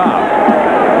quarterback job.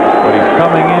 But he's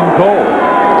coming in cold.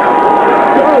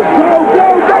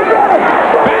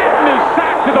 Batten is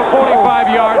sacked to the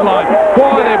 45-yard line.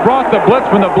 Boy, they brought the blitz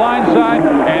from the blind side,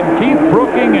 and Keith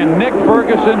Brooking and Nick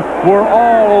Ferguson were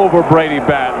all over Brady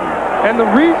Batten. And the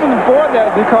reason for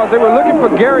that is because they were looking for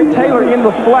Gary Taylor in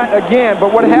the flat again.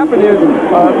 But what happened is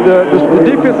the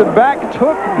defensive back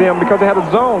took them because they had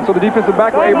a zone. So the defensive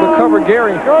back were able to cover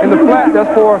Gary in the flat.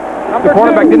 That's for the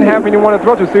cornerback didn't have anyone to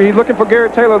throw to. So he's looking for Gary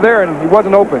Taylor there, and he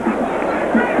wasn't open.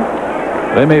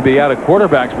 They may be out of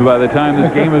quarterbacks by the time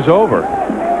this game is over.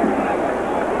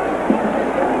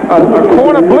 A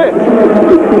corner blitz.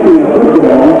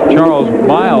 Charles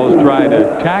Miles tried to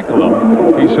tackle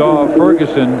him. He saw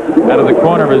Ferguson out of the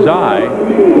corner of his eye.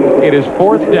 It is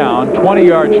 4th down, 20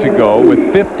 yards to go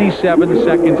with 57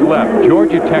 seconds left.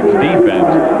 Georgia Tech's defense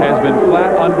has been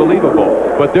flat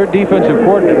unbelievable, but their defensive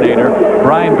coordinator,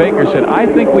 Brian Baker, said, I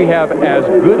think we have as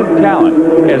good of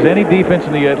talent as any defense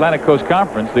in the Atlantic Coast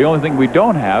Conference. The only thing we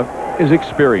don't have is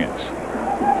experience.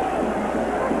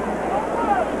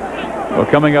 Well,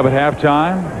 coming up at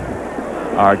halftime,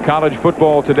 our College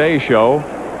Football Today show.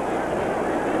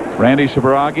 Randy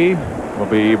Sabaragi will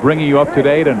be bringing you up to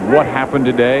date on what happened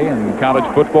today in college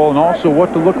football and also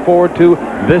what to look forward to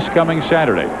this coming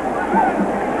Saturday.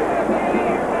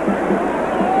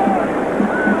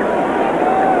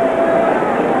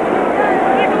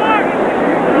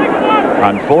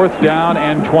 On 4th down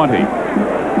and 20.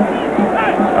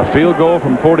 A field goal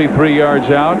from 43 yards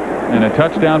out and a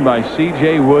touchdown by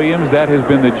C.J. Williams. That has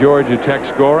been the Georgia Tech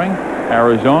scoring.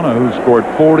 Arizona, who scored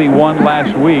 41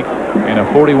 last week in a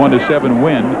 41-7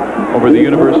 win over the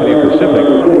University of Pacific.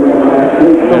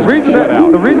 The reason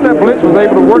that blitz was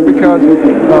able to work because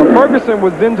Ferguson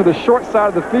was into the short side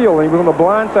of the field and he was on the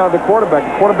blind side of the quarterback.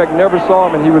 The quarterback never saw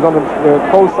him and he was on the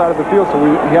close side of the field, so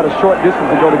he had a short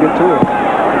distance to go to get to him.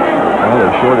 Well,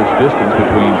 the shortest distance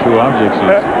between two objects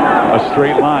is a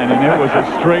straight line, and it was a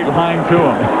straight line to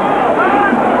him.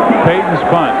 Peyton's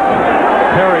punt.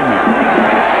 Perryman.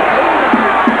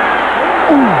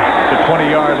 The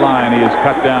 20-yard line, he is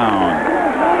cut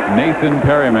down. Nathan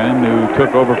Perryman, who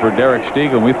took over for Derek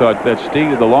Stegall, and we thought that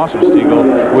the loss of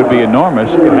Stegall would be enormous.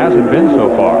 It hasn't been so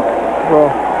far. Well,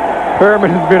 Perryman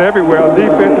has been everywhere. On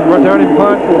defense, returning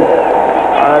punt.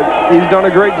 He's done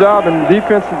a great job, and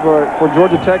defense for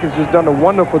Georgia Tech has just done a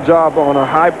wonderful job on a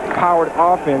high-powered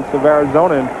offense of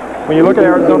Arizona. And when you look at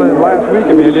Arizona last week,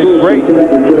 I mean, they did great.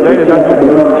 Today, they're not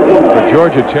doing good.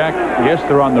 Georgia Tech, yes,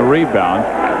 they're on the rebound.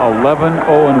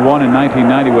 11-0-1 in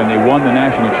 1990 when they won the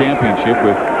national championship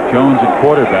with Jones at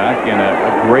quarterback and a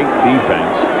great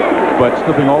defense, but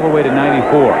slipping all the way to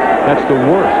 94. That's the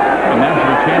worst a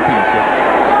national championship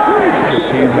the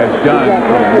team has done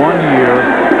from 1 year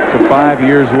to 5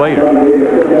 years later.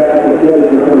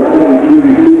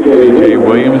 C.J.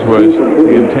 Williams was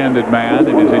the intended man.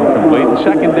 It is incomplete.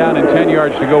 2nd down and 10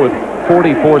 yards to go with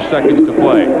 44 seconds to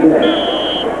play.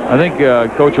 I think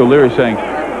Coach O'Leary is saying,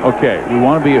 okay, we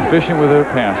want to be efficient with our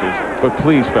passes, but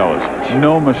please, fellas,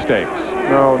 no mistakes.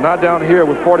 No, not down here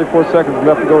with 44 seconds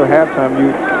left to go to halftime.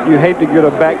 You hate to get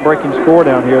a back-breaking score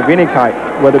down here of any type,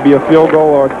 whether it be a field goal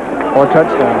or a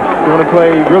touchdown. You want to play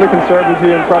really conservative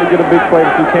here and try to get a big play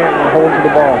if you can and hold to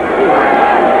the ball.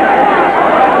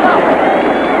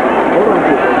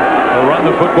 They'll run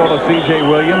the football to C.J.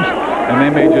 Williams, and they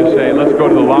may just say, let's go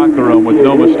to the locker room with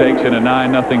no mistakes and a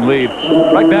 9-0 lead.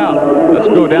 Right now, let's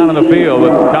go down on the field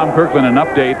with Tom Kirkland, an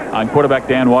update on quarterback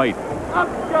Dan White.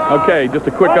 Okay, just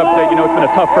a quick update. You know, it's been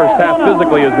a tough first half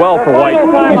physically as well for White.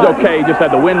 He's okay. He just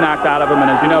had the wind knocked out of him. And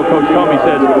as you know, Coach Comey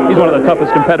says he's one of the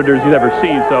toughest competitors he's ever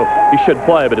seen. So he should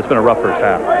play, but it's been a rough first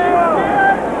half.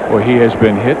 Well, he has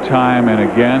been hit time and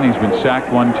again. He's been sacked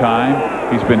 1 time.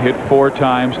 He's been hit 4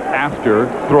 times after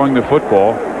throwing the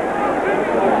football.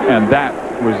 And that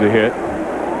was the hit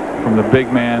from the big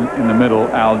man in the middle,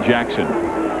 Al Jackson.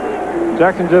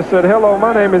 Jackson just said, hello,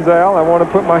 my name is Al. I want to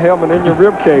put my helmet in your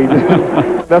rib cage.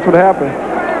 That's what happened.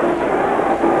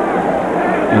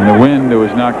 And the wind that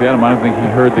was knocked at him, I don't think he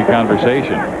heard the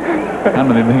conversation. I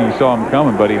don't even think he saw him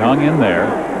coming, but he hung in there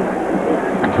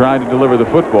and tried to deliver the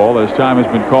football as time has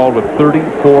been called with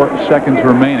 34 seconds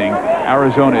remaining.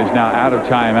 Arizona is now out of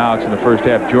timeouts in the first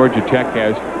half. Georgia Tech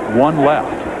has 1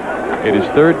 left. It is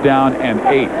 3rd down and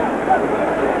 8.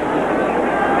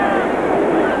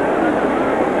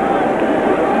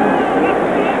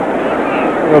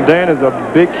 You know, Dan is a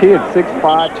big kid,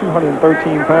 6'5",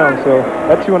 213 pounds. So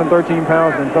that 213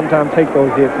 pounds can sometimes take those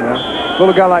hits, you know.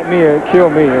 Little guy like me, it'd kill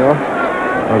me, you know.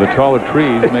 Well, the taller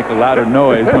trees make a louder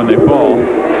noise when they fall.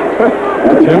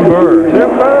 Tim Burr.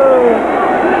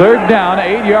 3rd down,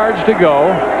 8 yards to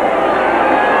go.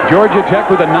 Georgia Tech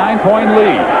with a 9-point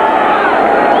lead.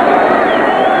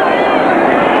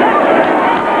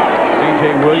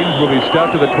 C.J. Williams will be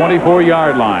stuck to the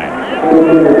 24-yard line.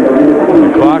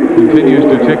 The clock continues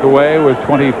to tick away with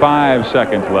 25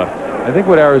 seconds left. I think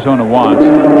what Arizona wants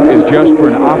is just for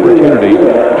an opportunity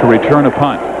to return a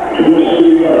punt.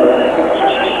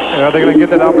 Yeah, they're going to get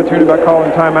that opportunity by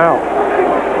calling timeout.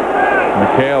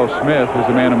 Mikhail Smith is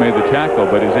the man who made the tackle,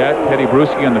 but is that Teddy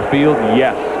Bruschi on the field?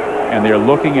 Yes. And they're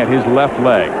looking at his left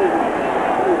leg.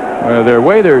 The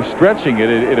way they're stretching it,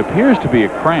 it appears to be a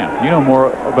cramp. You know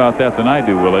more about that than I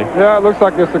do, Willie. Yeah, it looks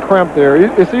like there's a cramp there.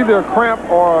 It's either a cramp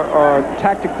or a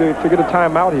tactic to get a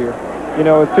timeout here. You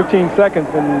know, it's 15 seconds,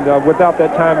 and without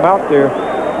that timeout there,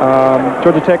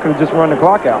 Georgia Tech could have just run the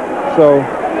clock out. So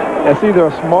it's either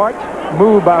a smart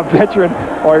move by a veteran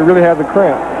or he really has a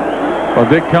cramp. Well,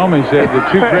 Dick Comey said the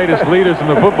two greatest leaders in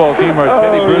the football team are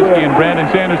Teddy Bruschi and Brandon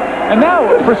Sanders. And now,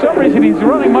 for some reason, he's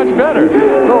running much better.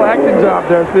 Little acting job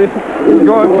there, see? He's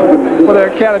going for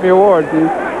the Academy Award, see?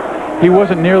 He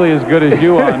wasn't nearly as good as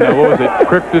you on, what was it,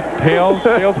 Cryptid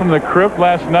Tales from the Crypt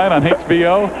last night on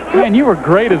HBO? Man, you were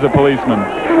great as a policeman.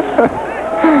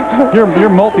 You're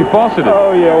multifaceted.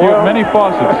 Oh, yeah, well. You have many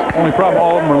faucets. Only problem,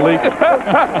 all of them are leaking.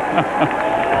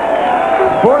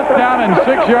 4th down and 6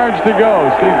 yards to go.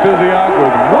 Steve Tuziak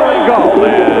with Willie Gault.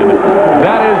 And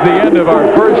that is the end of our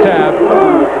first half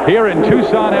here in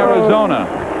Tucson, Arizona.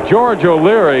 George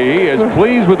O'Leary, he is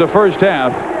pleased with the first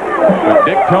half. But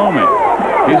Dick Tomey,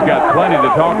 he's got plenty to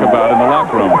talk about in the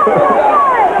locker room.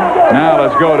 Now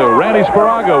let's go to Randy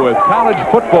Sparago with college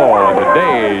football and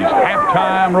today's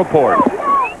halftime report.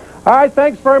 All right,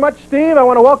 thanks very much, Steve. I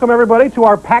want to welcome everybody to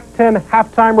our Pac-10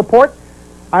 halftime report.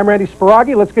 I'm Randy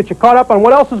Sparagi. Let's get you caught up on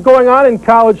what else is going on in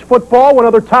college football. One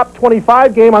other top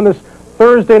 25 game on this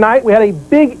Thursday night. We had a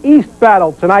Big East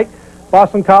battle tonight.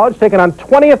 Boston College taking on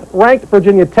 20th ranked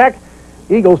Virginia Tech.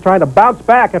 Eagles trying to bounce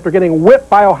back after getting whipped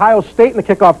by Ohio State in the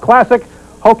kickoff classic.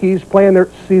 Hokies playing their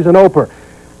season opener.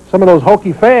 Some of those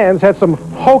Hokie fans had some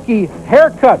Hokie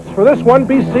haircuts. For this one,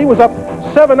 BC was up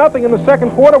 7-0 in the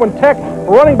second quarter when Tech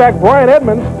running back Brian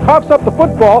Edmonds coughs up the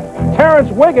football. Terrence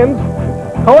Wiggins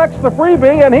collects the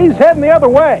freebie, and he's heading the other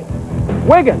way.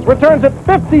 Wiggins returns it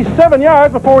 57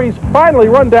 yards before he's finally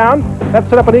run down. That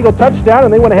set up an Eagle touchdown,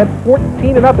 and they went ahead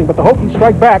 14-0. But the Hokies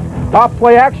strike back. Off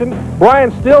play action.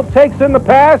 Brian still takes in the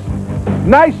pass.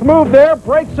 Nice move there.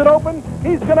 Breaks it open.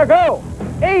 He's going to go.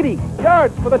 80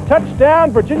 yards for the touchdown.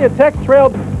 Virginia Tech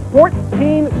trailed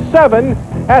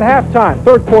 14-7 at halftime.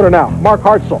 Third quarter now. Mark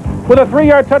Hartzell with a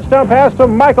 3-yard touchdown pass to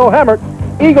Michael Hemmert.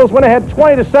 Eagles went ahead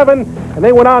 20-7, and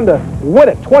they went on to win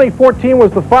it. 2014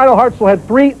 was the final. Hartzell had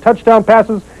 3 touchdown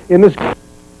passes in this game.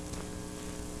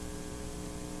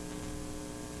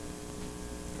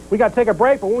 We got to take a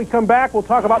break, but when we come back, we'll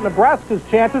talk about Nebraska's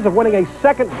chances of winning a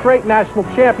second straight national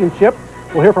championship.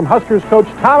 We'll hear from Huskers coach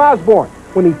Tom Osborne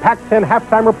when the Pac-10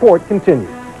 halftime report continues.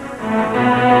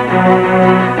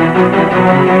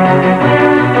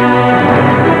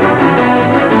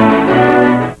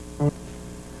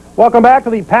 Welcome back to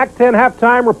the Pac-10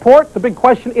 halftime report. The big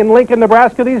question in Lincoln,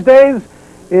 Nebraska these days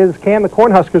is, can the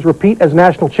Cornhuskers repeat as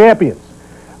national champions?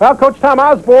 Well, Coach Tom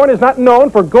Osborne is not known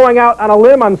for going out on a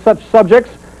limb on such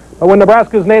subjects, but when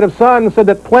Nebraska's native son said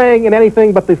that playing in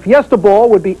anything but the Fiesta Bowl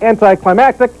would be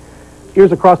anticlimactic,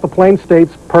 ears across the Plain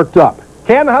States perked up.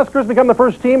 Can the Huskers become the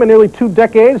first team in nearly 2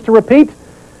 decades to repeat?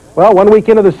 Well, 1 week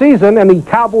into the season, and the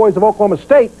Cowboys of Oklahoma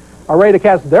State are ready to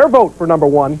cast their vote for number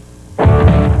 1.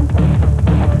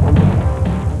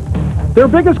 Their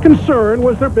biggest concern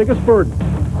was their biggest burden.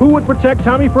 Who would protect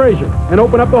Tommy Frazier and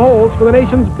open up the holes for the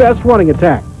nation's best running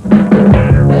attack?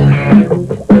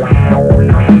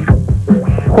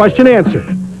 Question answered.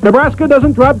 Nebraska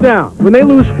doesn't drop down. When they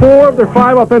lose 4 of their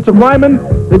 5 offensive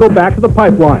linemen, they go back to the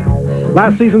pipeline.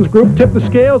 Last season's group tipped the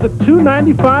scales at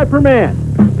 .295 per man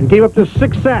and gave up just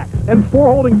 6 sacks and 4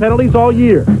 holding penalties all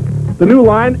year. The new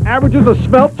line averages a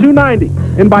svelte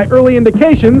 .290 and by early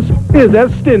indications is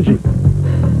as stingy.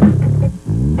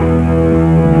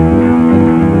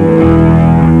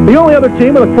 The only other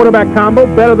team with a quarterback combo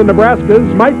better than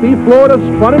Nebraska's might be Florida's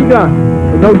Fun and Gun.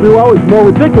 But no duo is more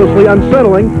ridiculously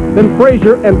unsettling than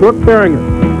Frazier and Brooke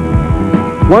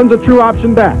Berringer. One's a true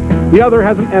option back. The other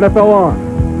has an NFL arm.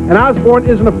 And Osborne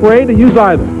isn't afraid to use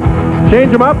either.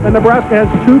 Change them up, and Nebraska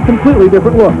has 2 completely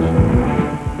different looks.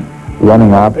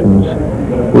 Running options,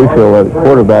 we feel that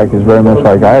quarterback is very much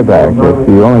like I-back. If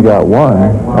you only got one,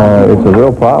 it's a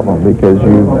real problem because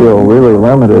you feel really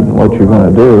limited in what you're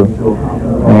going to do.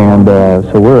 And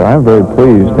so I'm very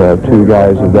pleased to have 2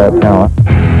 guys of that talent.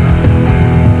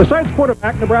 Besides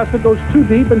quarterback, Nebraska goes 2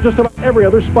 deep in just about every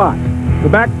other spot. The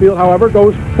backfield, however,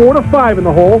 goes 4 to 5 in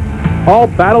the hole, all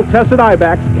battle-tested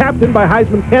I-backs, captained by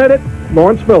Heisman candidate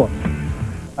Lawrence Phillips.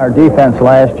 Our defense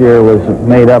last year was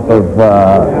made up of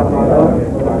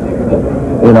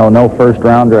no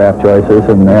first-round draft choices,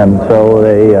 and so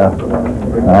they.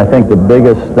 I think the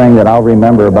biggest thing that I'll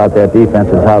remember about that defense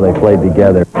is how they played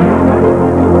together.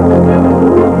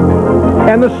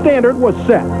 And the standard was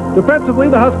set. Defensively,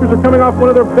 the Huskers are coming off one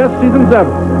of their best seasons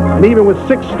ever. And even with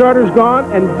 6 starters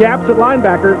gone and gaps at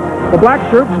linebacker, the Black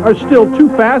Shirts are still too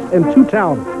fast and too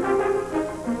talented.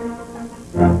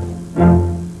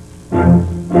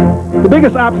 The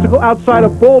biggest obstacle outside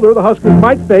of Boulder the Huskers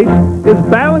might face is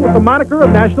battling with the moniker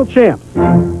of national champs.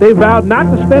 They vowed not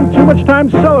to spend too much time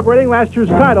celebrating last year's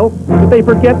title, but they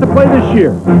forget to play this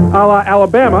year, a la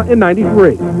Alabama in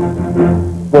 '93.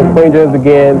 When Queen Dreams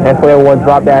again, that's when everyone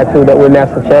dropped the attitude that we're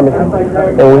national champions,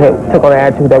 and we took on the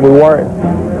attitude that we weren't.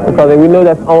 Because we know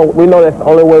that's the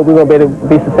only way we're going to be able to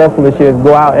be successful this year is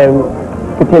go out and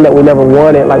pretend that we never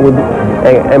won it,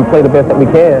 and play the best that we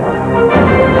can.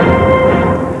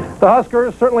 The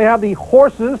Huskers certainly have the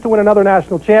horses to win another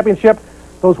national championship.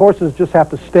 Those horses just have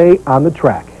to stay on the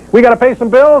track. We got to pay some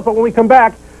bills, but when we come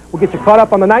back, we'll get you caught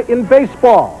up on the night in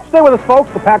baseball. Stay with us,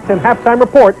 folks. The Pac-10 Halftime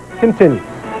Report continues.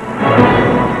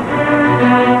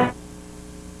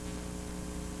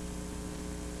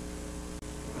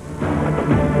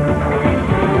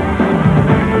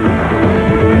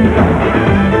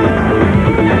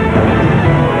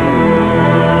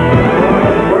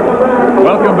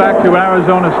 To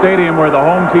Arizona Stadium, where the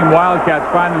home team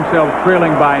Wildcats find themselves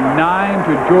trailing by 9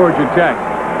 to Georgia Tech.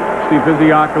 Steve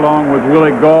Physiak along with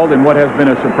Willie Gauld in what has been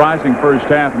a surprising first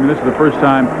half. I mean, this is the first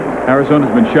time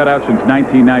Arizona's been shut out since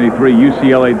 1993.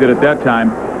 UCLA did at that time.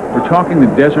 We're talking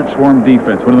the Desert Swarm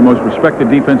defense, one of the most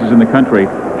respected defenses in the country.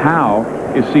 How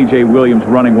is C.J. Williams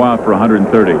running wild for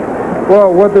 130?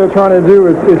 Well, what they're trying to do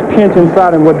is pinch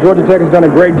inside, and what Georgia Tech has done a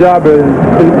great job is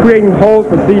creating holes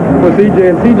for CJ,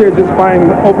 and CJ is just finding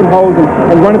open holes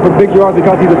and running for big yards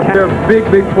because he's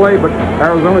a big play, but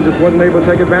Arizona just wasn't able to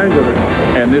take advantage of it.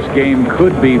 And this game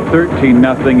could be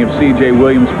 13-0 if C.J.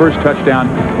 Williams' first touchdown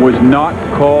was not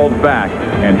called back.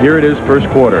 And here it is, first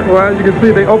quarter. Well, as you can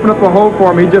see, they open up a hole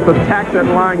for him. He just attacks that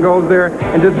line, goes there,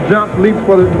 and just jumps, leaps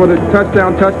for the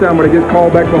touchdown, but it gets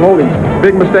called back for holding.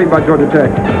 Big mistake by Georgia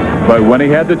Tech. But when he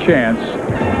had the chance,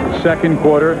 second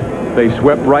quarter, they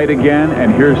swept right again,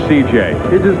 and here's C.J.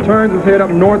 He just turns his head up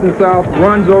north and south,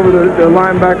 runs over the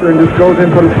linebacker, and just goes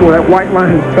in for the score. That white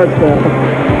line is touchdown.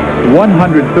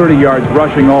 130 yards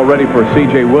rushing already for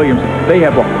C.J. Williams. They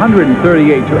have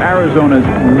 138 to Arizona's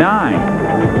 9.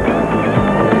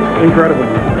 Incredible.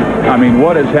 I mean,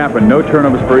 what has happened? No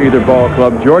turnovers for either ball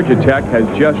club. Georgia Tech has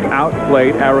just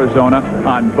outplayed Arizona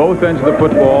on both ends of the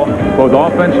football, both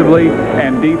offensively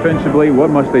and defensively. What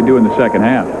must they do in the second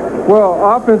half?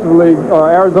 Well, offensively,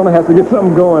 Arizona has to get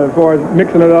something going as far as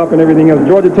mixing it up and everything else.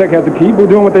 Georgia Tech has to keep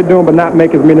doing what they're doing but not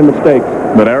make as many mistakes.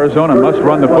 But Arizona must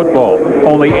run the football.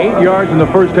 Only 8 yards in the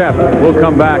first half. We'll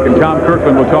come back, and Tom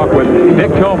Kirkland will talk with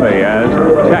Nick Tomey as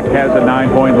Tech has a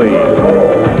 9-point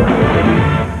lead.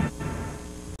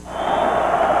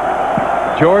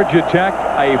 Georgia Tech,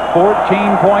 a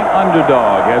 14-point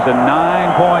underdog, has a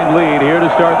 9-point lead here to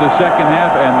start the second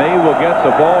half, and they will get the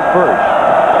ball first.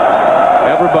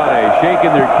 Everybody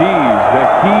shaking their keys, the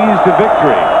keys to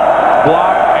victory.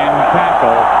 Block and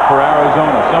tackle for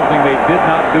Arizona, something they did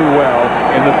not do well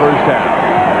in the first half.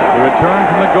 The return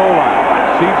from the goal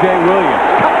line. C.J. Williams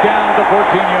cut down to the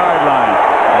 14-yard line.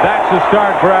 That's the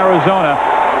start for Arizona.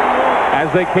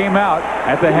 As they came out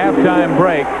at the halftime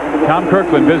break, Tom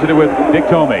Kirkland visited with Dick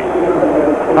Tomey.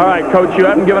 All right, Coach, you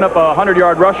haven't given up a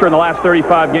 100-yard rusher in the last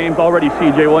 35 games. Already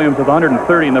C.J. Williams with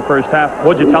 130 in the first half.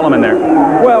 What'd you tell him in there?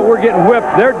 Well, we're getting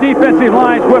whipped. Their defensive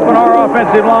line's whipping our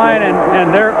offensive line,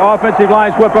 and their offensive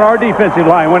line's whipping our defensive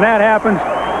line. When that happens,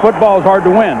 football's hard to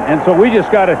win. And so we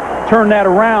just got to turn that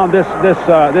around this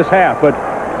half. But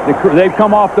they've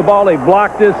come off the ball, they've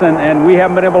blocked us, and we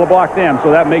haven't been able to block them,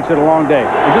 so that makes it a long day.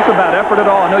 Is this about effort at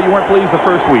all? I know you weren't pleased the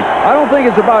first week. I don't think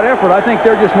it's about effort. I think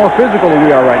they're just more physical than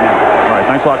we are right now. All right,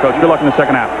 thanks a lot, Coach. Good luck in the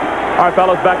second half. All right,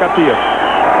 fellas, back up to you.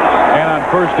 And on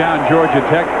first down, Georgia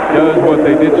Tech does what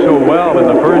they did so well in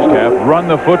the first half, run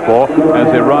the football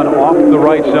as they run off the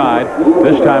right side.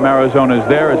 This time Arizona's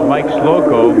there as Mike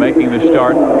Slocum making the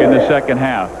start in the second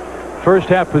half. First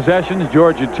half possessions,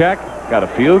 Georgia Tech got a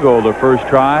field goal their first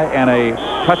try and a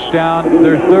touchdown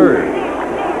their third.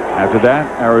 After that,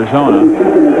 Arizona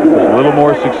was a little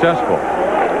more successful.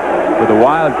 But the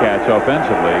Wildcats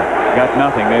offensively got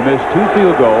nothing. They missed 2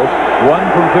 field goals, one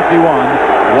from 51,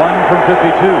 one from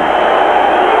 52.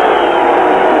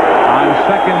 On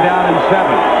second down and 7.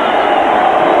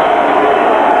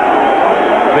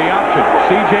 The option,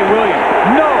 C.J. Williams.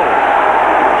 No!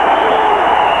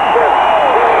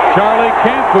 Charlie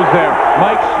Camp was there.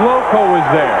 Mike Slocum was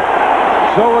there.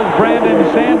 So is Brandon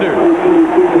Sanders.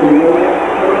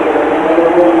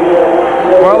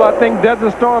 Well, I think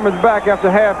Desert Storm is back after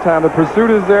halftime. The pursuit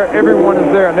is there. Everyone is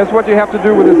there. And that's what you have to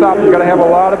do with this offense. You got to have a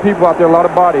lot of people out there, a lot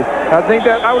of bodies. I think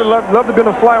that I would love to have been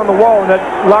a fly on the wall in that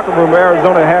locker room of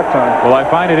Arizona at halftime. Well, I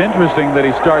find it interesting that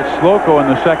he starts Slocco in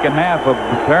the second half.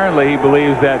 Apparently, he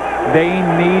believes that they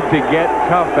need to get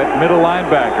tough at middle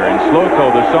linebacker. And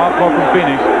Slocco, the sophomore from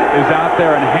Phoenix, is out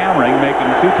there and hammering, making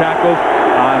 2 tackles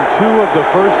on 2 of the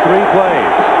first 3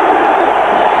 plays.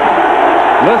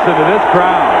 Listen to this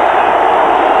crowd.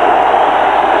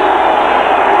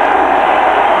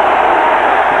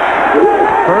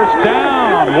 First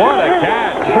down. What a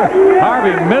catch.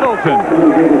 Harvey Middleton.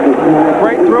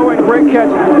 Great throw and great catch.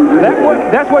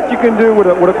 That's what you can do with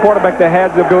a quarterback that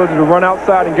has the ability to run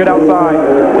outside and get outside.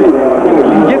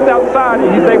 He gets outside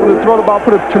and he's able to throw the ball,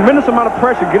 put a tremendous amount of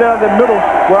pressure, get out of that middle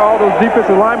where all those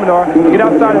defensive linemen are, get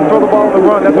outside and throw the ball on the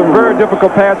run. That's a very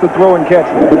difficult pass to throw and catch.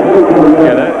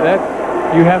 Yeah, that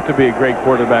you have to be a great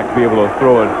quarterback to be able to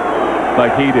throw it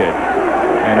like he did.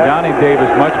 And Johnny Davis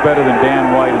much better than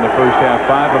Dan White in the first half.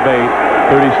 5 of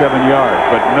 8, 37 yards,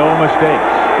 but no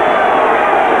mistakes.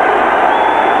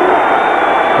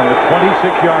 From the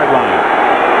 26-yard line.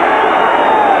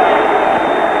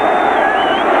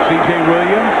 C.J.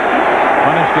 Williams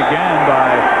punished again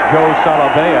by Joe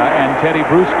Salavea and Teddy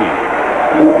Bruschi.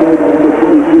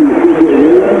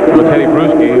 Well, Teddy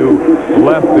Bruschi, who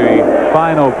left the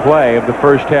final play of the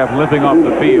first half limping off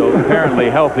the field,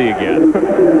 apparently healthy again.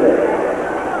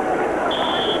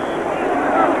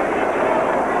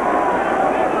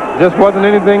 Just wasn't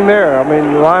anything there. I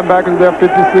mean, the linebackers there, 56,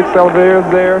 Salavea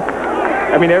there.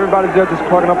 I mean, everybody's there just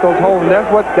plugging up those holes, and that's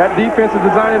what that defense is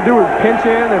designed to do, is pinch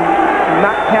in and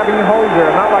not having holes there,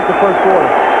 not like the first quarter.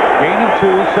 Gain of 2,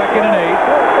 2nd and 8.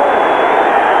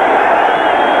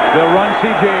 They'll run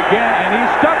C.J. again, and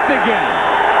he's stuffed again.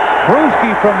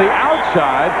 Bruschi from the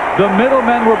outside. The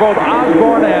middlemen were both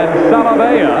Osborne and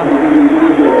Salavea.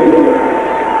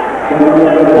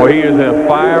 Boy, he is a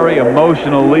fiery,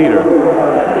 emotional leader.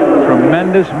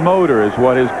 Tremendous motor is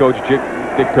what his coach Dick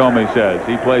Tomey says.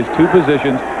 He plays 2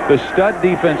 positions, the stud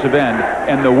defensive end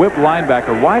and the whip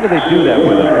linebacker. Why do they do that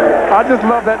with him? I just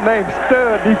love that name,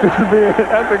 stud defensive end.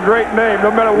 That's a great name.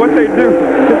 No matter what they do,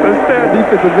 it's a stud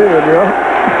defensive end, you know?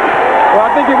 Well,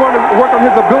 I think he wanted to work on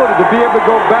his ability to be able to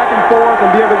go back and forth and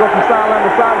be able to go from sideline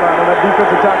to sideline on that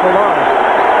defensive tackle line.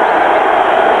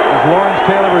 As Lawrence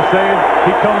Taylor was saying,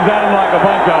 he comes at him like a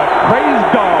bunch of crazed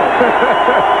dogs.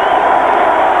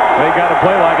 They got to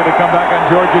play like it to come back on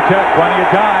Georgia Tech. Plenty of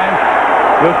time.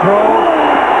 The throw,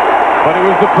 but it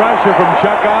was the pressure from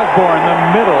Chuck Osborne, the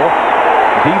middle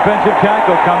defensive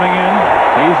tackle coming in.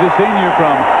 He's a senior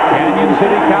from Canyon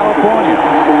City, California.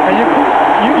 And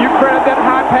you credit that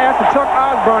high pass to Chuck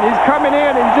Osborne. He's coming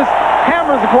in and just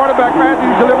hammers the quarterback as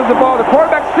he delivers the ball. The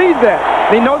quarterback sees that.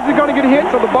 And he knows he's going to get hit,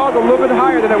 so the ball's a little bit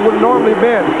higher than it would have normally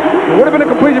been. It would have been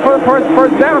a completion for the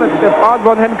first down if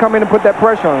Osborne hadn't come in and put that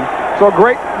pressure on him. So a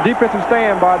great defensive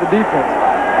stand by the defense.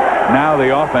 Now the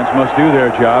offense must do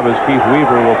their job as Keith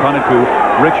Weaver will punt it to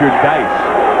Richard Dice,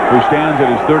 who stands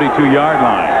at his 32-yard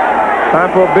line.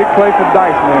 Time for a big play for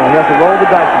Dice, man. He has to roll the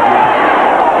dice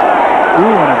again.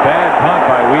 Ooh, and a bad punt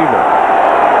by Weaver.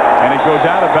 And it goes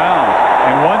out of bounds.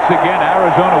 And once again,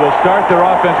 Arizona will start their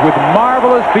offense with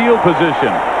marvelous field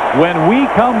position. When we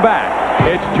come back,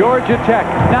 it's Georgia Tech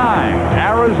 9,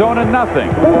 Arizona nothing.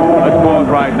 Let's pause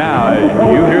right now.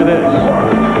 You hear this.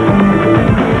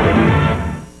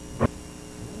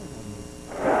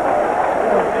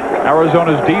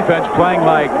 Arizona's defense playing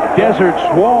like Desert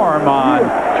Swarm on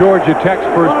Georgia Tech's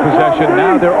first possession.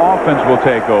 Now their offense will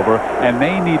take over, and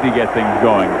they need to get things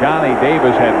going. Johnny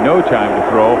Davis had no time to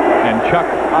throw, and Chuck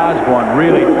Osborne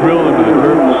really drilled into the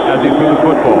turf as he threw the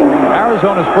football.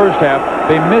 Arizona's first half,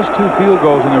 they missed 2 field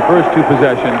goals in their first 2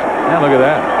 possessions. Now look at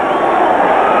that.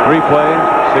 3 plays,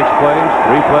 6 plays,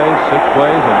 3 plays, 6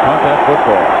 plays, and punt that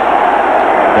football.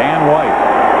 Dan White,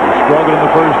 who struggled in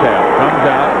the first half, comes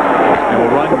out and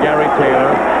will run Gary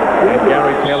Taylor. And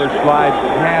Gary Taylor slides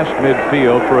past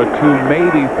midfield for a 2,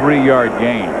 maybe 3-yard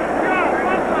gain.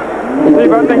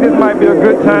 Steve, I think this might be a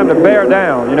good time to bear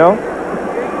down, you know?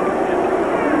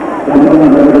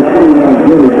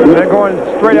 They're going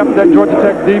straight after that Georgia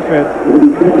Tech defense,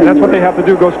 and that's what they have to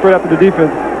do, go straight after the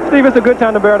defense. Steve, it's a good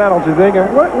time to bear down, don't you think?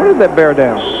 What is that bear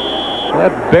down?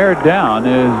 That bear down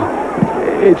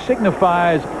it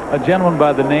signifies a gentleman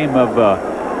by the name of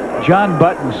John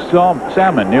Button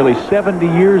Salmon. Nearly 70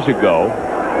 years ago,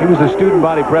 he was a student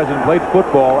body president, played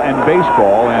football and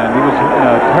baseball, and he was in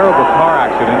a terrible car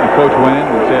accident. The coach went in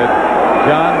and said,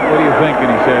 "John, what do you think?"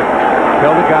 And he said,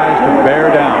 "Tell the guys to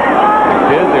bear down."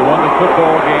 They did. They won the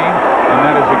football game, and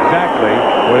that is exactly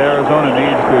what Arizona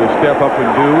needs to step up and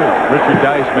do. Richard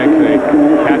Dice makes a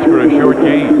catch for a short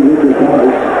gain.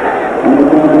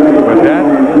 But that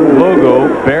logo,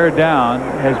 Bear Down,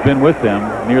 has been with them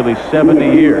nearly 70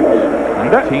 years.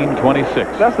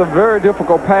 1926. That's a very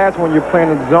difficult pass when you're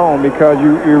playing in zone because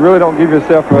you really don't give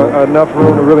yourself enough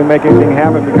room to really make anything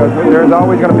happen because there's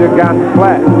always going to be a guy in the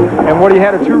flat. And what he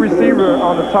had a two receiver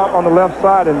on the top on the left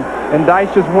side, and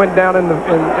Dice just went down in the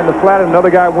flat, and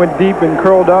another guy went deep and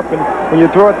curled up. And when you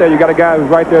throw it there, you got a guy who's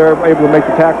right there able to make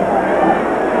the tackle.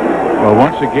 Well,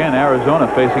 once again, Arizona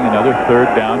facing another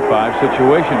 3rd down 5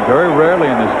 situation. Very rarely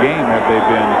in this game have they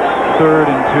been 3rd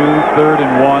and 2, 3rd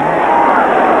and 1.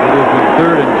 It has been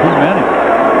 3rd and too many.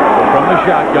 So from the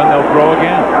shotgun, they'll throw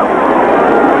again.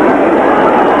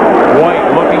 White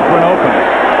looking for an opening.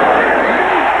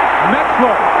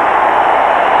 Metzler.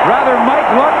 Rather Mike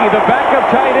Lucky, the backup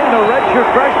tight end, the redshirt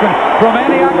freshman from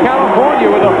Antioch, California,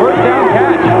 with a 1st down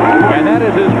catch. And that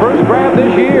is his first grab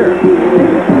this year.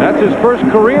 That's his first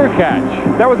career catch.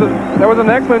 That was an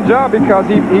excellent job because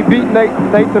he beat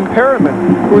Nathan Perriman,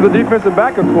 who was a defensive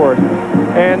back, of course.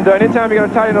 And anytime you're going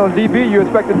to tight end on a DB, you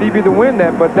expect the DB to win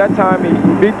that. But that time he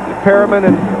beat Perriman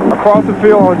and across the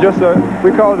field on just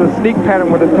we call it a sneak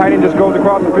pattern, where the tight end just goes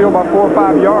across the field about 4 or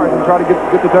 5 yards and try to get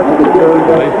the touch.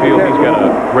 They feel he's got a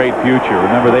great future.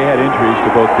 Remember, they had injuries to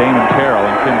both Damon Terrell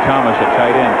and Tim Thomas at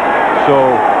tight end. So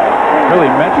really,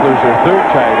 Metzler's their 3rd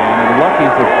tight end, and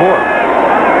Lucky's the 4th.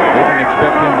 They didn't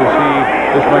expect him to see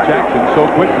this much action so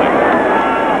quickly.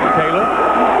 Taylor,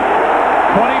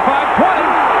 25-20.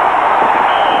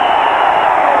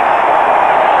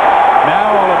 Now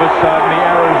all of a sudden the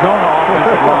Arizona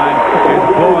offensive line is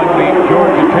blowing the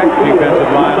Georgia Tech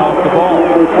defensive line off the ball.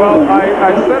 Well,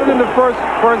 I said it in the first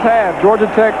half.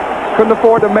 Georgia Tech couldn't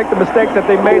afford to make the mistakes that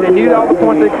they made. They needed all the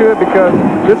points they could because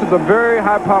this is a very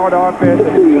high-powered offense.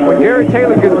 When Gary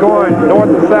Taylor gets going north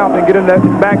and south and get in that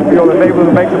backfield and able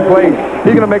to make some plays,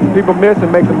 he's going to make some people miss and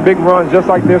make some big runs just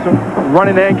like this one,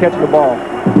 running and catching the ball.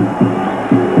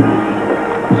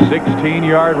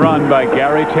 16-yard run by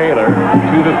Gary Taylor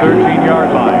to the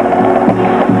 13-yard line.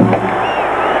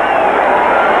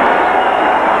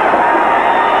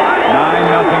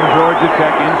 9-0 Georgia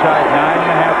Tech, inside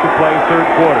 9.5 to play, 3rd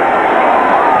quarter.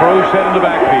 Pro set in the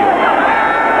backfield.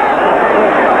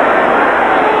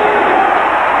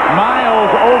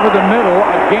 Miles over the middle,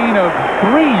 a gain of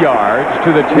 3 yards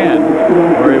to the 10,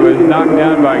 where he was knocked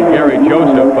down by Gary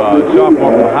Joseph,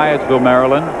 sophomore from Hyattsville,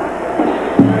 Maryland.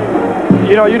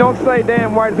 You know, you don't say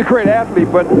Dan White is a great athlete,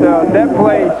 but that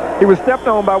play, he was stepped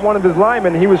on by one of his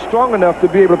linemen. He was strong enough to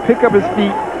be able to pick up his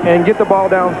feet and get the ball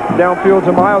downfield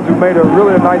to Miles, who made a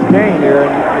really nice gain here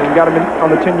and got him on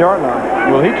the 10-yard line.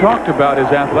 Well, he talked about his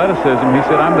athleticism. He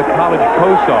said, I'm the college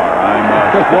Kosar.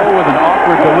 I'm slow with an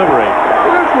awkward delivery.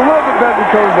 He looks a little bit better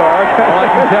than Kosar. All I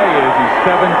can tell you is he's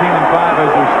 17-5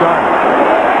 as their starter.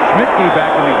 Schmidtke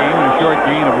back in the game with a short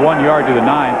gain of 1 yard to the 9.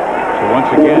 So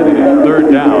once again, it is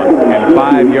 3rd down and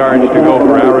 5 yards to go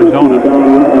for Arizona.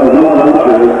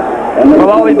 Well,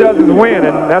 all he does is win,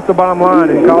 and that's the bottom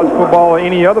line in college football or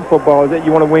any other football, is that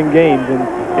you want to win games. And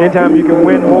anytime you can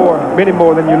win many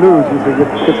more than you lose, it's a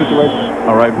good situation.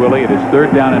 All right, Willie, it is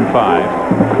 3rd down and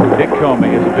 5. Dick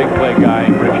Comey is a big play guy,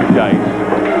 and Richard Dice.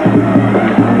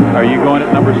 Are you going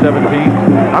at number 17?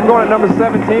 I'm going at number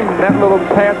 17, and that little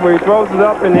pass where he throws it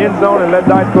up in the end zone and let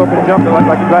Dice go up and jump it like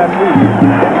last week.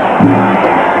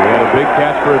 He had a big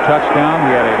catch for a touchdown.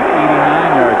 He had an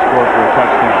 89-yard score for a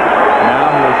touchdown.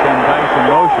 Now he'll send Dice in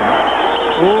motion.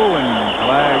 Ooh, and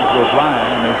flags go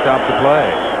flying, and they stop the play.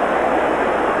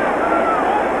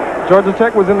 Georgia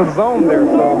Tech was in the zone there,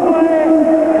 so.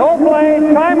 No play,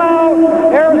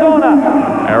 timeout, Arizona.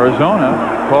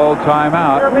 Arizona called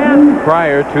timeout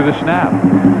prior to the snap.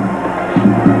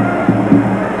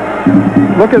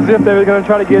 Look as if they were going to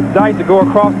try to get Dice to go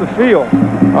across the field.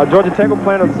 Georgia Tech was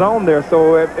playing a zone there,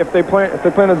 so if they play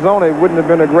in a zone, it wouldn't have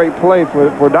been a great play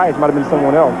for Dice. Might have been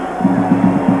someone else.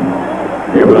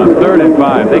 Yeah, but on 3rd and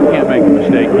 5, they can't make a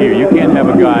mistake here. You can't have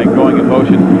a guy going in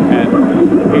motion,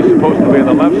 and he's supposed to be on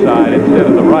the left side instead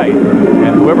of the right.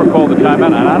 And whoever called the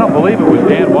timeout, and I don't believe it was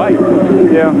Dan White.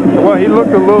 Yeah, well, he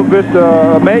looked a little bit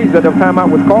amazed that the timeout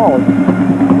was called.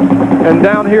 And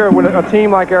down here, with a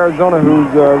team like Arizona,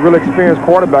 who's a really experienced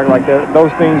quarterback like that,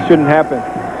 those things shouldn't happen.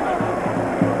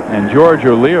 And George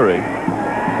O'Leary,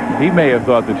 he may have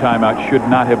thought the timeout should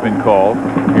not have been called.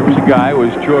 Here was a guy who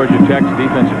was Georgia Tech's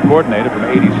defensive coordinator from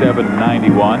 87 to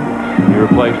 91. He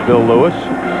replaced Bill Lewis.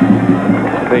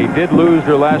 They did lose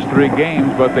their last 3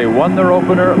 games, but they won their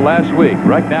opener last week.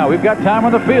 Right now, we've got time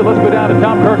on the field. Let's go down to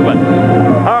Tom Kirkland.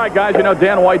 All right. right, guys, you know,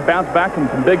 Dan White bounced back from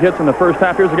some big hits in the first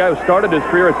half. Here's a guy who started his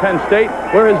career at Penn State,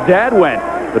 where his dad went.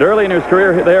 But early in his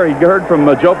career there, he heard from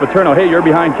Joe Paterno, hey, you're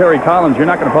behind Kerry Collins. You're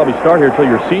not going to probably start here until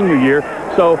your senior year.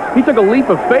 So he took a leap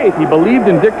of faith. He believed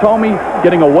in Dick Tomey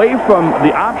getting away from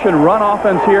the option run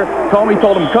offense here. Tomey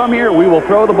told him, come here, we will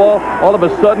throw the ball. All of a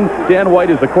sudden, Dan White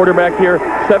is the quarterback here,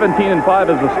 17-5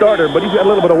 as the starter, but he's got a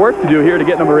little bit of work to do here to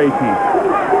get number 18.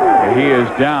 He is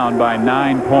down by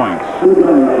 9 points.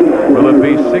 Will it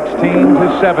be 16-17?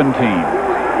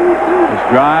 This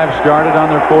drive started on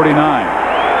their 49.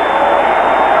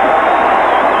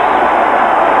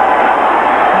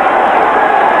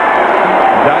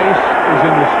 In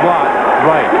the slot,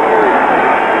 right.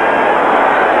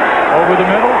 Over the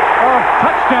middle. Oh,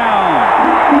 touchdown!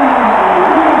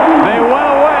 They went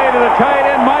away to the tight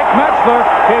end, Mike Metzler,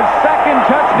 his second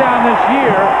touchdown this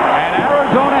year, and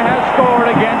Arizona has scored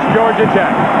against Georgia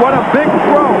Tech. What a big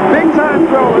throw, big-time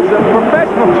throw. It's a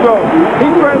professional throw.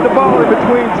 He threaded the ball in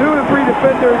between 2 to 3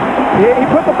 defenders. He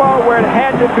put the ball where it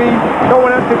had to be. No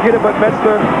one else could get it but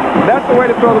Metzler. That's the way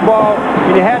to throw the ball,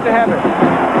 and you had to have it.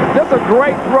 Just a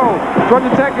great throw.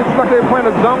 Georgia Tech, it's like they're playing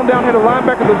a zone down here. The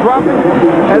linebackers are dropping.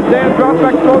 As Dan drops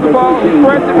back to throw the ball, he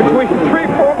threads it between 3,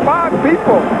 4, 5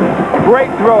 people.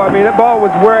 Great throw. I mean, that ball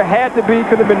was where it had to be.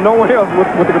 Could have been no one else with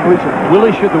the completion.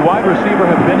 Willie, should the wide receiver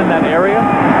have been in that area?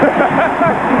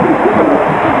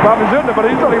 Probably shouldn't have, but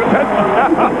he's only going to touch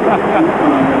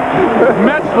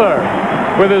Metzler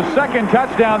with his second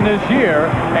touchdown this year,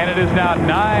 and it is now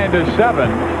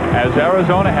 9-7 as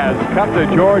Arizona has cut the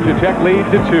Georgia Tech lead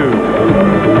to 2.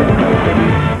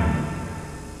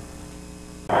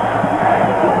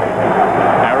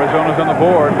 Arizona's on the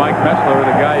board. Mike Metzler,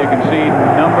 the guy you can see,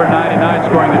 number 99,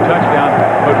 scoring the touchdown.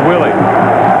 But Willie,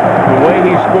 the way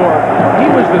he scored, he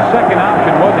was the second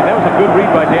option, wasn't he? That was a good read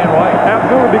by Dan White.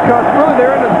 Absolutely, because really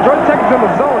they're in the Georgia Tech is in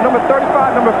the zone. Number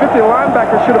 35, number 50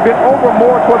 linebacker should have been over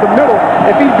more toward the middle.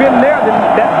 If he'd been there, then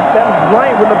that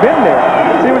lane wouldn't have been there.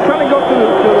 So he was trying to go to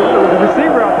the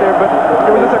receiver out there, but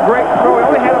it was just a great throw. He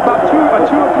only had about a 2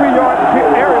 or 3 yard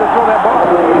area to throw that ball.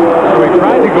 So he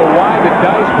tried to go wide to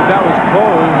Dice, but that was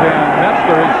closed, and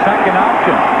Metzler his second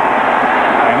option.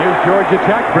 And here's Georgia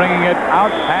Tech bringing it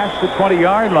out past the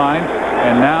 20-yard line,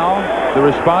 and now the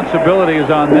responsibility is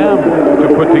on them to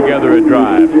put together a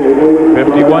drive.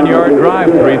 51-yard drive,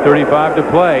 3:35 to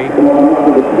play,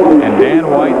 and Dan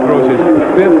White throws his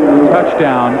 5th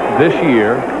touchdown this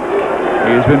year.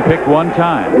 He has been picked 1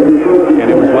 time, and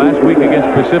it was last week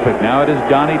against Pacific. Now it is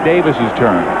Donnie Davis's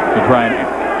turn to try and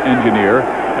engineer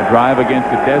a drive against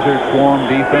the Desert Swarm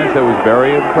defense that was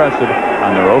very impressive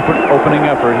on their opening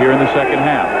effort here in the second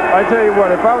half. I tell you what,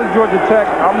 if I was Georgia Tech,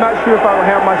 I'm not sure if I would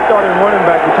have my starting running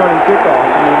back returning kickoff.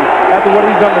 I mean, after what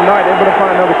he's done tonight, they're going to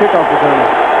find another kickoff returner.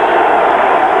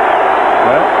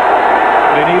 Well,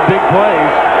 they need big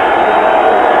plays.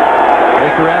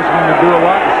 They're asking him to do a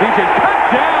lot. CJ cut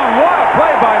down. What a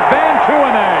play by Van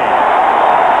Tuanay.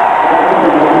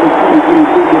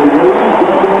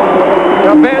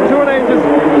 Now Van Tuanay just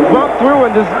bumped through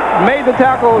and just made the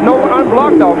tackle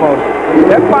unblocked almost.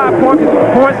 That 5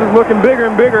 points is looking bigger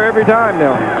and bigger every time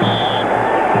now.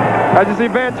 As you see,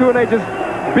 Van Tuanay just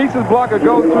beats his blocker,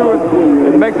 goes through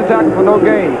and makes the tackle for no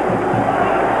gain.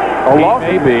 He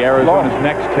may be Arizona's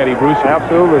next Teddy Bruschi.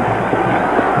 Absolutely.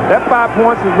 That 5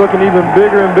 points is looking even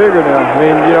bigger and bigger now. I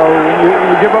mean, you know, when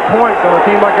you give up points on a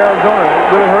team like Arizona,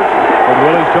 it really hurts you. What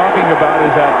Willie's talking about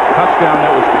is that touchdown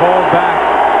that was called back,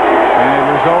 and it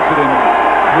resulted in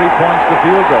 3 points to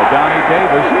field goal. Donnie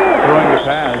Davis throwing the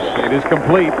pass. It is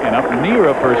complete, and up near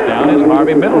a first down is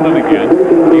Harvey Middleton again.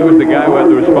 He was the guy who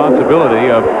had the responsibility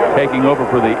of taking over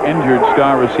for the injured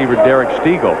star receiver Derek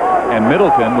Stegall. And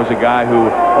Middleton was a guy who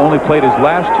only played his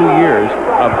last 2 years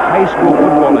of high school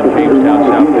football in Jamestown,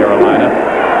 South Carolina.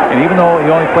 And even though he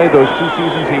only played those 2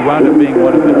 seasons, he wound up being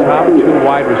one of the top 2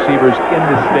 wide receivers in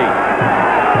the state.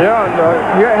 Yeah, and,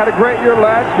 he had a great year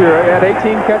last year. He had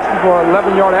 18 catches for an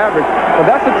 11-yard average. But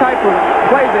that's the type of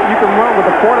play that you can run with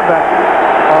a quarterback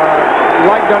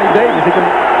like Donnie Davis. He can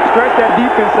stretch that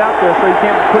defense out there so he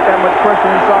can't put that much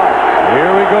pressure inside.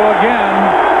 Here we go again.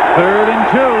 3rd and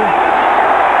 2.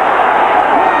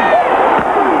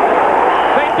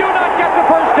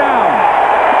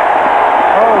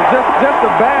 Just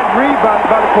a bad read by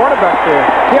the quarterback there.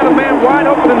 He had a man wide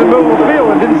open in the middle of the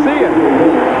field and didn't see it.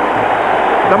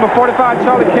 Number 45,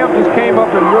 Charlie Kemp, just came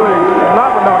up and really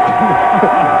knocked him.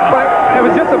 But it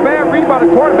was just a bad read by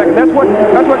the quarterback. And that's what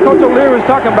Coach O'Leary was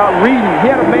talking about, reading. He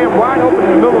had a man wide open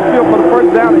in the middle of the field for the first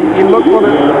down. He looked for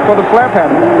the flare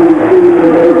pattern.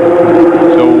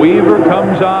 So Weaver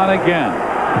comes on again.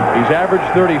 He's averaged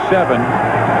 37.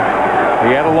 He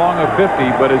had a long of 50,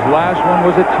 but his last one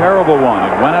was a terrible one.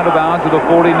 It went out of bounds to the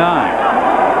 49.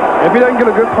 If he doesn't get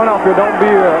a good punt off here, don't be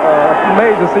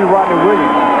amazed to see Rodney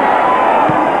Williams.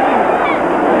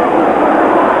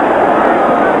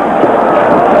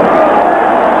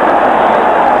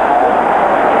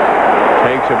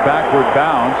 Takes a backward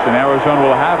bounce, and Arizona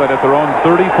will have it at their own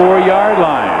 34-yard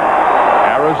line.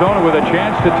 Arizona with a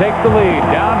chance to take the lead,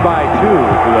 down by 2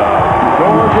 to the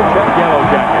Georgia Tech Yellow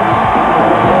Jackets.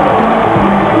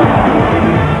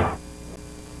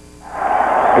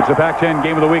 It's the Pac-10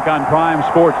 Game of the Week on Prime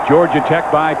Sports. Georgia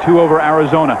Tech by 2 over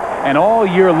Arizona. And all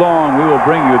year long, we will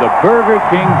bring you the Burger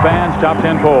King Fans Top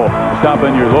 10 Poll. Stop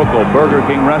in your local Burger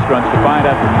King restaurants to find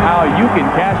out how you can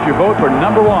cast your vote for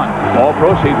 #1. All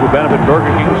proceeds will benefit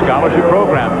Burger King's scholarship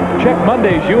program. Check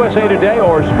Monday's USA Today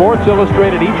or Sports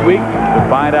Illustrated each week to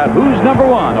find out who's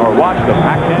 #1 or watch the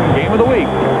Pac-10 Game of the Week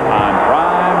on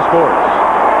Prime Sports.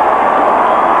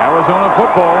 Arizona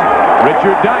football,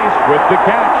 Richard Dice with the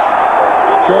catch.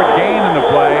 Short gain in the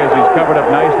play as he's covered up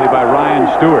nicely by Ryan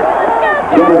Stewart.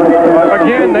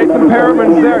 Again, Nathan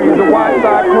Perriman's there. He's a wide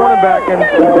side cornerback, and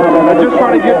they're just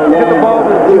trying to get the ball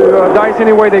to Dice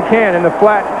any way they can in the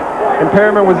flat. And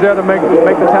Perriman was there to make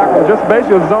the tackle. Just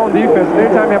basically a zone defense. And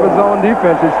anytime you have a zone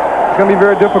defense, it's going to be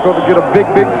very difficult to get a big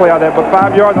play out of that. But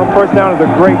 5 yards on first down is a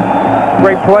great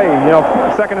play. You know,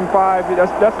 2nd and 5.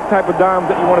 That's the type of dime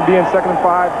that you want to be in, 2nd and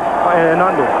 5 and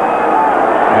under.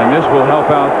 And this will help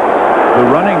out the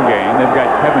running game. They've got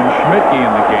Kevin Schmidtke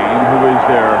in the game, who is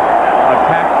their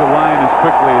attack the line as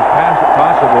quickly as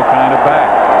possible kind of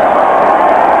back.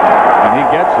 And he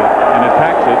gets it and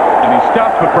attacks it, and he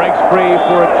stops but breaks free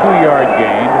for a 2-yard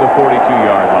gain to the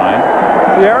 42-yard line.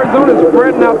 See, Arizona's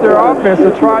spreading out their offense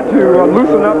to try to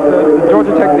loosen up the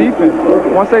Georgia Tech defense.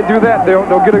 Once they do that,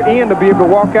 they'll get an end to be able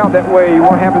to walk out that way. You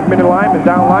won't have as many linemen,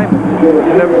 down linemen.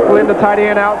 And then splitting the tight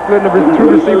end out, splitting the 2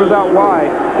 receivers out wide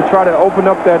to try to open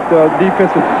up that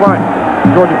defensive front,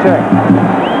 Georgia Tech.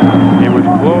 It was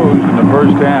closed in the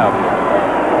first half.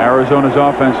 Arizona's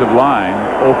offensive line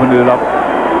opened it up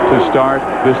to start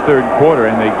this 3rd quarter,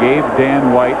 and they gave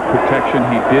Dan White protection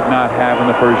he did not have in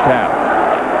the first half.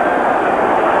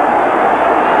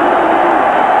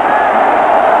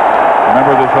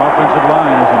 Remember, this offensive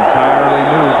line is entirely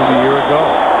new from a year ago.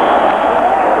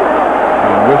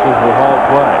 And whistles will halt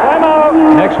play.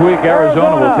 Next week,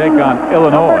 Arizona will take on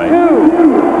Illinois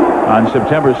on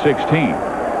September 16th.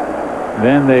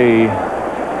 Then they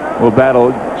will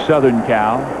battle Southern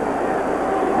Cal.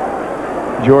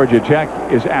 Georgia Tech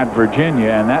is at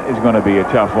Virginia, and that is going to be a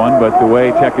tough one. But the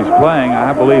way Tech is playing,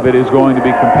 I believe it is going to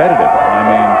be competitive. I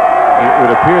mean, it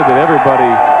would appear that everybody,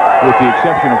 with the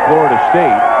exception of Florida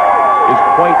State, is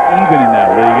quite even in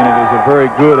that league, and it is a very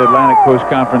good Atlantic Coast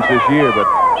Conference this year. But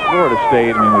Florida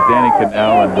State, I mean, with Danny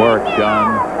Cannell and Warwick Dunn,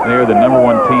 they are the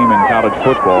 #1 team in college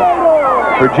football.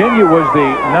 Virginia was the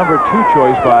 #2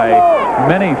 choice by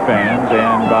many fans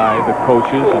and by the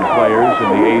coaches and players in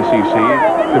the ACC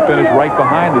to finish right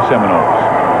behind the Seminoles.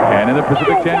 And in the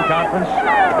Pacific 10 Conference,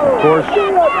 of course,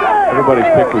 everybody's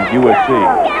pick was USC.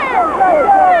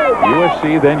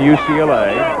 USC, then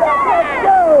UCLA.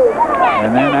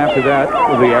 And then after that,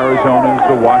 the Arizonas,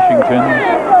 the Washingtons.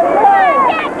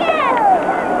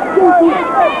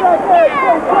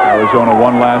 Arizona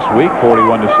won last week,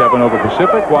 41-7 over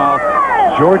Pacific, while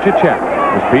Georgia Tech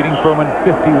was beating Furman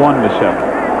 51-7.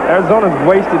 Arizona's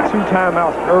wasted 2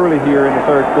 timeouts early here in the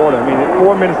 3rd quarter. I mean,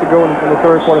 4 minutes to go in the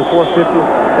 3rd quarter, 4:50,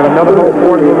 and another whole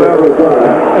quarter left.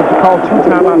 It's called 2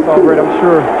 timeouts already. I'm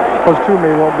sure Coach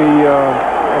Toomey won't be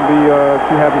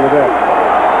too happy with that.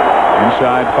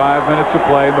 Inside 5 minutes to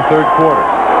play in the 3rd quarter.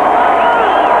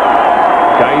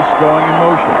 Dice going in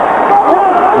motion.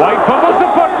 White fumbles the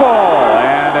football,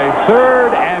 and a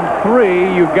 3rd and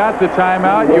 3. You've got the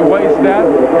timeout, you waste that,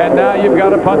 and now you've got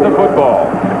to punt the football.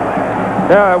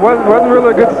 Yeah, it wasn't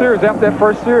really a good series. After that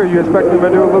first series, you expected them to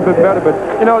do a little bit better. But,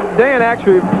 you know, Dan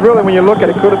actually, really, when you look at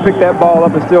it, could have picked that ball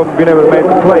up and still been able to make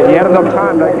the play. He had enough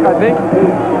time. I think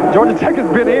Georgia Tech has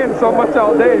been in so much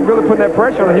all day, really putting that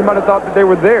pressure on him. He might have thought that they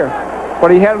were there.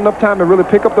 But he had enough time to really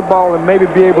pick up the ball and maybe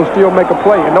be able to still make a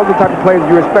play. And those are the type of plays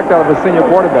you expect out of a senior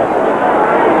quarterback.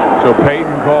 So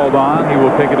Payton called on. He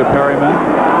will kick it to Perryman.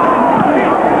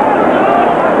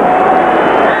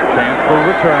 Chance for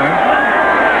return.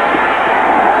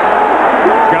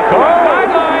 He's got the left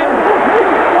sideline.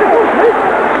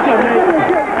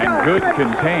 And good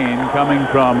contain coming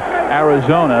from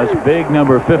Arizona's big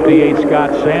number 58,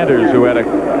 Scott Sanders, who had a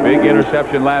big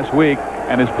interception last week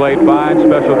and has played fine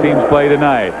special teams play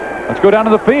tonight. Let's go down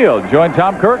to the field. Join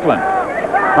Tom Kirkland.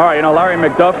 All right, Larry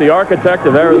McDuff, the architect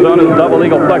of Arizona's double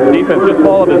eagle flex defense, just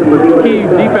called his key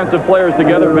defensive players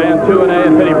together, Van Tuene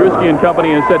and Penny Bruschi and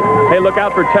company, and said, hey, look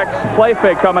out for Tech's play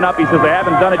fake coming up. He says they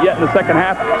haven't done it yet in the second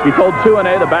half. He told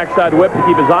Tuene, the backside whip, to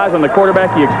keep his eyes on the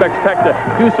quarterback. He expects Tech to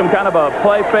do some kind of a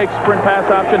play fake sprint pass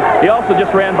option. He also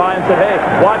just ran by and said, hey,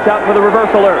 watch out for the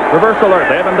reverse alert. Reverse alert.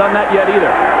 They haven't done that yet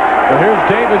either. Well, here's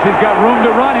Davis. He's got room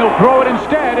to run. He'll throw it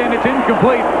instead, and it's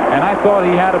incomplete. And I thought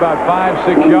he had about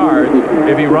 5-6 yards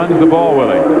if he runs the ball,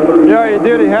 Willie. Yeah, he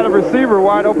did. He had a receiver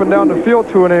wide open down the field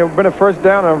to it, and it would have been a first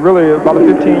down and really about a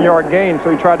 15-yard gain,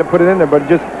 so he tried to put it in there, but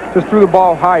just threw the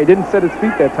ball high. He didn't set his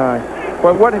feet that time.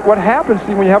 But what happens,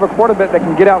 see, when you have a quarterback that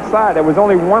can get outside, there was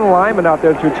only one lineman out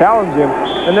there to challenge him,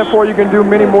 and therefore you can do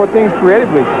many more things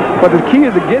creatively. But the key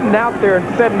is to getting out there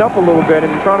and setting up a little bit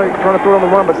and trying to throw it on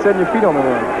the run, but setting your feet on the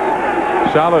run.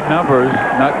 Solid numbers,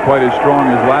 not quite as strong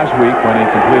as last week when he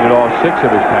completed all 6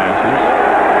 of his passes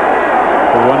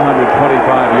for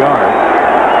 125 yards.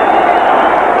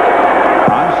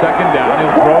 On second down,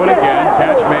 he'll throw it again.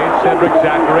 Catch made, Cedric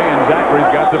Zachary, and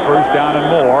Zachary's got the first down and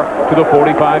more to the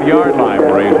 45-yard line,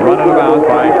 where he's running about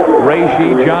by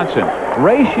Rashee Johnson.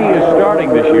 Rashee is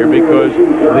starting this year because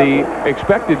the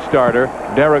expected starter,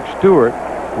 Derek Stewart,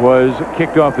 was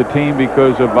kicked off the team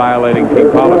because of violating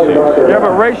team policies. Yeah,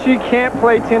 but Rashee can't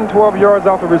play 10, 12 yards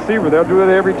off the receiver. They'll do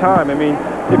it every time. I mean,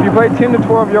 if you play 10 to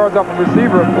 12 yards off the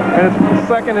receiver and it's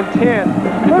second and 10,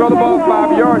 you throw the ball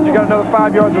 5 yards, you got another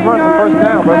 5 yards to run for first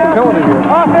down. But it's a penalty here.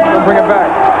 They'll bring it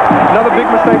back. Another big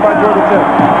mistake by Georgia Tech.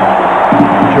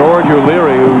 George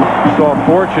O'Leary, who saw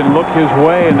fortune look his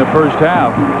way in the first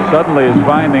half, suddenly is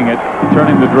finding it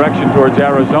turning the direction towards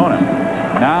Arizona.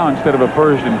 Now, instead of a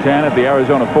first and 10 at the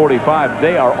Arizona 45,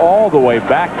 they are all the way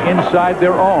back inside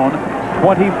their own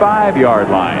 25-yard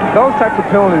line. Those types of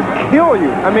penalties kill you.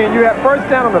 I mean, you have first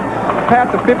down on the past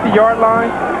the 50-yard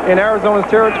line in Arizona's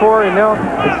territory, and now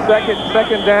it's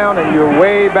second down, and you're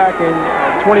way back in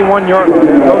 21-yard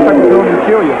line. Those types of penalties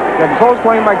kill you. In a close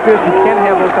game like this, you can't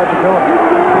have those types of penalties.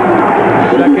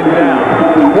 Second down,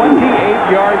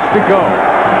 28 yards to go.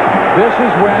 This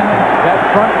is when that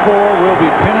front four will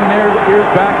be pinning their ears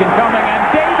back and coming, and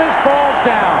Davis falls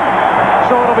down.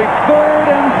 So it'll be 3rd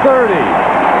and 30.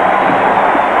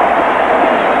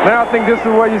 Now I think this is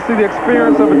where you see the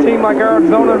experience of a team like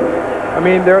Arizona. I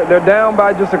mean, they're down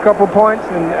by just a couple points,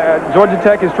 and Georgia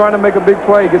Tech is trying to make a big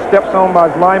play. Gets steps on by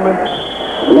his lineman.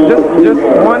 Just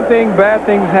one thing, bad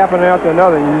things happen after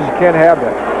another, and you just can't have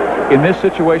that. In this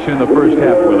situation in the first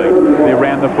half, Willie, they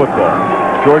ran the football.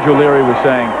 George O'Leary was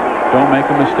saying, don't make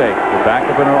a mistake. We're back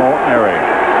up in our own area.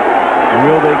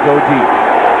 Will they go deep?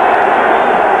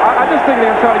 I just think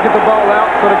they're trying to get the ball out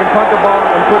so they can punt the ball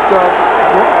and put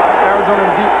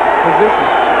Arizona in deep position.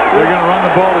 They're going to run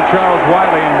the ball to Charles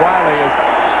Wiley, and Wiley is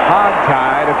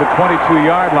hog-tied at the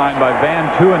 22-yard line by Van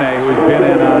Tuene, who's been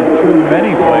in too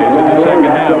many plays in the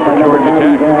second half for Georgia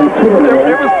Tech.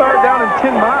 It was 3rd down and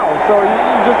 10 miles, so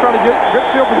you're just trying to get good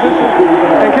field position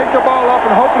and kick the ball up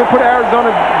and hopefully put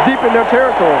Arizona deep in their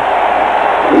territory.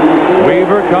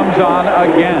 Weaver comes on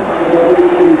again.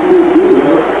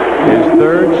 His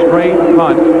 3rd straight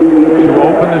punt to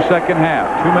open the second half.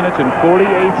 2 minutes and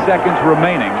 48 seconds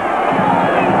remaining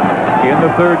in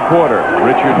the 3rd quarter.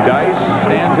 Richard Dice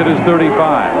stands at his 35.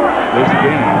 This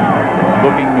game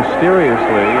looking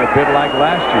mysteriously a bit like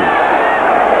last year.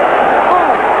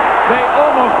 Oh, they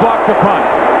almost blocked the punt.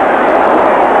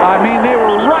 I mean, they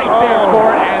were right there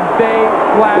for it, and they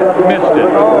flat missed it.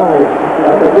 Oh,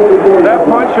 that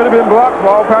punt should have been blocked for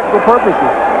all practical purposes.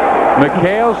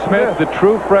 Mikhail Smith, the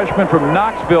true freshman from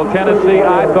Knoxville, Tennessee,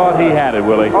 I thought he had it,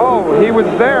 Willie. Oh, he was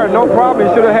there, no problem.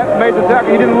 He should have made the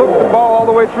tackle. He didn't look the ball all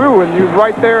the way through, and he was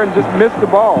right there and just missed the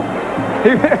ball.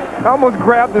 He almost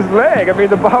grabbed his leg. I mean,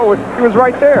 the ball he was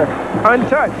right there,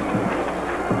 untouched.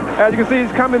 As you can see,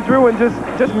 he's coming through and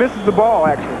just misses the ball,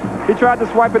 actually. He tried to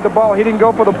swipe at the ball. He didn't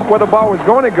go for where the ball was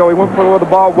going to go. He went for where the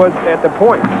ball was at the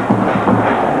point.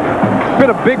 It's been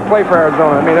a big play for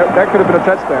Arizona. I mean, that could have been a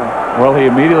touchdown. Well, he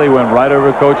immediately went right over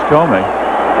Coach Tomey.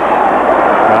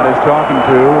 Got his talking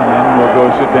to, and then we'll go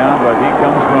sit down. But he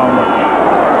comes from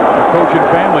a coaching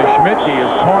family. Schmidtke is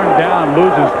torn down,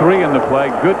 loses 3 in the play.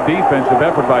 Good defensive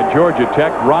effort by Georgia Tech.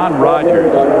 Ron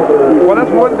Rogers. Well, that's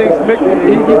one thing Schmidtke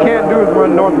he can't do is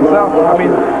run north and south. I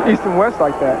mean, east and west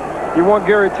like that. You want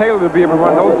Gary Taylor to be able to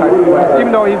run those types of plays,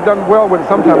 even though he's done well with it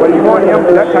sometimes. But you want him,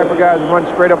 that type of guy, to run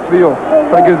straight up field,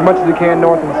 try to get as much as he can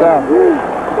north and south.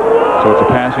 So it's a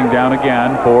passing down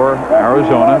again for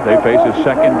Arizona. They face a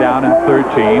 2nd down and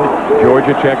 13.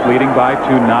 Georgia Tech leading by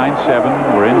 2,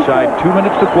 9-7. We're inside 2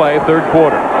 minutes to play, 3rd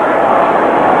quarter.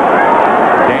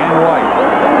 Dan White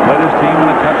led his his team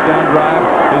on a touchdown drive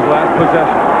his last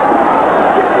possession.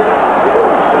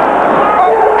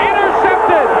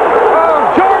 Intercepted!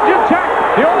 Georgia Tech.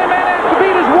 The only man that has to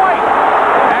beat is White.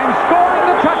 And scoring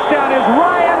the touchdown is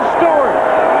Ryan Stewart.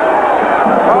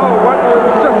 Oh, what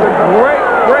just a great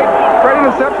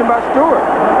interception by Stewart.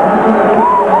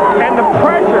 And the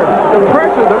pressure,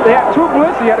 they had two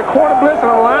blitzes. He had a corner blitz and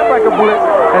a linebacker blitz,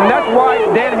 and that's why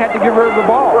Dan had to get rid of the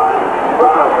ball.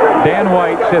 Dan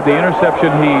White said the interception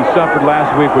he suffered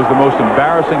last week was the most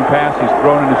embarrassing pass he's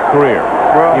thrown in his career.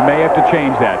 Well, he may have to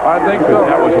change that. I think so.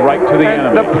 That was right to the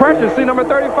enemy. The pressure, see, number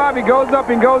 35, he goes up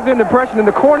and goes in the pressure, and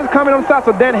the corner's coming on the side,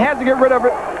 so Dan had to get rid of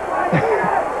it.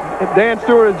 Dan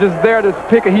Stewart is just there to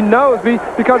pick it. He knows,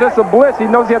 because it's a blitz, he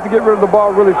knows he has to get rid of the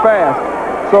ball really fast.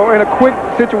 So in a quick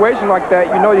situation like that,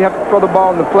 you know you have to throw the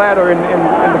ball in the flat or in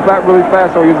the flat really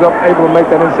fast, so he's able to make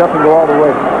that interception go all the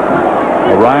way.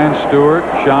 Well, Ryan Stewart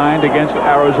shined against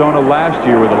Arizona last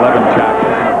year with 11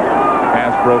 tackles.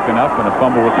 Pass broken up and a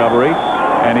fumble recovery.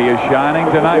 And he is shining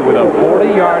tonight with a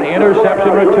 40-yard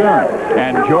interception return.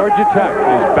 And Georgia Tech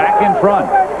is back in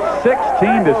front,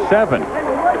 16-7.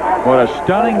 What a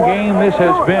stunning game this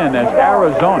has been as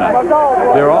Arizona,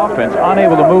 their offense,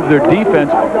 unable to move their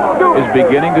defense, is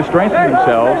beginning to strengthen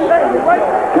themselves.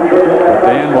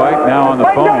 Dan White now on the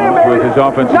phone with his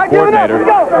offensive coordinator,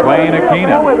 Wayne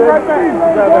Aquino.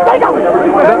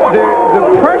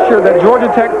 The pressure that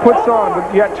Georgia Tech puts on,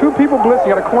 you got two people blitz,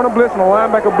 you got a corner blitz and a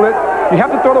linebacker blitz. You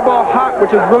have to throw the ball hot, which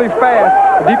is really fast.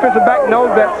 The defensive back knows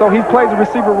that, so he plays the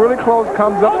receiver really close,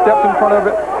 comes up, steps in front of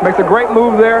it, makes a great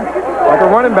move there. Like a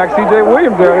running back, C.J.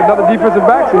 Williams there, another defensive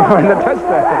back, so he's the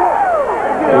touchdown.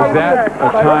 Is that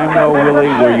a time, though, Willie,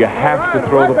 where you have to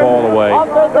throw the ball away?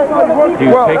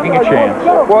 He was taking a chance.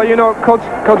 Well, you know, Coach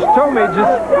Tomei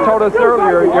just told us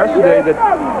earlier yesterday that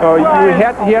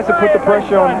he has to put the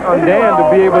pressure on Dan to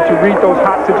be able to read those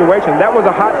hot situations. That was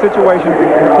a hot situation.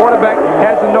 The quarterback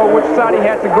has to know which side he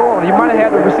has to go on. He might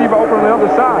have had the receiver open on the other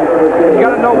side. You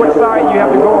got to know which side you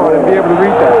have to go on and be able to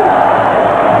read that.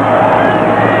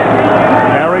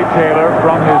 Harry Taylor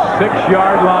from his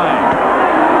 6-yard line.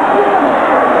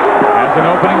 An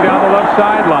opening down the left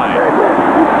sideline.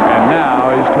 And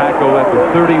now he's tackled at the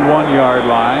 31-yard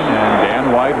line, and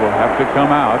Dan White will have to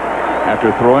come out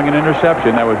after throwing an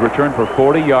interception that was returned for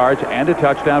 40 yards and a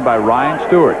touchdown by Ryan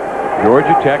Stewart.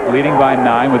 Georgia Tech leading by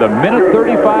 9 with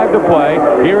 1:35 to play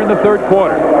here in the third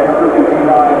quarter.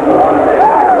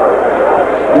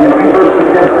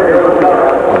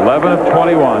 11 of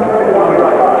 21.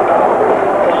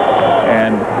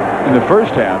 And in the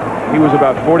first half, he was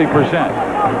about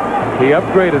 40%. He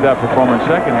upgraded that performance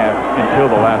second half until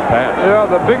the last pass. Yeah,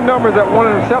 the big numbers at one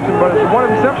interception, but one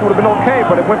interception would have been okay,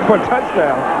 but it went for a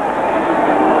touchdown.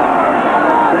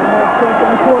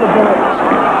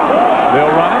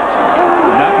 They'll run it.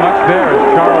 Not much there as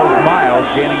Charles Miles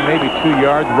gaining maybe 2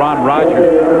 yards. Ron Rogers,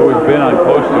 who has been on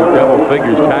close to double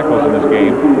figures tackles in this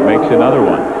game, makes another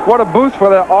one. What a boost for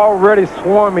that already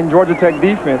swarming Georgia Tech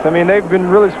defense. I mean, they've been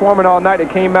really swarming all night. They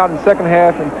came out in the second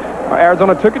half, and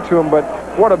Arizona took it to them, but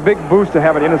what a big boost to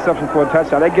have an interception for a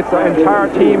touchdown. That gets the entire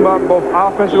team up, both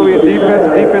offensively and defense.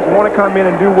 The defense want to come in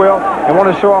and do well and want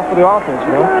to show off for the offense,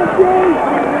 you know?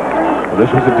 Well,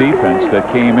 this was a defense that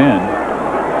came in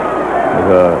with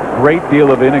a great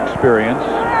deal of inexperience,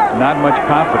 not much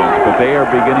confidence, but they are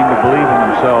beginning to believe in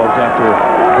themselves after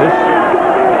this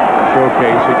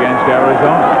showcase against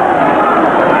Arizona.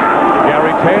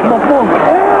 Gary Taylor.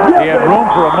 He had room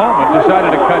for a moment,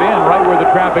 decided to cut in right where the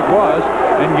traffic was,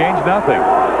 and gains nothing.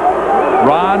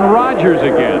 Ron Rogers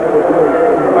again.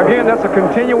 Again, that's a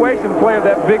continuation play of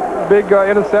that big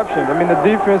interception. I mean, the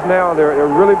defense now, they're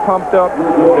really pumped up.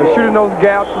 They're shooting those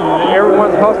gaps, and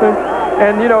everyone's hustling.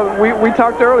 And, you know, we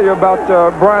talked earlier about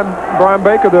Brian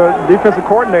Baker, the defensive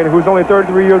coordinator, who's only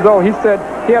 33 years old. He said,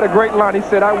 he had a great line. He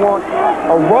said, I want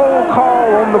a roll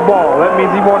call on the ball. That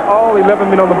means he wants all 11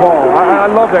 men on the ball. I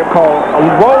love that call. A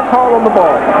roll call on the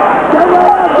ball.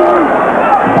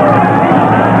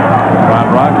 Ron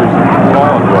Rogers,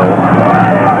 ball and roll.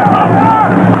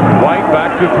 White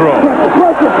back to throw.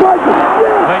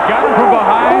 They got him from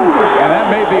behind, and that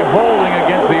may be holding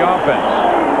against the offense.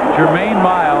 Jermaine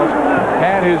Miles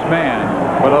had his man,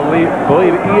 but I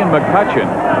believe Ian McCutcheon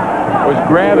was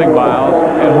grabbing Miles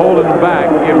and holding him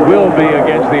back. It will be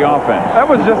against the offense. That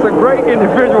was just a great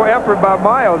individual effort by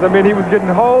Miles. I mean, he was getting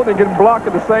hold and getting blocked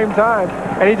at the same time,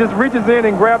 and he just reaches in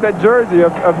and grabs that jersey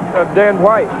of Dan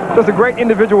White. Just a great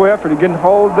individual effort. Getting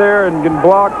hold there and getting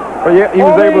blocked, but yet he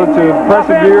was able to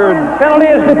persevere and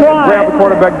grab the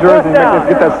quarterback jersey and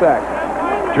get that sack.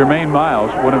 Jermaine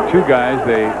Miles, one of two guys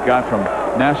they got from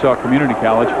Nassau Community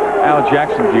College. Al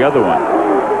Jackson's the other one.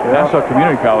 Nassau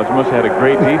Community College must have had a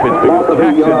great defense because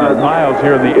Tex and Miles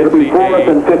here in the NCAA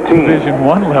Division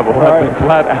I level have been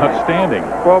flat outstanding.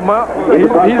 Well, he's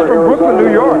from Brooklyn,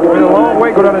 New York. It's been a long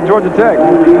way go down to Georgia Tech.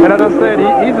 And as I said,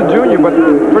 he's a junior, but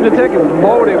Georgia Tech is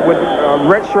loaded with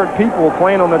redshirt people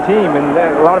playing on the team and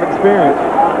a lot of experience.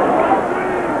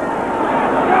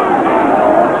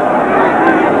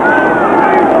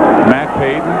 Matt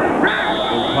Payton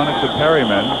will punt it to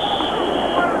Perryman.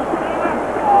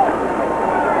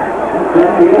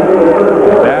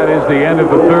 That is the end of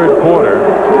the third quarter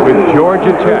with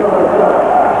Georgia Tech,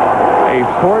 a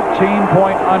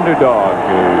 14-point underdog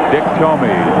to Dick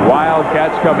Tomey's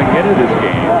Wildcats coming into this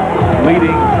game,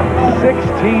 leading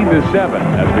 16-7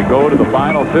 as we go to the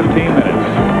final 15 minutes.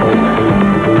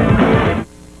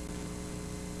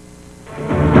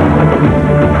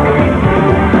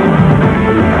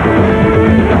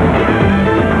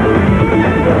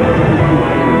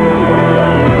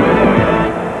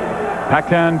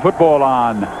 Pac-10 football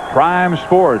on Prime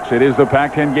Sports. It is the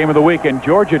Pac-10 game of the week, and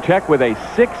Georgia Tech with a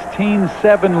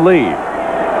 16-7 lead.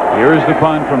 Here's the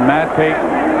punt from Matt Payton.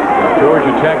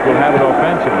 Georgia Tech will have it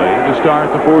offensively to start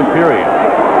the fourth period.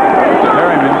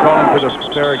 Perryman calling for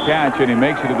the fair catch, and he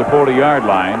makes it to the 40-yard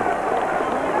line.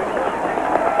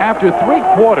 After 3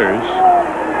 quarters,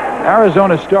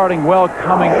 Arizona starting well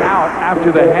coming out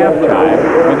after the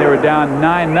halftime when they were down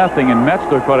 9-0, and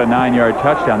Metzler caught a 9-yard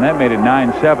touchdown. That made it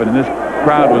 9-7, and this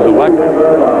crowd was electric.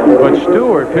 But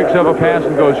Stewart picks up a pass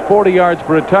and goes 40 yards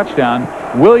for a touchdown.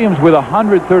 Williams with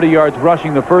 130 yards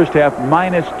rushing the first half,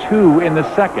 -2 in the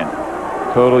second.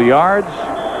 Total yards,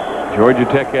 Georgia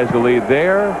Tech has the lead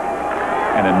there,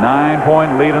 and a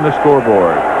 9-point lead on the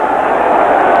scoreboard.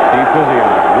 Steve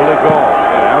Physiog, Willie Gault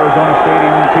at Arizona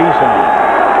Stadium in Tucson.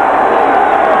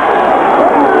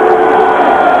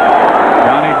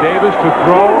 Davis to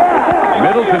throw.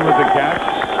 Middleton with the catch.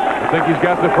 I think he's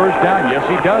got the first down. Yes,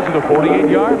 he does at the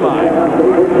 48-yard line.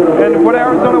 And what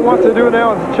Arizona wants to do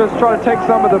now is just try to take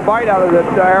some of the bite out of the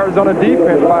Arizona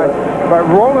defense by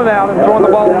rolling out and throwing the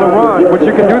ball on the run, which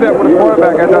you can do that with a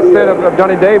quarterback, as I said, of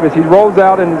Donnie Davis. He rolls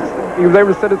out, and he was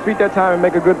able to set his feet that time and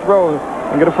make a good throw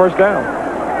and get a first down.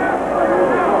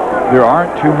 There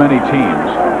aren't too many teams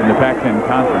in the Pac-10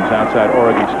 conference outside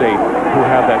Oregon State who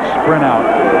have that sprint-out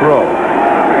throw.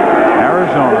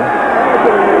 Arizona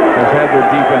has had their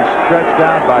defense stretched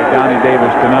out by Donnie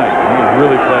Davis tonight. He has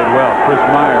really played well. Chris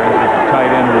Myers is the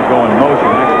tight end who will go in motion.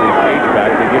 Actually, his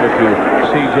H-back. They give it to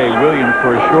C.J. Williams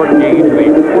for a short gain to the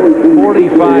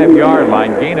 45-yard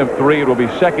line. Gain of 3. It will be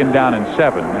 2nd down and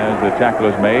 7 as the tackle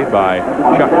is made by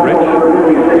Chuck Rich,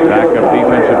 backup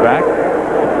defensive back.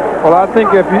 Well, I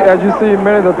think as you see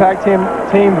many of the Pac-10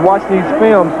 teams watch these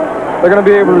films, they're going to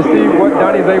be able to see what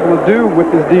Donnie's able to do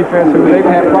with this defense, who they've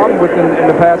had problems with in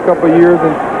the past couple of years,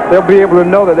 and they'll be able to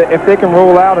know that if they can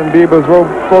roll out and be able to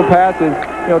throw passes,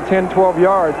 10, 12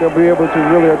 yards, they'll be able to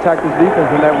really attack this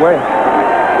defense in that way.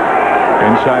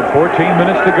 Inside 14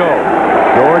 minutes to go.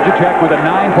 Georgia Tech with a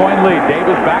 9-point lead.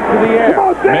 Davis back to the air.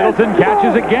 Middleton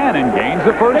catches again and gains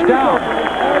the first down.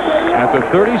 At the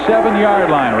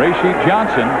 37-yard line, Rashid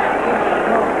Johnson.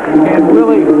 And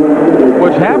really,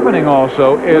 what's happening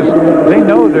also is they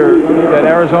know that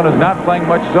Arizona's not playing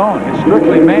much zone. It's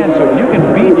strictly man, so if you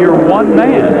can beat your one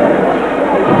man,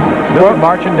 they're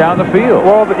marching down the field.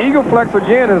 Well, the Eagle Flex,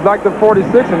 again, is like the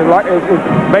 46, and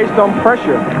it's based on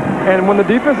pressure. And when the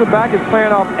defensive back is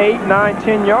playing off 8, 9,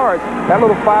 10 yards, that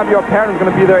little 5-yard pattern is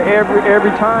going to be there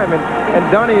every time.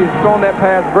 And Donnie has thrown that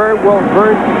pass very well,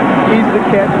 very easy to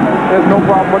catch. There's no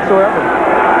problem whatsoever.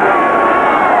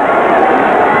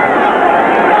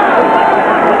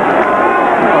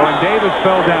 Davis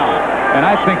fell down, and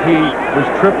I think he was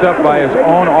tripped up by his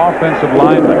own offensive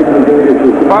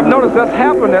lineman. Well, I've noticed that's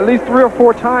happened at least 3 or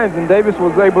 4 times, and Davis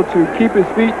was able to keep his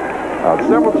feet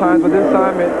several times, but this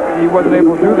time he wasn't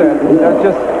able to do that. That's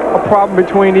just a problem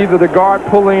between either the guard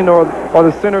pulling or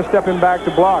the center stepping back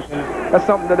to block. And that's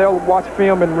something that they'll watch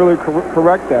film and really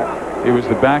correct that. It was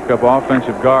the backup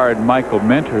offensive guard, Michael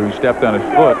Minter, who stepped on his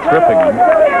foot, tripping him.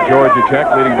 Georgia Tech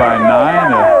leading by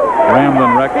 9. The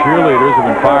Ramblin' Wreck cheerleaders have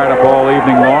been fired up all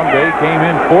evening long. They came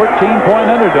in 14-point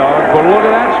underdogs, but look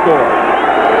at that score.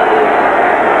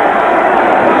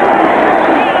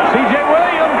 C.J.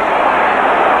 Williams.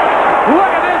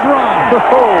 Look at this run.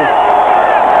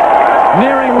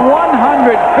 Nearing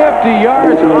 150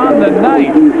 yards on the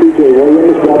night.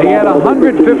 He had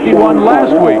 151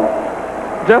 last week.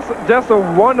 Just a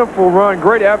wonderful run,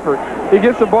 great effort. He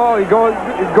gets the ball, he's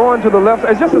going to the left.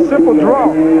 It's just a simple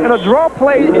draw. And a draw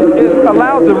play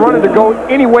allows the runner to go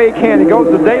any way he can. He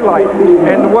goes to daylight.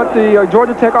 And what the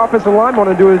Georgia Tech offensive line want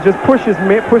to do is just push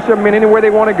them in any way they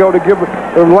want to go to give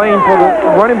a lane for the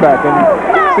running back. And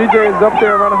CJ is up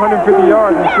there around 150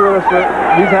 yards. I'm sure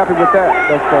he's happy with that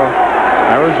thus far.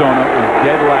 Arizona was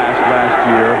dead last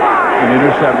year in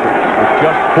interceptions with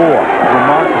just 4.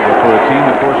 Remarkable for a team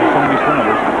that forces so many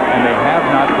turnovers, and they have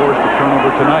not forced a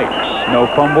turnover tonight. No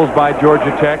fumbles by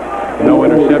Georgia Tech, no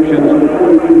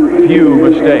interceptions, few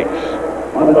mistakes.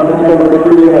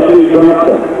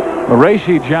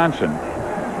 Marashi Johnson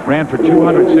ran for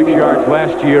 206 yards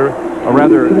last year, or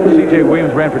rather, C.J.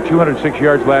 Williams ran for 206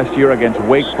 yards last year against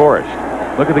Wake Forest.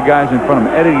 Look at the guys in front of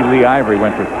him. Eddie Lee Ivory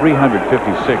went for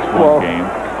 356 one game,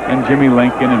 and Jimmy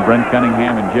Lincoln and Brent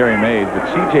Cunningham and Jerry Mays.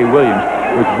 But C.J. Williams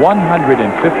with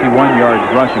 151 yards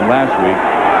rushing last week,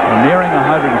 and nearing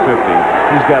 150.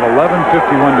 He's got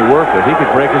 11:51 to work with. He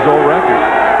could break his old record.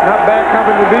 Not bad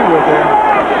company to be with there.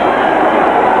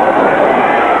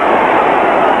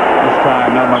 This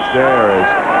time, not much there as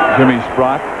Jimmy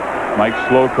Sprott, Mike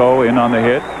Slocum in on the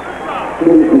hit.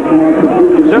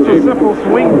 Just a simple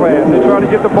swing pass. They try to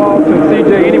get the ball to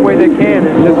CJ any way they can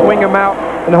and just swing him out.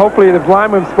 And hopefully, if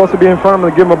lineman's supposed to be in front of him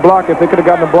to give him a block, if they could have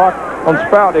gotten a block on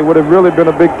Spout, it would have really been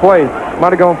a big play.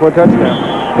 Might have gone for a touchdown.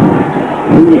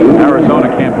 Arizona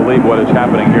can't believe what is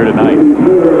happening here tonight.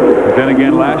 But then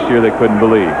again, last year they couldn't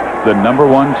believe. The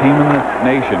 #1 team in the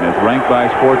nation, as ranked by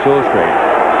Sports Illustrated,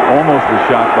 almost was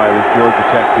shocked by this Georgia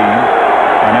Tech team.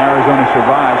 And Arizona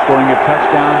survived, scoring a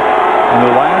touchdown in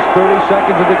the last 30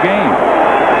 seconds of the game.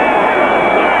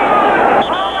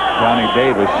 Johnny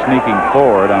Davis sneaking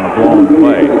forward on a blown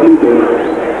play.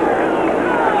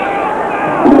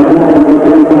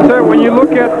 So when you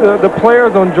look at the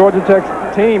players on Georgia Tech's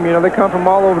team, you know, they come from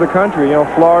all over the country, you know,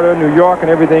 Florida, New York, and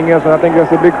everything else. And I think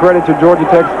that's a big credit to Georgia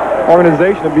Tech's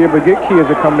organization to be able to get kids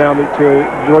to come down to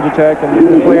Georgia Tech and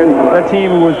the players. That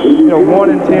team who was, you know,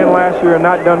 1-10 last year and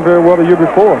not done very well the year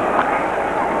before.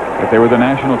 But they were the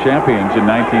national champions in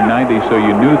 1990, so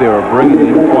you knew they were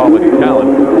bringing in quality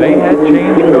talent. They had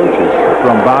changed coaches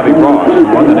from Bobby Ross, who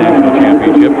won the national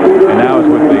championship, and now is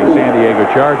with the San Diego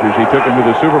Chargers. He took them to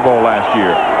the Super Bowl last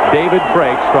year. David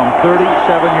Frakes from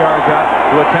 37 yards out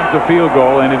to attempt a field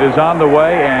goal, and it is on the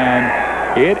way, and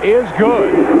it is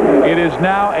good. It is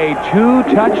now a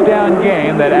 2-touchdown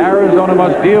game that Arizona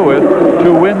must deal with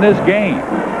to win this game.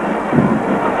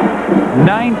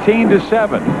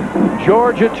 19-7.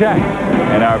 Georgia Tech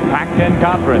in our Pac-10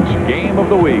 Conference Game of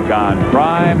the Week on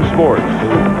Prime Sports.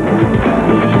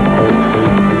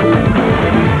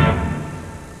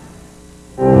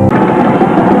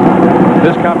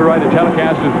 This copyrighted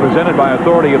telecast is presented by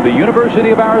authority of the University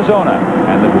of Arizona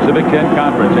and the Pacific 10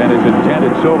 Conference and is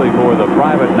intended solely for the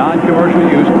private, non-commercial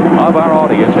use of our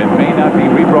audience and may not be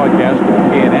rebroadcast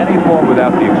in any form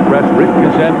without the express written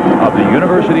consent of the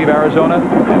University of Arizona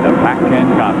and the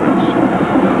Pac-10 Conference.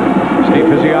 Steve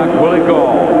Physiak, Willie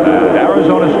Gall at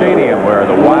Arizona Stadium, where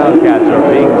the Wildcats are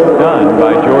being stunned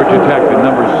by Georgia Tech, the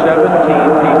number 17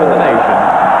 team in the nation,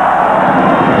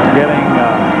 getting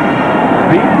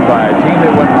beaten by a team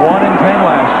that went 1-10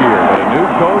 last year. But a new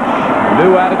coach, a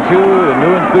new attitude, a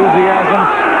new enthusiasm,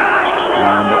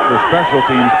 and the special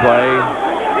teams play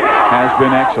has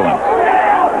been excellent.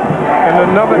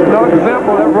 And another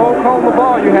example, that roll call on the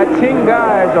ball, you had 10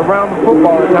 guys around the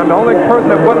football at the time. The only person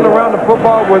that wasn't around the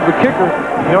football was the kicker.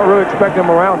 You don't really expect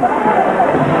him around it.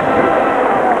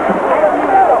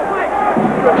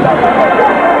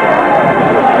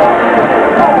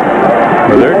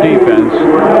 Well, their defense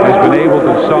has been able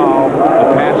to solve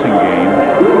the passing game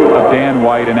of Dan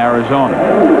White in Arizona.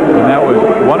 And that was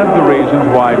one of the reasons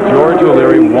why George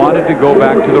O'Leary wanted to go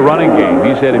back to the running game.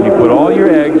 He said, if you put all your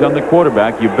eggs on the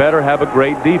quarterback, you better have a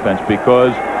great defense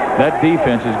because that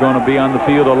defense is going to be on the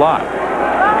field a lot.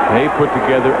 They put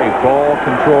together a ball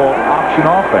control option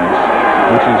offense,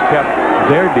 which has kept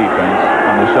their defense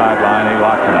on the sideline a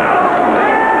lot tonight.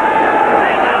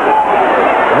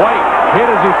 White hit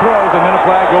as he throws, and then a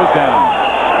flag goes down.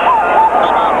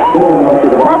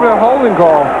 Probably a holding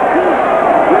call.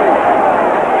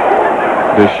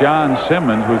 Deshaun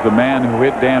Simmons was the man who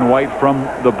hit Dan White from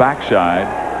the backside.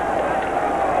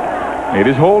 It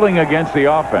is holding against the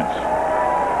offense.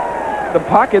 The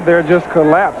pocket there just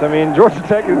collapsed. I mean, Georgia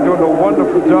Tech is doing a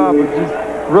wonderful job of just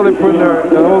really putting their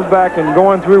nose back and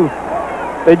going through.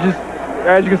 They just,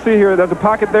 as you can see here, there's a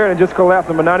pocket there and it just collapsed.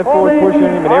 Number 94 is pushing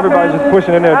him, and everybody's just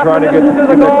pushing in there trying to get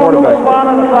their quarterback.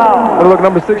 But look,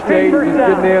 number 68 is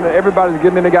getting in, and everybody's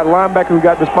getting in. They got linebacker who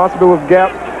got responsibility with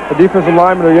gaps. The defensive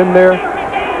linemen are in there.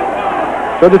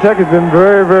 Georgia Tech has been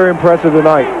very, very impressive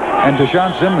tonight. And Deshaun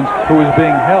Simmons, who was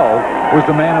being held, was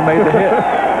the man who made the hit.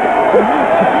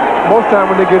 Most time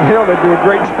when they get held, they do a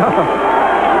great job.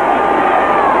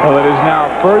 Well, it is now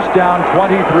first down,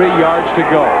 23 yards to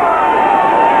go.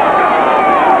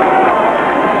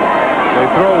 They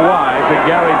throw wide to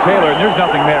Gary Taylor, and there's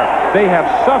nothing there. They have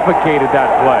suffocated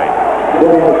that play.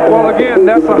 Well, again,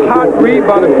 that's a hot read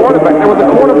by the quarterback. There was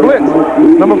a corner blitz.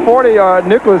 Number 40,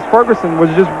 Nicholas Ferguson, was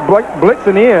just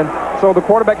blitzing in, so the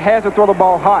quarterback has to throw the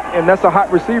ball hot, and that's a hot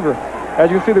receiver. As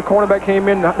you can see, the cornerback came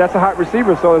in. That's a hot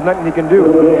receiver, so there's nothing he can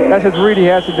do. That's his read. He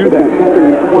has to do that.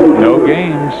 No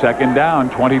gain. Second down,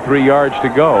 23 yards to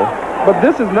go. But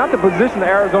this is not the position that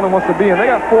Arizona wants to be in. They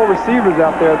got 4 receivers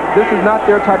out there. This is not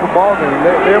their type of ball game.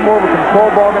 They're more of a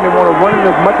control ball game. They want to run it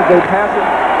as much as they pass it.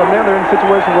 But now they're in a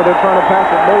situation where they're trying to pass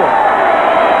it more.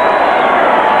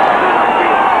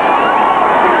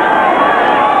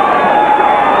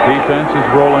 Defense is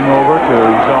rolling over to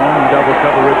zone and double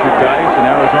cover Richard Dice, and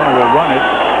Arizona will run it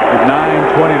with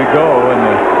 9:20 to go, and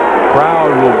the crowd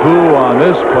will boo on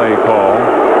this play call.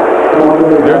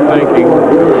 They're thinking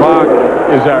the clock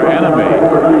is our enemy.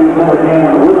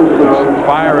 Let's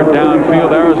fire it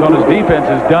downfield. Arizona's defense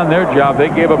has done their job. They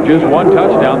gave up just 1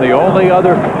 touchdown. The only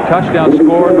other touchdown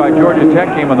scored by Georgia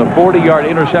Tech came on the 40-yard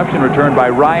interception return by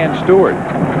Ryan Stewart.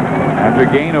 After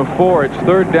a gain of 4, it's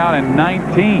third down and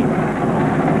 19.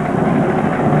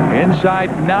 Inside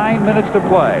 9 minutes to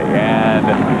play, and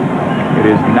it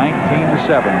is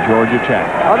 19-7, Georgia Tech.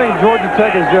 I think Georgia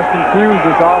Tech has just confused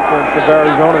this offense of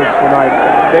Arizona tonight.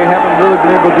 They haven't really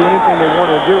been able to do anything they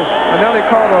wanted to do. And now they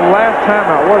call the last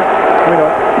timeout.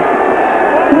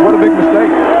 What a big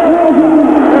mistake.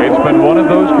 It's been one of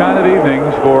those kind of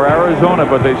evenings for Arizona,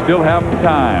 but they still have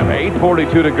time.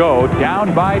 8:42 to go,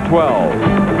 down by 12.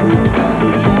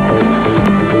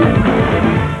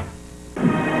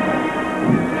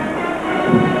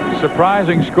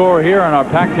 Surprising score here on our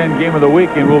Pac-10 Game of the Week,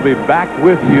 and we'll be back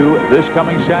with you this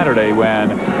coming Saturday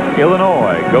when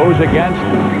Illinois goes against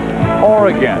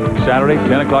Oregon. Saturday,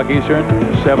 10 o'clock Eastern,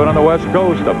 7 on the West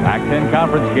Coast. The Pac-10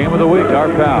 Conference Game of the Week. Our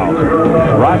pals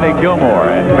Rodney Gilmore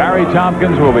and Barry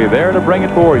Tompkins will be there to bring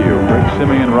it for you. Rick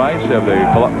Simeon Rice of the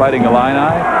Fighting Illini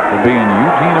will be in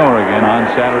Eugene, Oregon on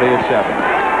Saturday at 7.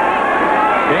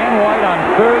 Dan White on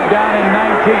third down and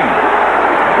 19.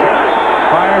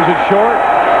 Fires it short.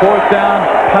 Fourth down,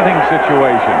 punting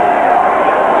situation.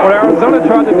 Well, Arizona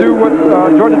tried to do what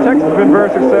Georgia Tech has been very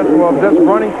successful of, just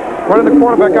running the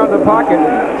quarterback out of the pocket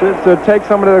to take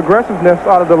some of the aggressiveness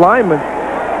out of the linemen,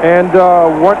 and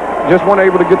just weren't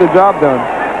able to get the job done.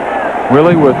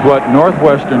 Really, with what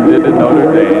Northwestern did to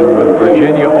Notre Dame, what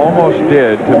Virginia almost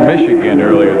did to Michigan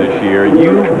earlier this year,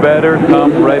 you better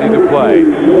come ready to play.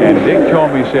 And Dick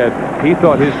Tomey said he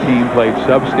thought his team played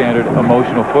substandard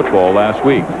emotional football last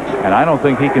week. And I don't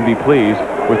think he can be pleased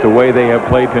with the way they have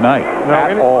played tonight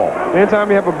at all. Anytime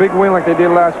you have a big win like they did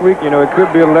last week, it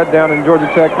could be a letdown in Georgia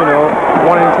Tech, 1-10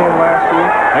 last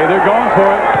week. Hey, they're going for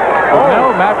it. But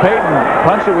no, Matt Payton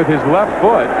punts it with his left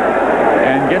foot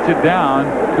and gets it down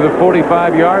to the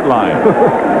 45-yard line.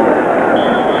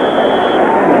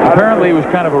 Apparently, it was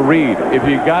kind of a read. If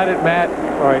you got it, Matt,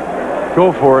 all right,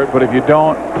 go for it. But if you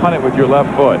don't, punt it with your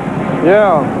left foot.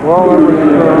 Yeah, well, it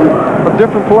was a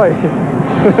different play.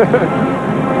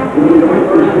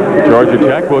 Georgia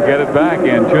Tech will get it back,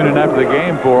 and tune in after the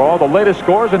game for all the latest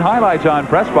scores and highlights on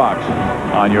PressBox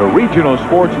on your regional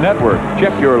sports network.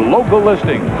 Check your local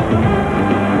listings.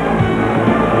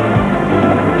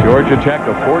 Georgia Tech,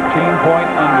 a 14-point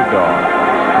underdog.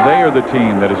 They are the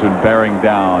team that has been bearing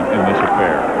down in this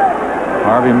affair.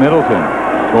 Harvey Middleton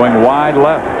going wide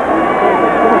left.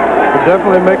 They're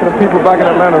definitely making the people back in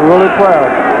Atlanta really proud.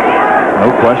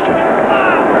 No question.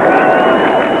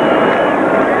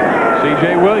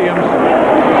 C.J. Williams,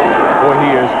 boy,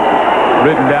 he is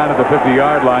ridden down at the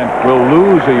 50-yard line, will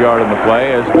lose a yard on the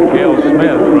play as Mikhail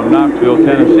Smith from Knoxville,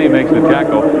 Tennessee makes the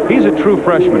tackle. He's a true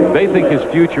freshman. They think his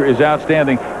future is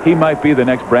outstanding. He might be the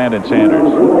next Brandon Sanders.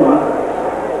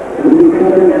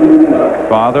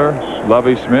 Father,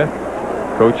 Lovie Smith,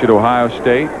 coach at Ohio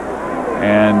State,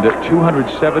 and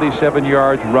 277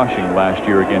 yards rushing last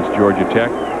year against Georgia Tech.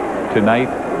 Tonight,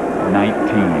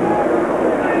 19.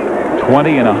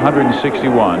 20 and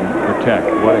 161 for Tech.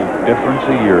 What a difference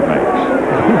a year makes.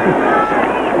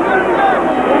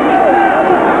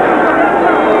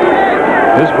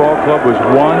 This ball club was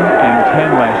 1-10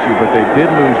 last year, but they did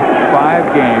lose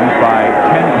 5 games by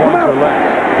 10 points or less.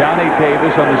 Donnie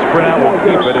Davis on the sprint out will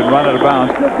keep it and run out of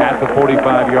bounds at the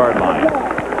 45-yard line.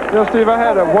 Steve, I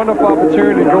had a wonderful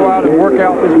opportunity to go out and work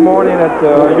out this morning at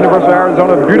the University of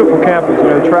Arizona. Beautiful campus.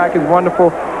 The track is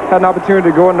wonderful. had an opportunity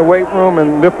to go in the weight room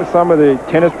and lift with some of the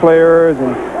tennis players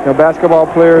and basketball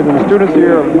players, and the students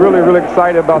here are really, really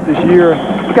excited about this year.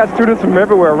 We've got students from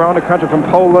everywhere around the country, from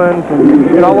Poland,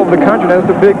 and all over the country. That's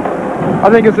I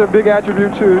think it's a big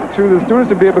attribute to the students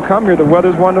to be able to come here. The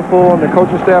weather's wonderful, and the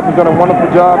coaching staff has done a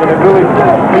wonderful job. And it really,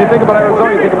 when you think about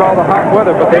Arizona, you think about all the hot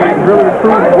weather, but they really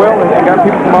recruited well and got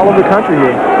people from all over the country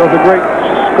here. So it's a great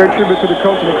tribute to the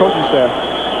coach and the coaching staff.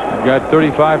 We've got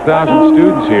 35,000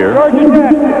 students here,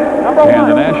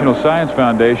 and the National Science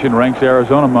Foundation ranks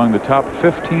Arizona among the top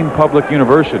 15 public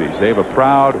universities. They have a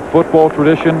proud football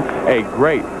tradition, a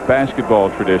great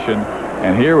basketball tradition,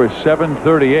 and here is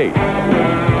 7:38.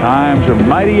 Times are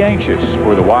mighty anxious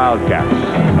for the Wildcats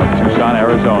of Tucson,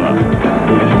 Arizona.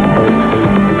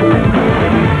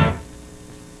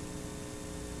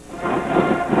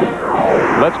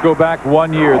 Let's go back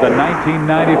 1 year, the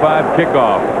 1995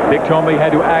 kickoff. Dick Tomey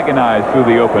had to agonize through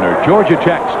the opener. Georgia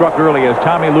Tech struck early as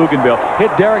Tommy Luganville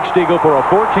hit Derek Stegall for a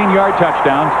 14-yard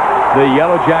touchdown. The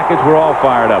Yellow Jackets were all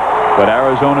fired up, but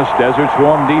Arizona's Desert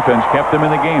Storm defense kept them in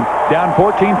the game. Down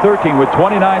 14-13 with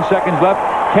 29 seconds left.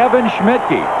 Kevin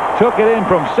Schmidtke took it in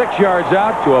from 6 yards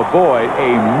out to avoid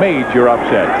a major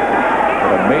upset.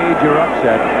 But a major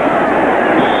upset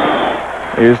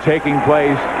is taking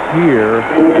place here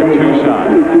in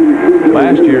Tucson.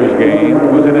 Last year's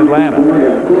game was in Atlanta.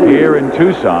 Here in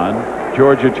Tucson,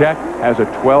 Georgia Tech has a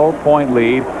 12-point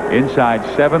lead inside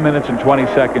 7 minutes and 20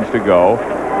 seconds to go.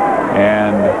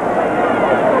 And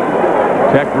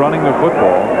Tech running the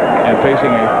football and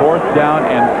facing a 4th down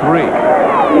and 3.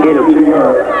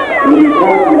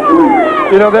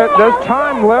 There's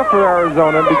time left for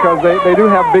Arizona because they do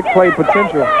have big play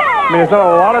potential. I mean, it's not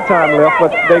a lot of time left,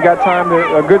 but they got time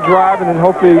to a good drive and then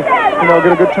hopefully,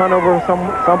 get a good turnover or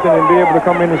something and be able to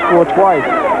come in and score twice.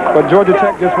 But Georgia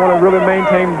Tech just want to really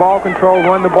maintain ball control,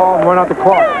 run the ball, and run out the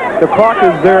clock. The clock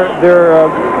is their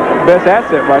best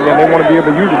asset right now. They want to be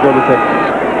able to use it, Georgia Tech.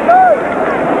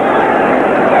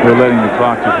 They're letting the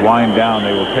clock just wind down.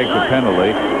 They will take the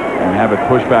penalty and have it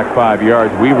pushed back 5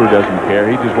 yards. Weaver doesn't care.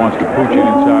 He just wants to pooch it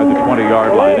inside the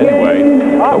 20-yard line anyway.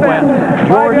 But when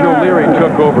George O'Leary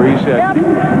took over, he said,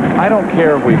 I don't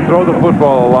care if we throw the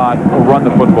football a lot or run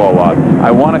the football a lot. I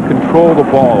want to control the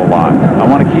ball a lot. I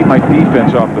want to keep my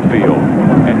defense off the field.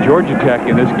 And Georgia Tech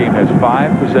in this game has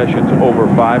 5 possessions over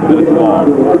 5 minutes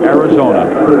long. Arizona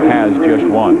has just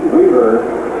 1.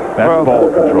 That's ball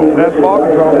control. That's ball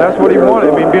control. That's what he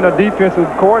wanted. I mean, being a defensive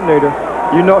coordinator,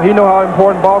 he know how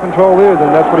important ball control is,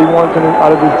 and that's what he wants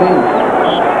out of his team.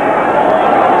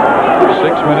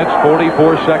 6 minutes,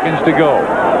 44 seconds to go.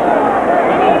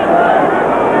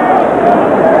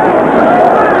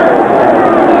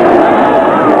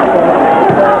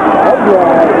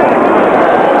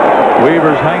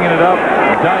 Weaver's hanging it up.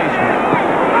 Dice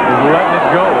is letting it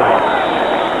go.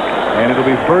 And it'll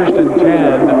be 1st and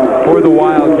 10 for the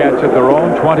Wildcats at their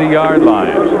own 20-yard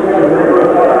line.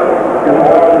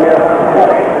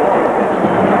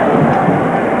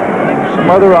 Some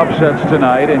other upsets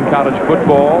tonight in college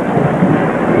football.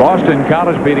 Boston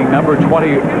College beating number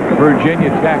 20 Virginia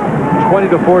Tech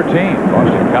 20-14.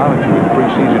 Boston College was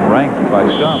preseason ranked by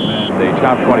some, and they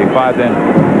topped 25, then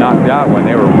knocked out when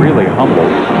they were really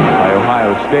humbled by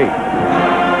Ohio State.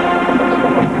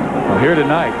 Well, here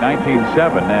tonight,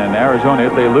 19-7, and Arizona,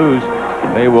 if they lose,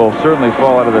 they will certainly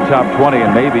fall out of the top 20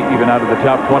 and maybe even out of the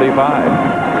top 25.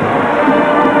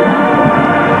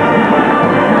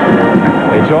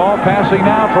 It's all passing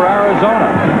now for Arizona.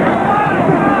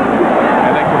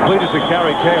 And they complete it to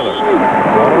Kerry Taylor.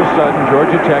 All of a sudden,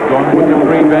 Georgia Tech going with the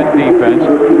prevent defense.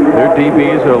 Their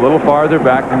DBs are a little farther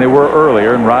back than they were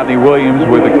earlier, and Rodney Williams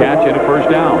with the catch and a 1st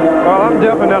down. Well, I'm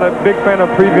definitely not a big fan of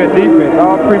prevent defense.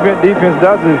 All prevent defense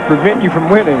does is prevent you from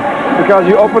winning, because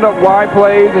you open up wide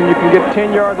plays and you can get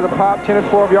 10 yards at a pop, 10 or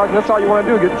 12 yards. And that's all you want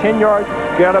to do, get 10 yards,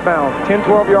 get out of bounds. 10,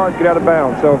 12 yards, get out of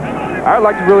bounds. So I'd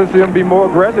like to really see them be more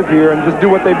aggressive here and just do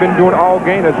what they've been doing all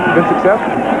game that's been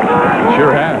successful. It sure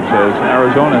has, as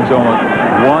Arizona has only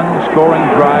 1 scoring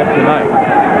drive tonight.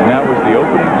 And that was the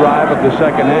opening drive of the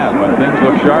second half. When things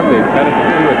look sharp, they cut it to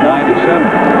 2 at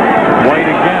 9-7. White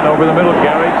again over the middle.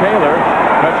 Gary Taylor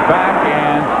cuts back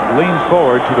and leans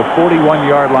forward to the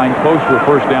 41-yard line, close to a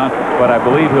 1st down, but I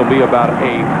believe he'll be about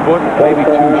a foot, maybe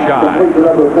 2 shy.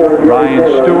 Ryan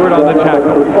Stewart on the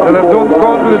tackle. And they're going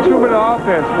through the 2-minute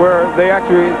offense where they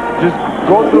actually just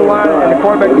go to the line and the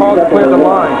quarterback calls the play at the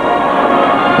line.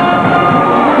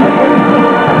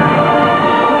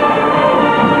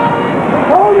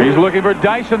 He's looking for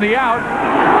Dice in the out.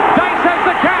 Dice has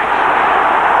the catch.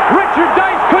 Richard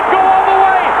Dice could go all the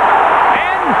way.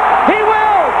 And he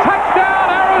will. Touchdown,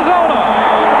 Arizona.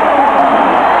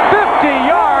 50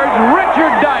 yards,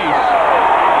 Richard Dice.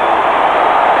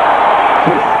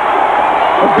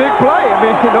 a big play. I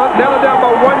mean, now they're down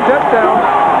by 1 touchdown,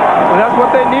 and that's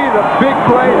what they need, a big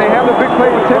play. They have the big play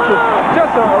potential.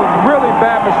 Just a really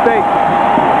bad mistake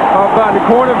by the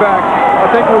cornerback. I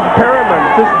think it was Perriman,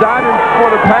 just diving for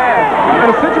the pass. In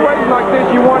a situation like this,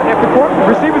 you want, if the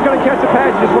receiver's going to catch the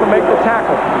pass, you just want to make the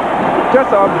tackle.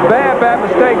 Just a bad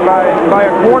mistake by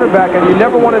a cornerback, and you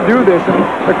never want to do this. And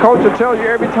the coach will tell you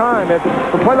every time, if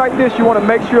a play like this, you want to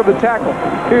make sure of the tackle.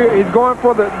 Here, he's going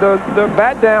for the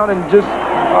bat down, and just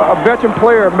a veteran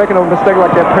player making a mistake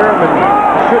like that. Perriman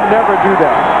should never do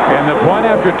that. And the point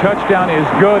after touchdown is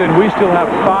good, and we still have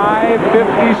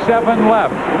 5:57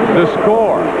 left. The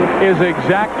score is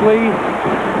exactly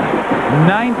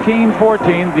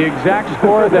 19-14, the exact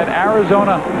score that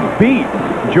Arizona beat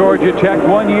Georgia Tech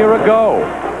 1 year ago.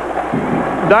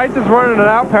 Dice is running an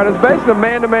out pattern. It's basically a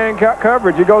man-to-man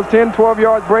coverage. He goes 10, 12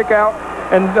 yards breakout,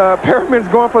 and Perriman's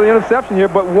going for the interception here,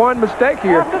 but one mistake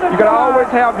here. You got to always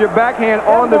have your backhand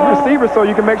on the receiver so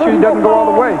you can make sure he doesn't go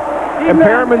all the way. And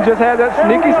Perriman just had that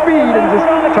sneaky speed and just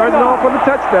turns it on for the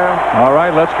touchdown. All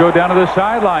right, let's go down to the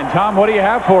sideline. Tom, what do you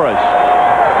have for us?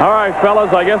 All right,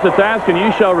 fellas, I guess it's ask and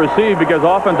you shall receive, because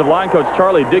offensive line coach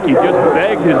Charlie Dickey just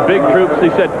begged his big troops. He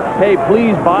said, hey,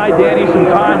 please buy Danny some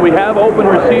time. We have open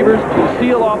receivers.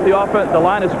 Seal off the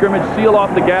line of scrimmage, seal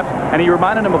off the gaps. And he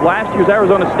reminded him of last year's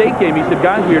Arizona State game. He said,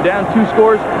 guys, we are down 2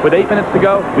 scores with 8 minutes to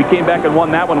go. We came back and won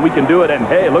that one. We can do it. And,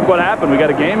 hey, look what happened. We got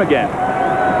a game again.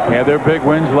 Yeah, their big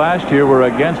wins last year were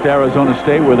against Arizona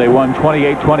State, where they won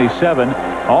 28-27,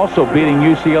 also beating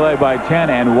UCLA by 10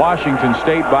 and Washington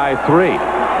State by 3.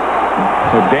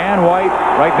 So Dan White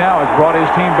right now has brought his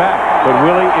team back, but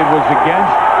really it was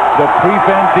against the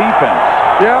prevent defense.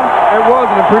 Yeah, it was.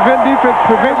 And the prevent defense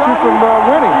prevents you from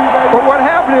winning. But what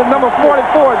happened is number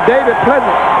 44, David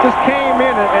Pleasant, just came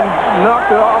in and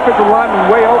knocked the offensive lineman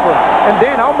way over. And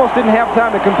Dan almost didn't have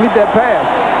time to complete that pass.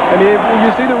 And if you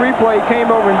see the replay, he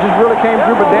came over and just really came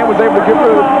through, but Dan was able to get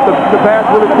rid of the pass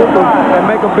really quickly and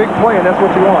make a big play, and that's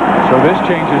what you want. So this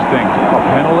changes things. A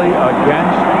penalty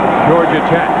against Georgia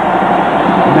Tech.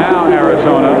 Now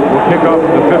Arizona will kick off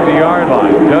from the 50-yard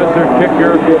line. Does their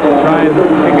kicker try and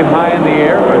kick it high in the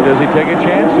air, or does he take a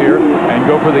chance here and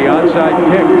go for the onside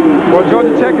kick? Well,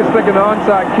 Georgia Tech is thinking the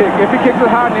onside kick. If he kicks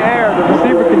it high in the air, the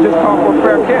receiver can just call for a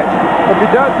fair catch. If he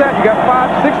does that, you got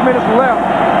 5-6 minutes left.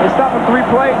 They stop in 3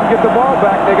 plays and get the ball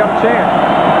back. They got a chance.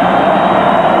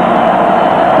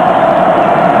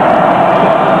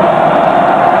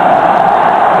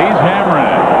 He's hammering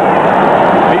it.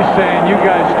 He's saying, you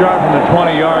guys start from the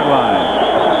 20-yard line.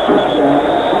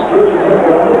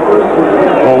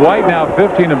 Well, White now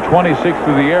 15 of 26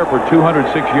 through the air for 206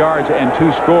 yards and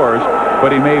 2 scores, but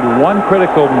he made one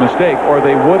critical mistake, or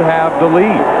they would have the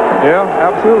lead. Yeah,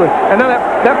 absolutely. And now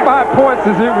that 5 points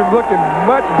is even looking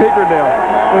much bigger now.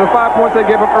 And the 5 points they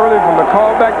gave up earlier from the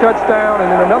callback touchdown,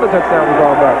 and then another touchdown was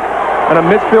callback, and a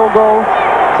missed field goal.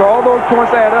 So all those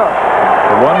points add up.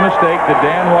 The one mistake that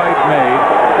Dan White made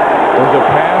was a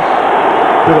pass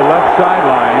to the left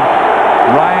sideline.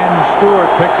 Ryan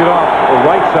Stewart picked it off, or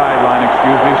right sideline,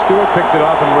 excuse me. Stewart picked it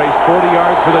off and raced 40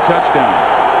 yards for the touchdown.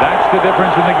 That's the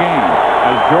difference in the game,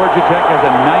 as Georgia Tech has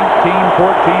a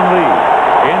 19-14 lead.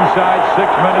 Inside 6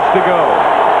 minutes to go.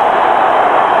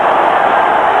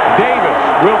 Davis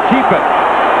will keep it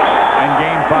and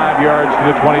gain 5 yards to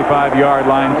the 25-yard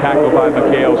line, tackled by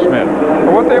Mikhail Smith.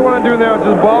 What they want to do now is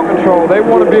just ball control. They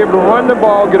want to be able to run the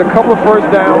ball, get a couple of first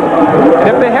downs. And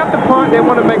if they have to punt, they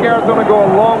want to make Arizona go a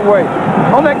long way.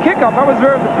 On that kickoff, I was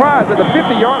very surprised at the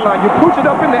 50-yard line. You push it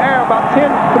up in the air about 10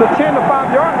 to the 10 to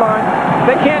 5-yard line.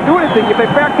 They can't do anything. If they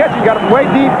fair catch it, you got them way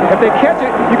deep. If they catch it,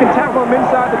 you can tackle them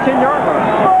inside the 10-yard line.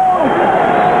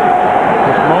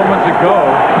 Just moments ago,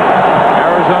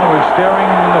 Arizona was staring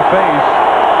in the face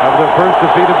of the first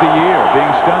defeat of the year,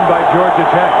 being stunned by Georgia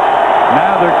Tech.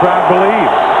 Now their crowd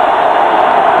believes.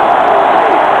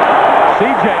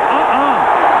 CJ,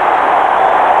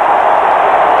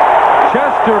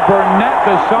 Chester Burnett,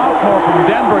 the sophomore from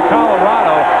Denver,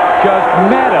 Colorado, just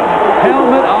met him,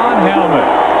 helmet on helmet.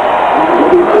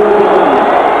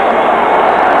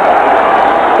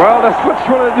 Well, that's what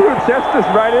you want to do. Chester's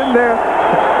right in there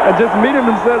and just meet him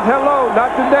and says, hello,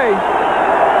 not today.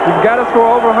 You've got to score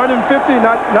over 150,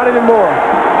 not anymore.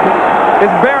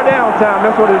 It's bear down time,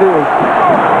 that's what it is.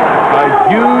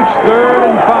 A huge 3rd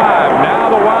and 5.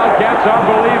 Now the Wildcats are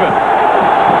believing.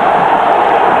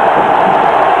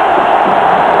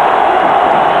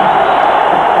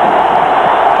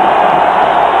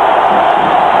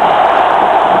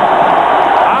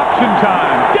 Option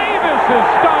time. Davis is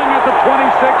stung at the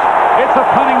 26. It's a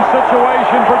punting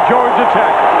situation for Georgia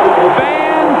Tech.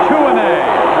 Van Tuene.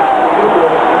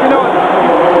 You know,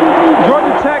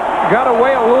 Georgia Tech got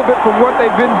away a bit from what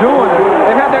they've been doing.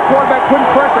 They've had that quarterback putting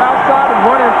pressure outside and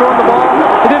running and throwing the ball.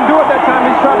 He didn't do it that time.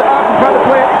 He's trying to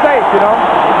play it safe, you know.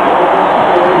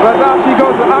 But obviously he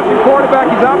goes to option quarterback.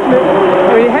 He's optioning.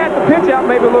 I mean, he had the pitch out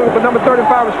maybe a little, but number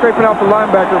 35 was scraping out the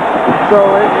linebacker. So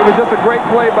it was just a great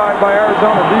play by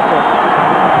Arizona defense.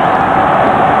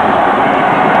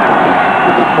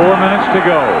 4 minutes to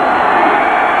go.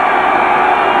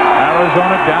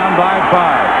 Arizona down by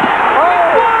 5.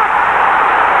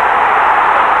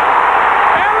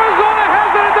 Arizona has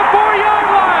it at the 4-yard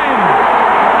line.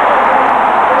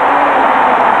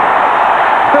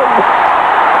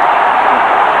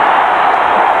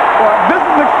 Well, this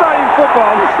is exciting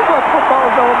football. This is what football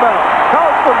is all about.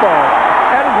 College football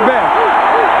at its best.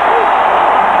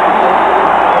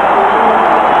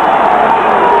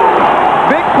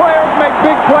 Big players make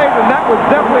big plays, and that was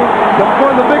definitely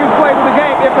one of the biggest plays of the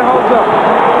game if it holds up.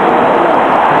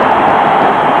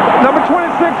 Number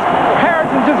 26,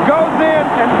 Harrison just goes in,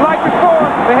 and like before,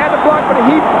 they had to block, but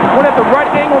he went at the right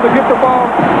angle to get the ball,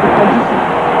 and just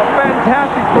a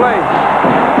fantastic play.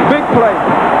 Big play.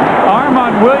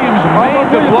 Armand Williams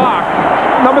made the block.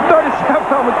 Number 37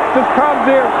 just comes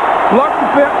in, blocks the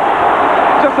fit.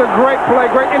 Just a great play,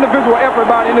 great individual effort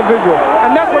by an individual.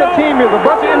 And that's what a team is, a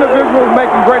bunch of individuals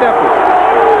making great efforts.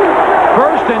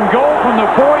 First and goal from the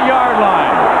 4-yard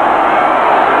line.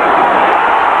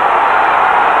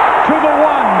 To the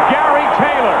 1, Gary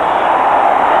Taylor.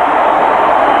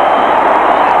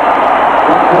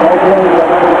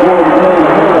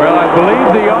 Well, I believe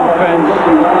the offense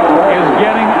is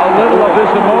getting a little of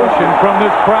this emotion from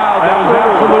this crowd that was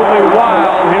absolutely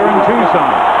wild here in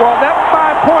Tucson. Well, that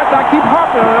 5 points, I keep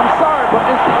harping on it, I'm sorry, but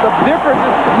the difference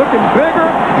is looking bigger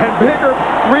and bigger.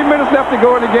 3 minutes left to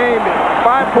go in the game.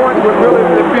 5 points would really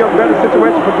be a better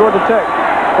situation for Georgia Tech.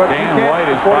 But Dan White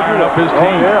is firing up his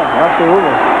team. Oh, yeah,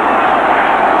 absolutely.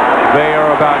 They are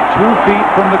about 2 feet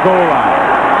from the goal line.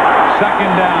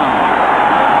 Second down.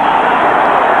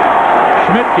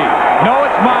 Schmidtke. No,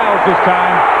 it's Miles this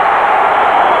time.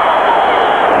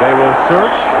 They will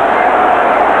search.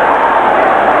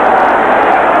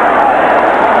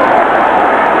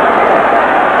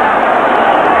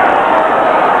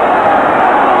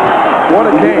 What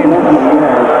a game.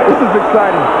 This is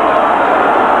exciting.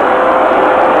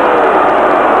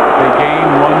 They gain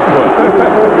 1 foot.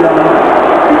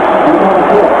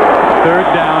 Third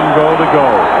down, goal to go.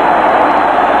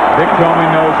 Dick Tomey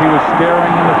knows he was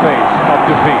staring in the face of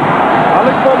defeat. I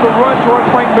look for him to run towards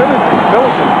Frank Middleton.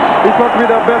 He's supposed to be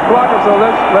their best blocker, so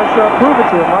let's prove it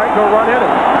to him, right? Go run at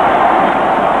him.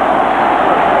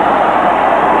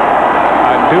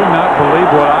 I do not believe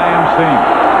what I am seeing.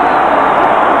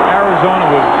 Arizona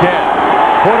was dead.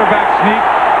 Quarterback sneak.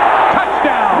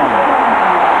 Touchdown!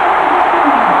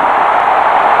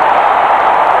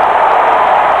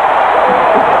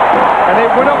 And they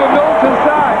went over Middleton's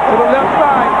side, to the left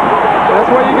side. And that's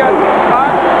where you got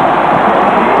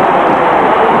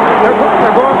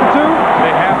They're going for 2?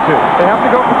 They have to. They have to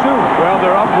go for 2. Well,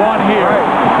 they're up 1 here. Right.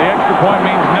 The extra point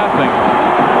means nothing.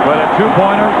 But a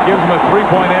 2-pointer gives them a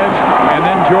 3-point edge. And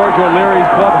then George O'Leary's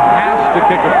club has to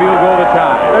kick a field goal to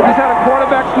tie. They just had a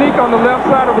quarterback sneak on the left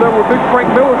side over there with big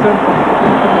Frank Middleton.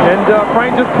 And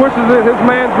Frank just pushes his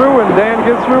man through, and Dan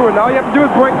gets through. And all you have to do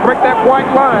is break that white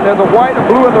line. There's a white, a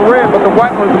blue, and the red, but the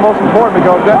white one is the most important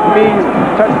because that means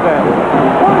touchdown.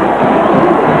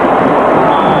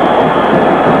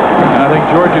 And I think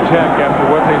Georgia Tech, after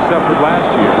what they suffered last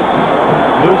year,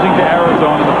 losing to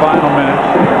Arizona in the final minutes,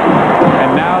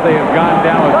 and now they have gone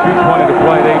down with 2:20 to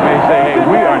play, they may say, hey,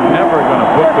 we are never going to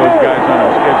put those guys on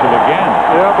our schedule again.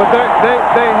 Yeah, but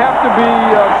they have to be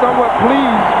somewhat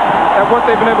pleased at what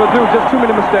they've been able to do. Just too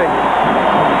many mistakes.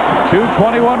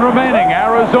 2:21 remaining.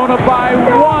 Arizona by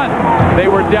 1. They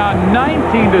were down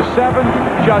 19-7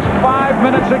 just 5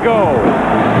 minutes ago.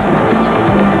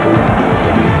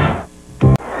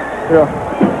 Yeah.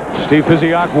 Steve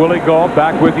Physiak, Willie Gault,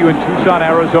 back with you in Tucson,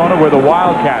 Arizona, where the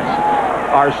Wildcats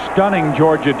are stunning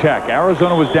Georgia Tech.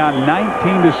 Arizona was down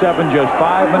 19-7 just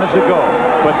 5 minutes ago,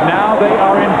 but now they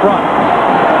are in front.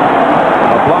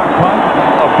 A block punt,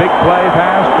 a big play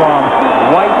pass from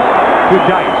White to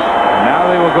Dice. Now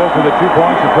they will go for the 2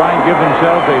 points to try and give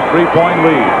themselves a 3-point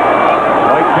lead.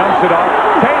 White dumps it off.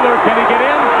 Taylor, can he get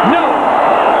in? No!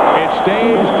 It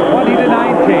stays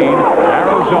 20-19,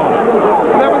 Arizona.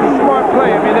 That was a smart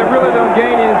play. I mean, they really don't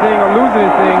gain anything or lose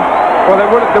anything. Well, they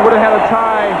would have had a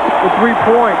tie with 3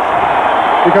 points.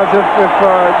 Because if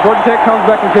Georgia Tech comes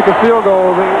back and kick a field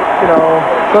goal,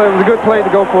 so it was a good play to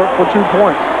go for 2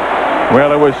 points.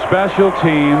 Well, it was special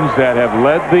teams that have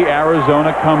led the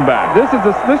Arizona comeback. This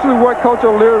is what Coach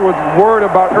O'Leary was worried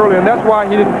about earlier, and that's why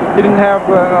he didn't have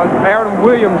Armon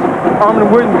Williams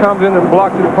comes in and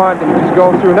blocks his punt and just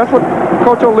goes through. And that's what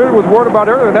Coach O'Leary was worried about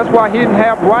earlier. And that's why he didn't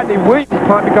have Rodney Williams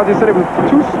punt, because he said it was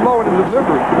too slow in the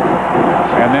delivery.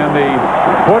 And then the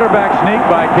quarterback sneak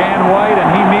by Ken White, and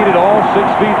he needed all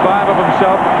 6'5" of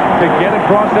himself to get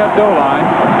across that goal line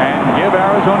and give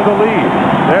Arizona the lead.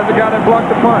 There's the guy that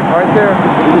blocked the punt right there.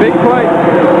 Big play.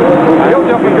 He'll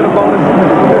definitely get a bonus.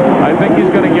 I think he's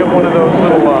going to get one of those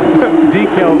little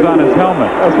decals on his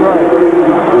helmet. That's right.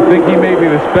 I think he may be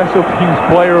the special teams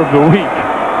player of the week.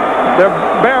 They're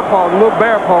bear paw, a little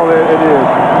bear paw it is.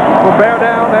 We'll bear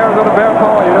down, Arizona bear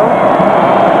paw, you know?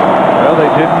 Well, they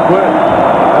didn't quit.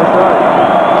 That's right.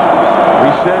 We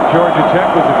said Georgia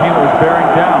Tech was the team that was bearing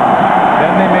down.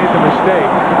 Then they made the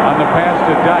mistake on the pass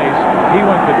to Dice. He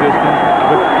went the distance.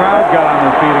 The crowd got on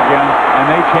their feet again, and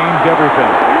they changed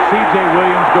everything. C.J.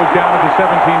 Williams goes down at the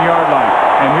 17-yard line.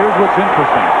 And here's what's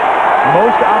interesting.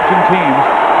 Most option teams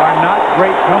are not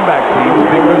great comeback teams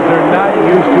because they're not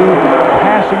used to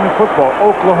passing the football.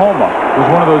 Oklahoma was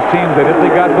one of those teams that if they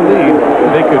got the lead,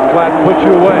 they could flat put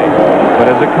you away. But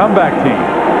as a comeback team,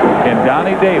 can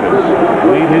Donnie Davis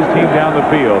lead his team down the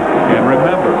field? And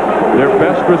remember, their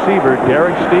best receiver,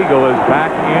 Derek Stegall, is back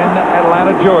in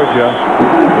Atlanta, Georgia,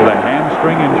 with a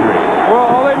hamstring injury. Well,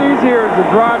 all they need here is to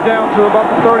drive down to about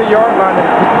the 30-yard line and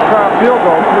try a field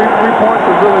goal. Three points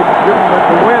would really give them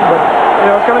the win, but you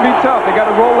know it's going to be tough. They got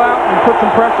to roll out and put some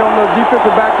pressure on the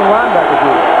defensive backs and linebackers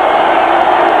here.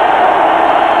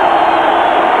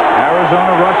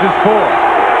 Arizona rushes forward.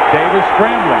 Davis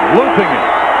scrambling, looping it.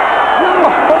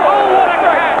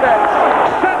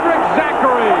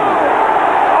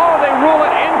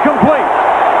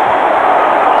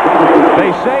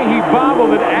 They say he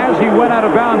bobbled it as he went out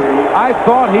of bounds. I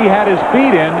thought he had his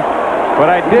feet in,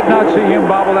 but I did not see him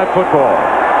bobble that football.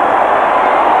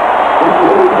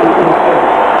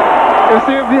 Let's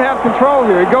see if he has control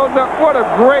here. He goes up. What a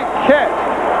great catch.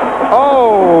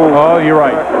 Oh, you're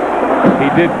right. He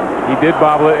did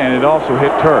bobble it, and it also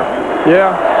hit turf.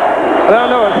 Yeah. I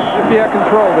don't know if he had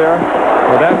control there.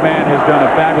 Well, that man has done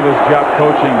a fabulous job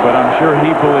coaching, but I'm sure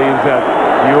he believes that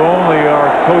you only are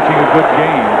coaching a good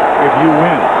game if you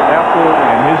win. Absolutely.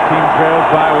 And his team trails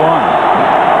by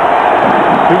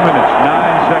 1. 2 minutes,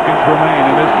 9 seconds remain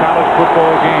in this college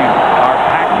football game. Our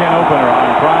Pac-10 opener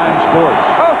on Prime Sports.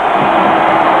 Oh.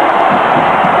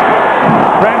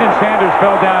 Brandon Sanders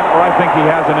fell down, or I think he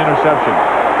has an interception.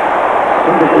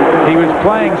 He was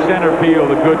playing center field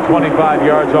a good 25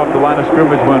 yards off the line of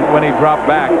scrimmage when he dropped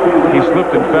back. He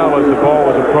slipped and fell as the ball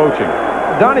was approaching.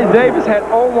 Donnie Davis had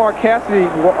Omar Cassidy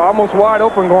almost wide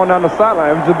open going down the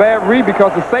sideline. It was a bad read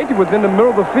because the safety was in the middle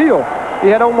of the field. He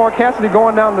had Omar Cassidy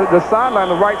going down the sideline,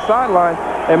 the right sideline,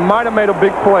 and might have made a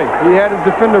big play. He had his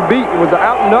defender beat. It was an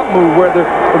out and up move where the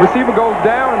receiver goes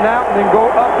down and out and then go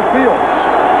up the field.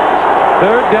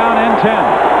 3rd down and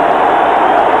 10.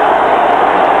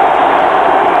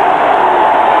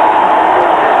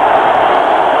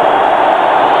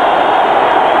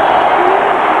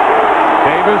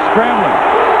 Davis scrambling.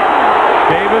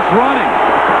 Davis running.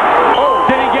 Oh,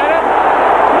 did he get it?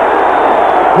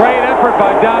 Great effort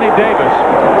by Donnie Davis.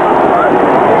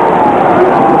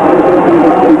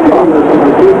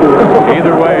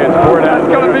 Either way, it's 4 down. That's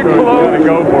going to be close. He's going to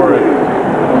go for it.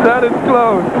 That is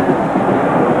close.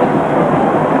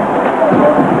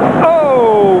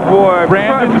 Oh, boy.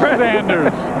 Brandon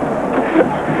Sanders.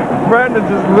 Brandon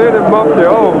just lit him up there.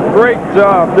 Oh, great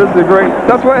job. This is great.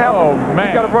 That's what happened. Oh,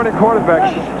 man. You got a running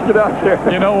quarterback. Get out there.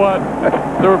 You know what?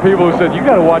 There were people who said, you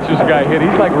got to watch this guy hit.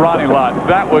 He's like Ronnie Lott.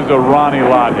 That was a Ronnie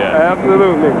Lott hit.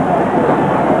 Absolutely.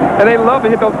 And they love to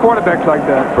hit those quarterbacks like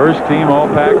that. First team All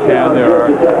Pac-10. There are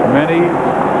many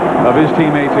of his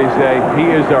teammates, they say,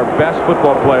 he is our best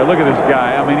football player. Look at this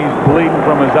guy. I mean, he's bleeding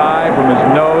from his eye, from his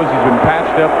nose. He's been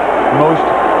patched up most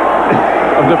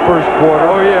of the first quarter.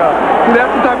 Oh, yeah. See,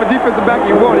 that's the type of defensive back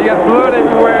you want. He got blood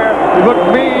everywhere. He looks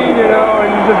mean, you know,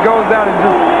 and he just goes down and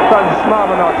just tries to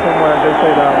slob it out somewhere, as they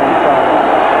say down on the side.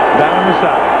 Down on the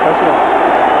side. That's right.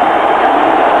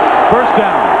 First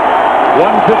down.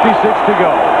 1:56 to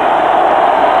go.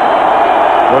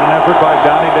 What an effort by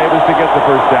Donnie Davis to get the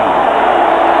first down.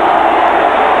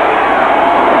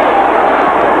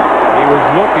 He was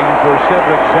looking for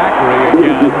Cedric Zachary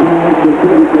again.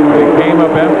 He came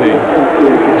up empty.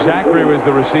 Zachary was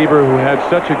the receiver who had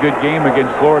such a good game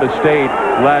against Florida State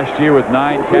last year with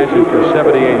 9 catches for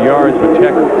 78 yards, but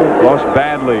Tech lost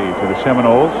badly to the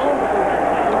Seminoles.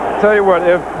 Tell you what,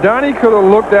 if Donnie could have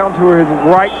looked down to his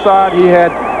right side, he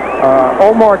had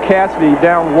Omar Cassidy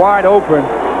down wide open.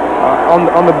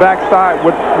 on the backside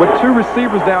with two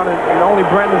receivers down and only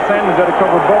Brandon Sanders had to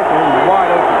cover both, and he was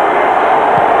wide open.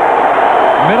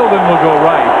 Middleton will go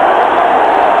right.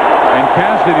 And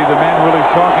Cassidy, the man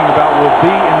Willie's talking about, will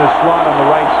be in the slot on the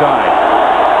right side.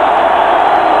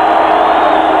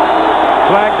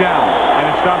 Flag down, and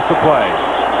it stops the play.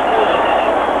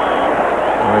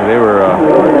 They were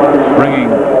bringing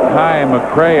Kai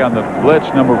McCray on the blitz,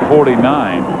 number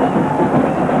 49.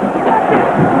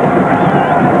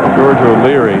 George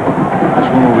O'Leary, this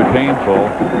one will be painful.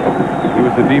 He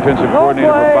was the defensive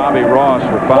coordinator for Bobby Ross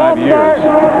for 5 years.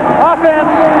 Offense.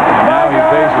 And now he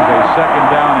faces a second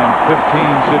down and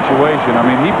 15 situation. I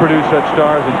mean, he produced such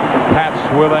stars as Pat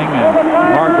Swilling and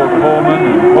Marco Coleman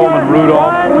and Coleman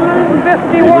Rudolph.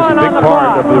 He was a big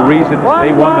part of the reason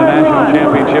they won the national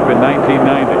championship in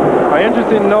 1990.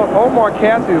 Interesting note, Omar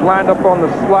Cassidy is lined up on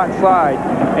the slot side,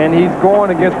 and he's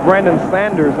going against Brandon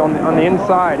Sanders on the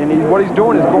inside, and what he's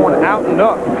doing is going out and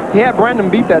up. He had Brandon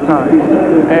beat that time,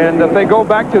 and if they go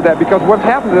back to that, because what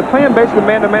happens is they're playing basically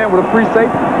man-to-man with a free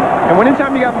safety, and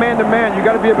anytime you got man-to-man, you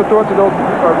got to be able to throw it to those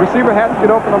receiver has to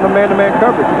get open on the man-to-man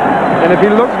coverage, and if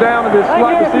he looks down at his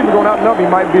slot receiver going out and up, he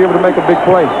might be able to make a big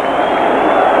play.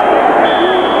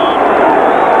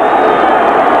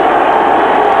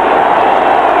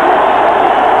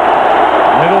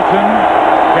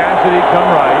 Cassidy come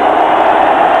right.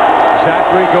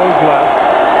 Zachary goes left.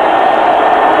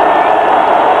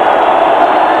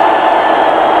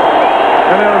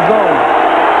 And in a zone.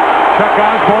 Chuck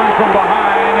Osborne from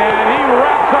behind, and he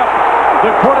wraps up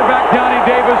the quarterback, Donnie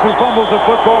Davis, who fumbles the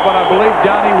football, but I believe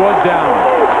Donnie was down.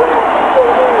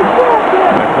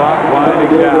 The clock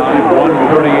winding down at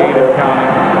 1:38 and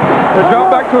counting. They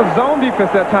dropped back to a zone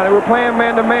defense that time. They were playing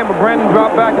man-to-man, but Brandon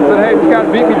dropped back and said, hey, this guy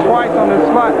beat me twice on this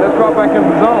slot. Let's drop back in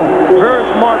the zone. Very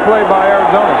smart play by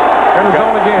Arizona. In the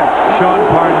zone again. Sean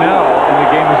Parnell in the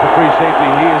game as the free safety.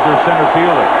 He is their center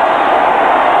fielder.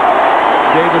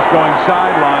 Davis going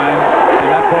sideline, and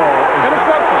that ball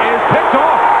is picked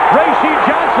off. Rasheed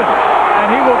Johnson, and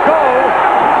he will go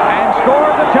and score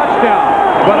the touchdown.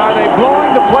 But are they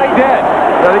blowing the play dead?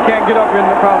 No, they can't get up in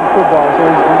the college football, so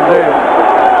he's dead.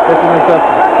 It's an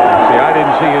interception. See, I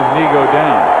didn't see his knee go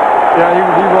down. Yeah,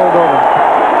 he rolled over.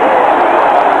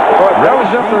 But that was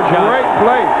just a great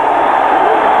play.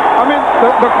 I mean,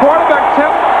 the quarterback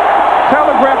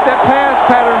telegraphed that pass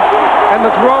pattern and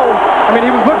the throw. I mean,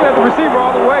 he was looking at the receiver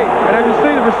all the way. And as you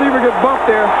see, the receiver gets bumped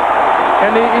there.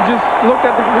 And he just looked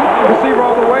at the receiver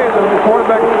all the way. And the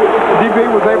quarterback, DB,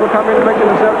 was able to come in and make the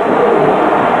interception.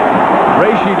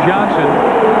 Rasheed Johnson,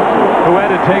 who had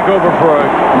to take over for a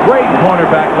great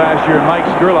cornerback last year, Mike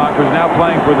Skurlock, who's now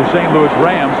playing for the St. Louis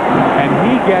Rams, and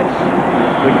he gets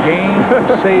the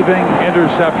game-saving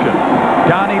interception.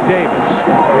 Donnie Davis,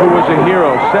 who was a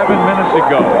hero 7 minutes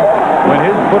ago when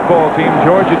his football team,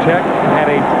 Georgia Tech, had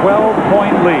a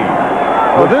 12-point lead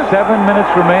with 7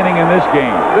 minutes remaining in this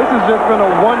game. This has just been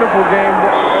a wonderful game.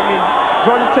 I mean,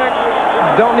 Georgia Tech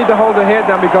don't need to hold their head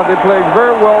down because they played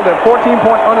very well. They're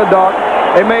 14-point underdog.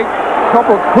 They made a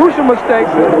couple of crucial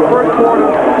mistakes in the first quarter.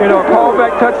 You know, a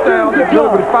callback touchdown that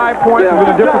delivered 5 points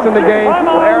with a difference in the game.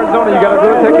 For Arizona, you got to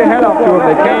really take your hat off to them.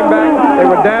 They came back. They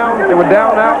were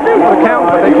down out for the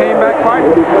count, but they came back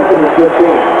fighting.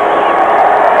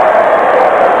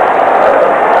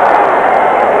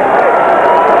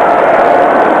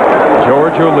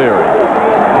 George O'Leary,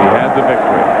 he had the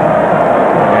victory.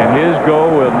 And his goal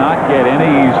will not get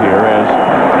any easier as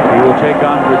he will take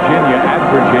on Virginia at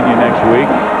Virginia next week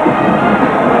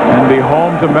and be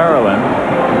home to Maryland,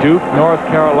 Duke, North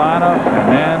Carolina, and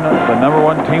then the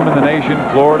 #1 team in the nation,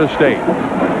 Florida State.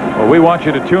 Well, we want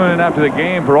you to tune in after the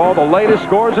game for all the latest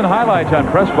scores and highlights on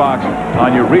PressBox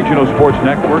on your regional sports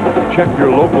network. Check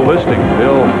your local listings.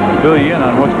 They'll fill you in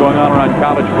on what's going on around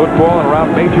college football and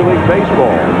around Major League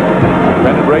Baseball.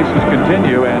 Pennant races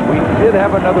continue, and we did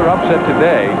have another upset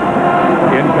today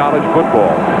in college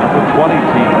football. Number 20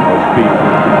 team was beaten.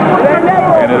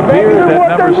 And it appears that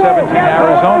number 17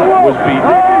 Arizona was beaten.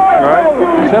 Right?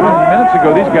 7 minutes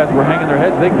ago, these guys were hanging their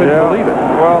heads. They couldn't believe it.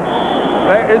 Well,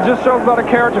 it just shows a lot of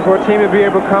character for a team to be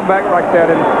able to come back like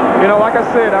that. And, you know, like I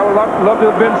said, I would love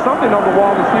to have been something on the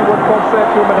wall to see what folks said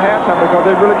to them at halftime because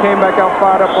they really came back out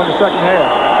fired up on the second half.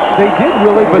 They did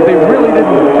really, but they really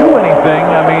didn't do anything.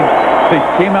 I mean, they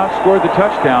came out, scored the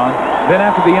touchdown. Then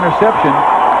after the interception,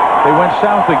 they went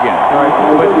south again. Right.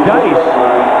 But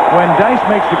when Dice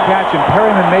makes the catch and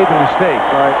Perryman made the mistake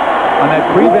on that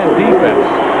prevent defense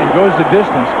and goes the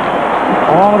distance,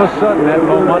 all of a sudden that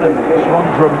momentum swung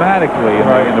dramatically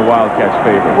in the Wildcats'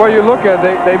 favor. Well, you look at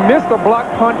it, they missed a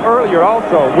block punt earlier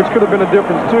also, which could have been a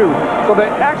difference too. So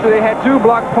they had 2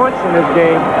 block punts in this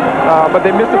game, but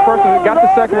they missed the first one, got the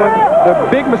second one. The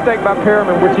big mistake by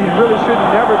Perriman, which he really should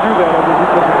never do that as a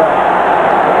defensive back.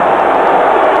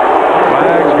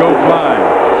 Flags go flying,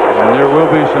 and there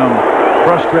will be some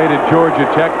frustrated Georgia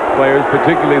Tech players,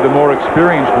 particularly the more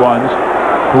experienced ones,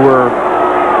 who were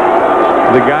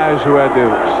the guys who had to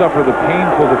suffer the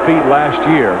painful defeat last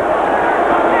year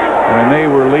when they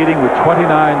were leading with 29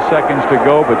 seconds to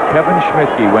go, but Kevin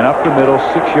Schmidtke went up the middle,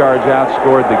 6 yards out,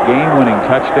 scored the game-winning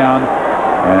touchdown,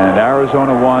 and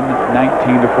Arizona won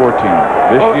 19-14.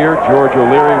 This year, George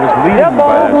O'Leary was leading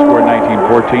by that score,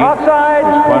 19-14. Offside.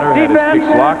 His punter had his Defense.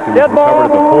 kick blocked. It was recovered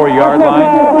at the 4-yard line.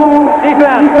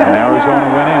 Defense. And Arizona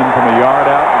went in from a yard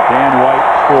out. Dan White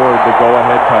scored the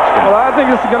go-ahead touchdown. Well, I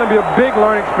think this is going to be a big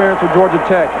learning experience for Georgia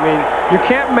Tech. I mean, you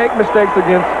can't make mistakes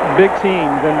against big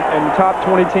teams and top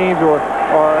 20 teams or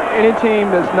any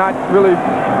team that's not really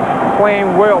playing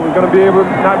well is going to be able to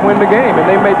not win the game. And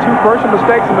they made 2 personal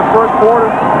mistakes in the first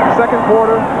quarter, second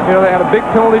quarter. You know, they had a big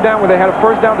penalty down where they had a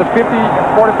first down to 50,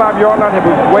 45-yard line. It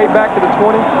was way back to the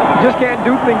 20. You just can't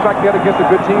do things like that against a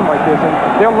good team like this. And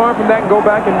they'll learn from that and go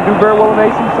back and do very well in the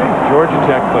ACC. Georgia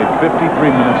Tech played 53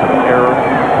 minutes of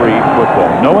error-free football.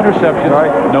 No interceptions,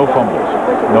 no fumbles,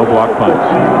 no block punts.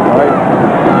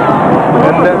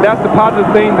 And that's the positive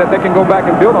thing that they can go back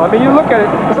and build on. I mean, you look at it,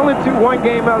 it's only one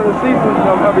game out of the season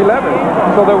of 11.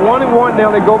 So they're 1-1 now.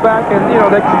 They go back and, you know,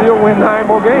 they can still win 9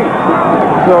 more games.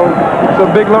 So it's a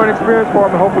big learning experience for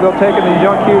them, and hopefully they'll take it, these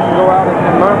young kids and go out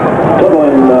and learn from it.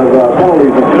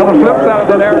 And on the flip side of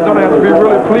that, Arizona has to be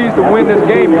really pleased to win this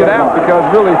game and get out, because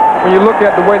really, when you look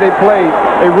at the way they played,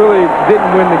 they really didn't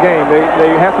win the game.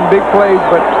 They had some big plays,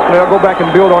 but they'll go back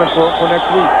and build on it for next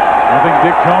week. I think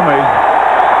Dick Tomey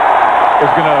is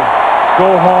going to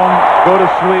go home, go to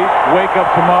sleep, wake up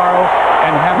tomorrow,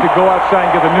 and have to go outside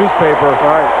and get the newspaper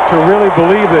to really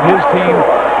believe that his team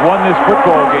won this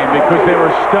football game, because they were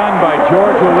stunned by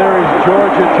George O'Leary's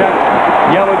Georgia Tech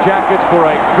Yellow Jackets for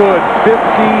a good 54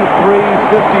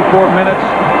 minutes.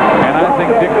 And I think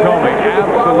Dick Tomey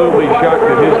absolutely shocked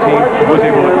that his team was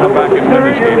able to come back and win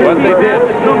this game. But they did,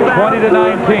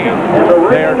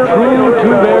 20-19. They are true to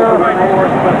their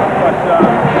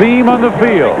theme on the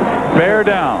field. Bear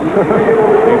down.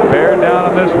 They bear down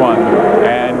on this one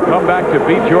and come back to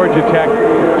beat Georgia Tech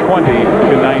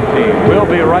 20-19. We'll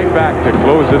be right back to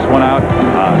close this one out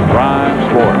on Prime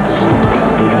Sports.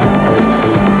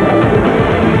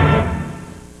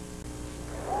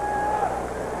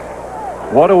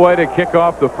 What a way to kick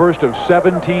off the first of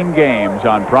 17 games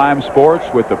on Prime Sports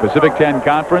with the Pacific 10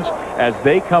 Conference as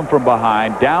they come from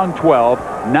behind, down 12,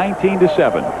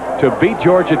 19-7, to beat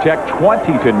Georgia Tech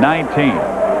 20-19.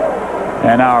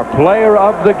 And our player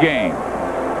of the game,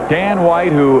 Dan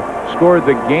White, who scored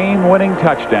the game-winning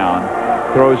touchdown,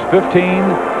 throws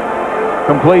 15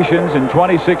 completions in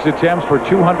 26 attempts for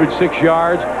 206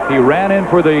 yards. He ran in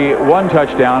for the 1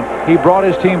 touchdown. He brought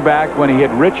his team back when he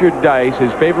hit Richard Dice,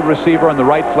 his favorite receiver, on the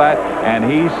right flat, and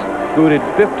he scooted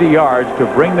 50 yards to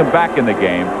bring them back in the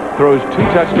game. Throws 2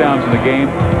 touchdowns in the game.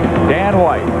 Dan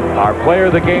White, our player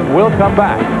of the game, will come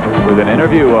back with an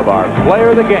interview of our player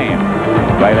of the game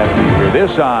right after you hear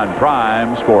this on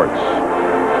Prime Sports.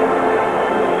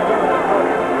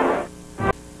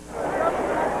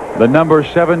 The number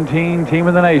 17 team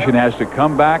in the nation has to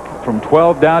come back from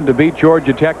 12 down to beat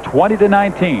Georgia Tech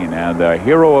 20-19. And the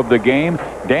hero of the game,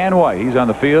 Dan White. He's on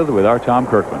the field with our Tom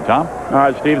Kirkland. Tom? All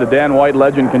right, Steve, the Dan White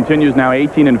legend continues now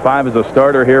 18-5 as a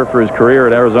starter here for his career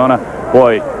at Arizona.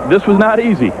 Boy, this was not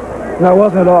easy. No, it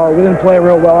wasn't at all. We didn't play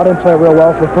real well. I didn't play real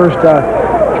well for the first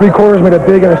 3 quarters. Made a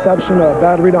big interception, a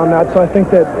bad read on that. So I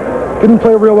think that didn't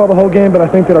play real well the whole game, but I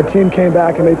think that our team came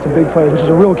back and made some big plays, which is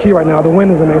a real key right now. The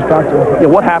win is the main factor. Yeah,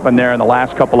 what happened there in the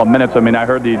last couple of minutes? I mean, I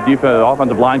heard the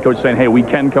offensive line coach saying, hey, we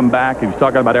can come back. He was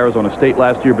talking about Arizona State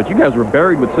last year, but you guys were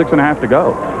buried with 6.5 to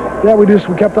go. Yeah, we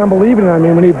kept on believing. I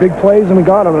mean, we need big plays, and we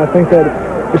got them. And I think that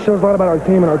it shows a lot about our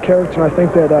team and our character. And I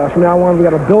think that from now on, we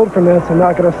got to build from this and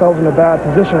not get ourselves in a bad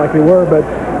position like we were. But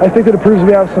I think that it proves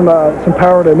we have some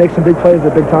power to make some big plays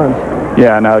at big times.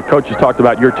 Yeah, and Coach has talked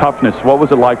about your toughness. What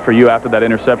was it like for you after that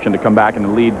interception to come back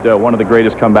and lead one of the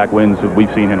greatest comeback wins that we've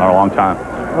seen in a long time?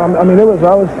 I mean, I was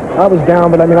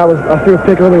down, but I mean, I threw a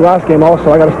pick early last game.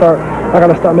 Also, I got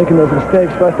to start making those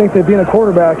mistakes. But I think that being a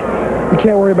quarterback, you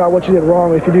can't worry about what you did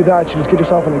wrong. If you do that, you just get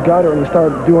yourself in the gutter and you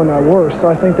start doing worse. So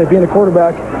I think that being a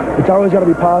quarterback, it's always got to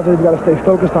be positive. You got to stay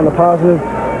focused on the positive.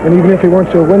 And even if we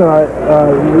weren't to win tonight,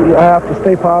 I have to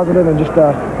stay positive and just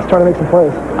try to make some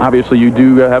plays. Obviously, you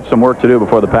do have some work to do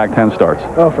before the Pac-10 starts.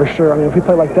 Oh, for sure. I mean, if we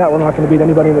play like that, we're not going to beat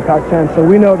anybody in the Pac-10. So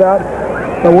we know that.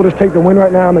 But we'll just take the win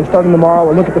right now, and then starting tomorrow,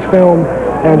 we'll look at the film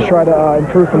and try to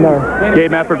improve from there.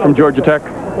 Game effort from Georgia Tech.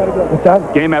 What's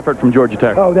that? Game effort from Georgia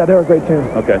Tech. Oh, yeah, they're a great team.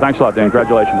 Okay, thanks a lot, Dan.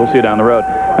 Congratulations. We'll see you down the road.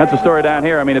 That's the story down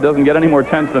here. I mean, it doesn't get any more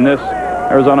tense than this.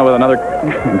 Arizona with another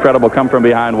incredible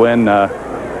come-from-behind win.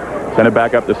 Send it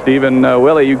back up to Stephen.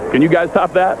 Willie, can you guys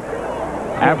top that?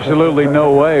 Absolutely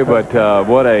no way, but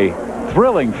what a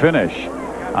thrilling finish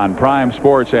on Prime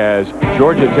Sports as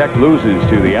Georgia Tech loses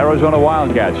to the Arizona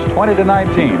Wildcats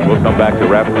 20-19. We'll come back to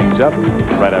wrap things up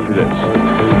right after this.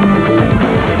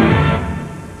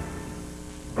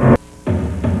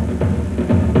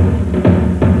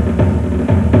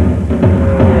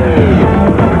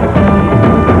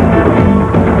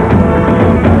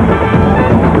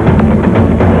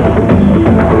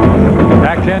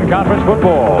 Pac-10 Conference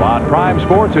Football on Prime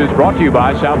Sports is brought to you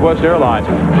by Southwest Airlines.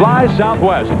 Fly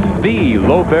Southwest, the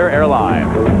low-fare airline.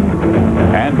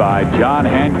 And by John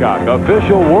Hancock,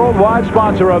 official worldwide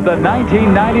sponsor of the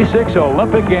 1996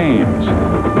 Olympic Games.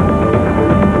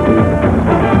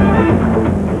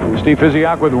 Steve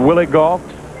Fiziak with Willie Gault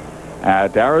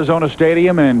at Arizona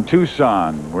Stadium in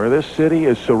Tucson, where this city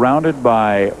is surrounded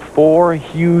by 4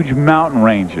 huge mountain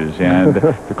ranges. And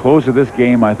the close of this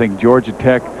game, I think Georgia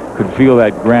Tech could feel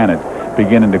that granite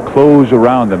beginning to close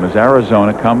around them as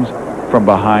Arizona comes from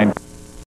behind.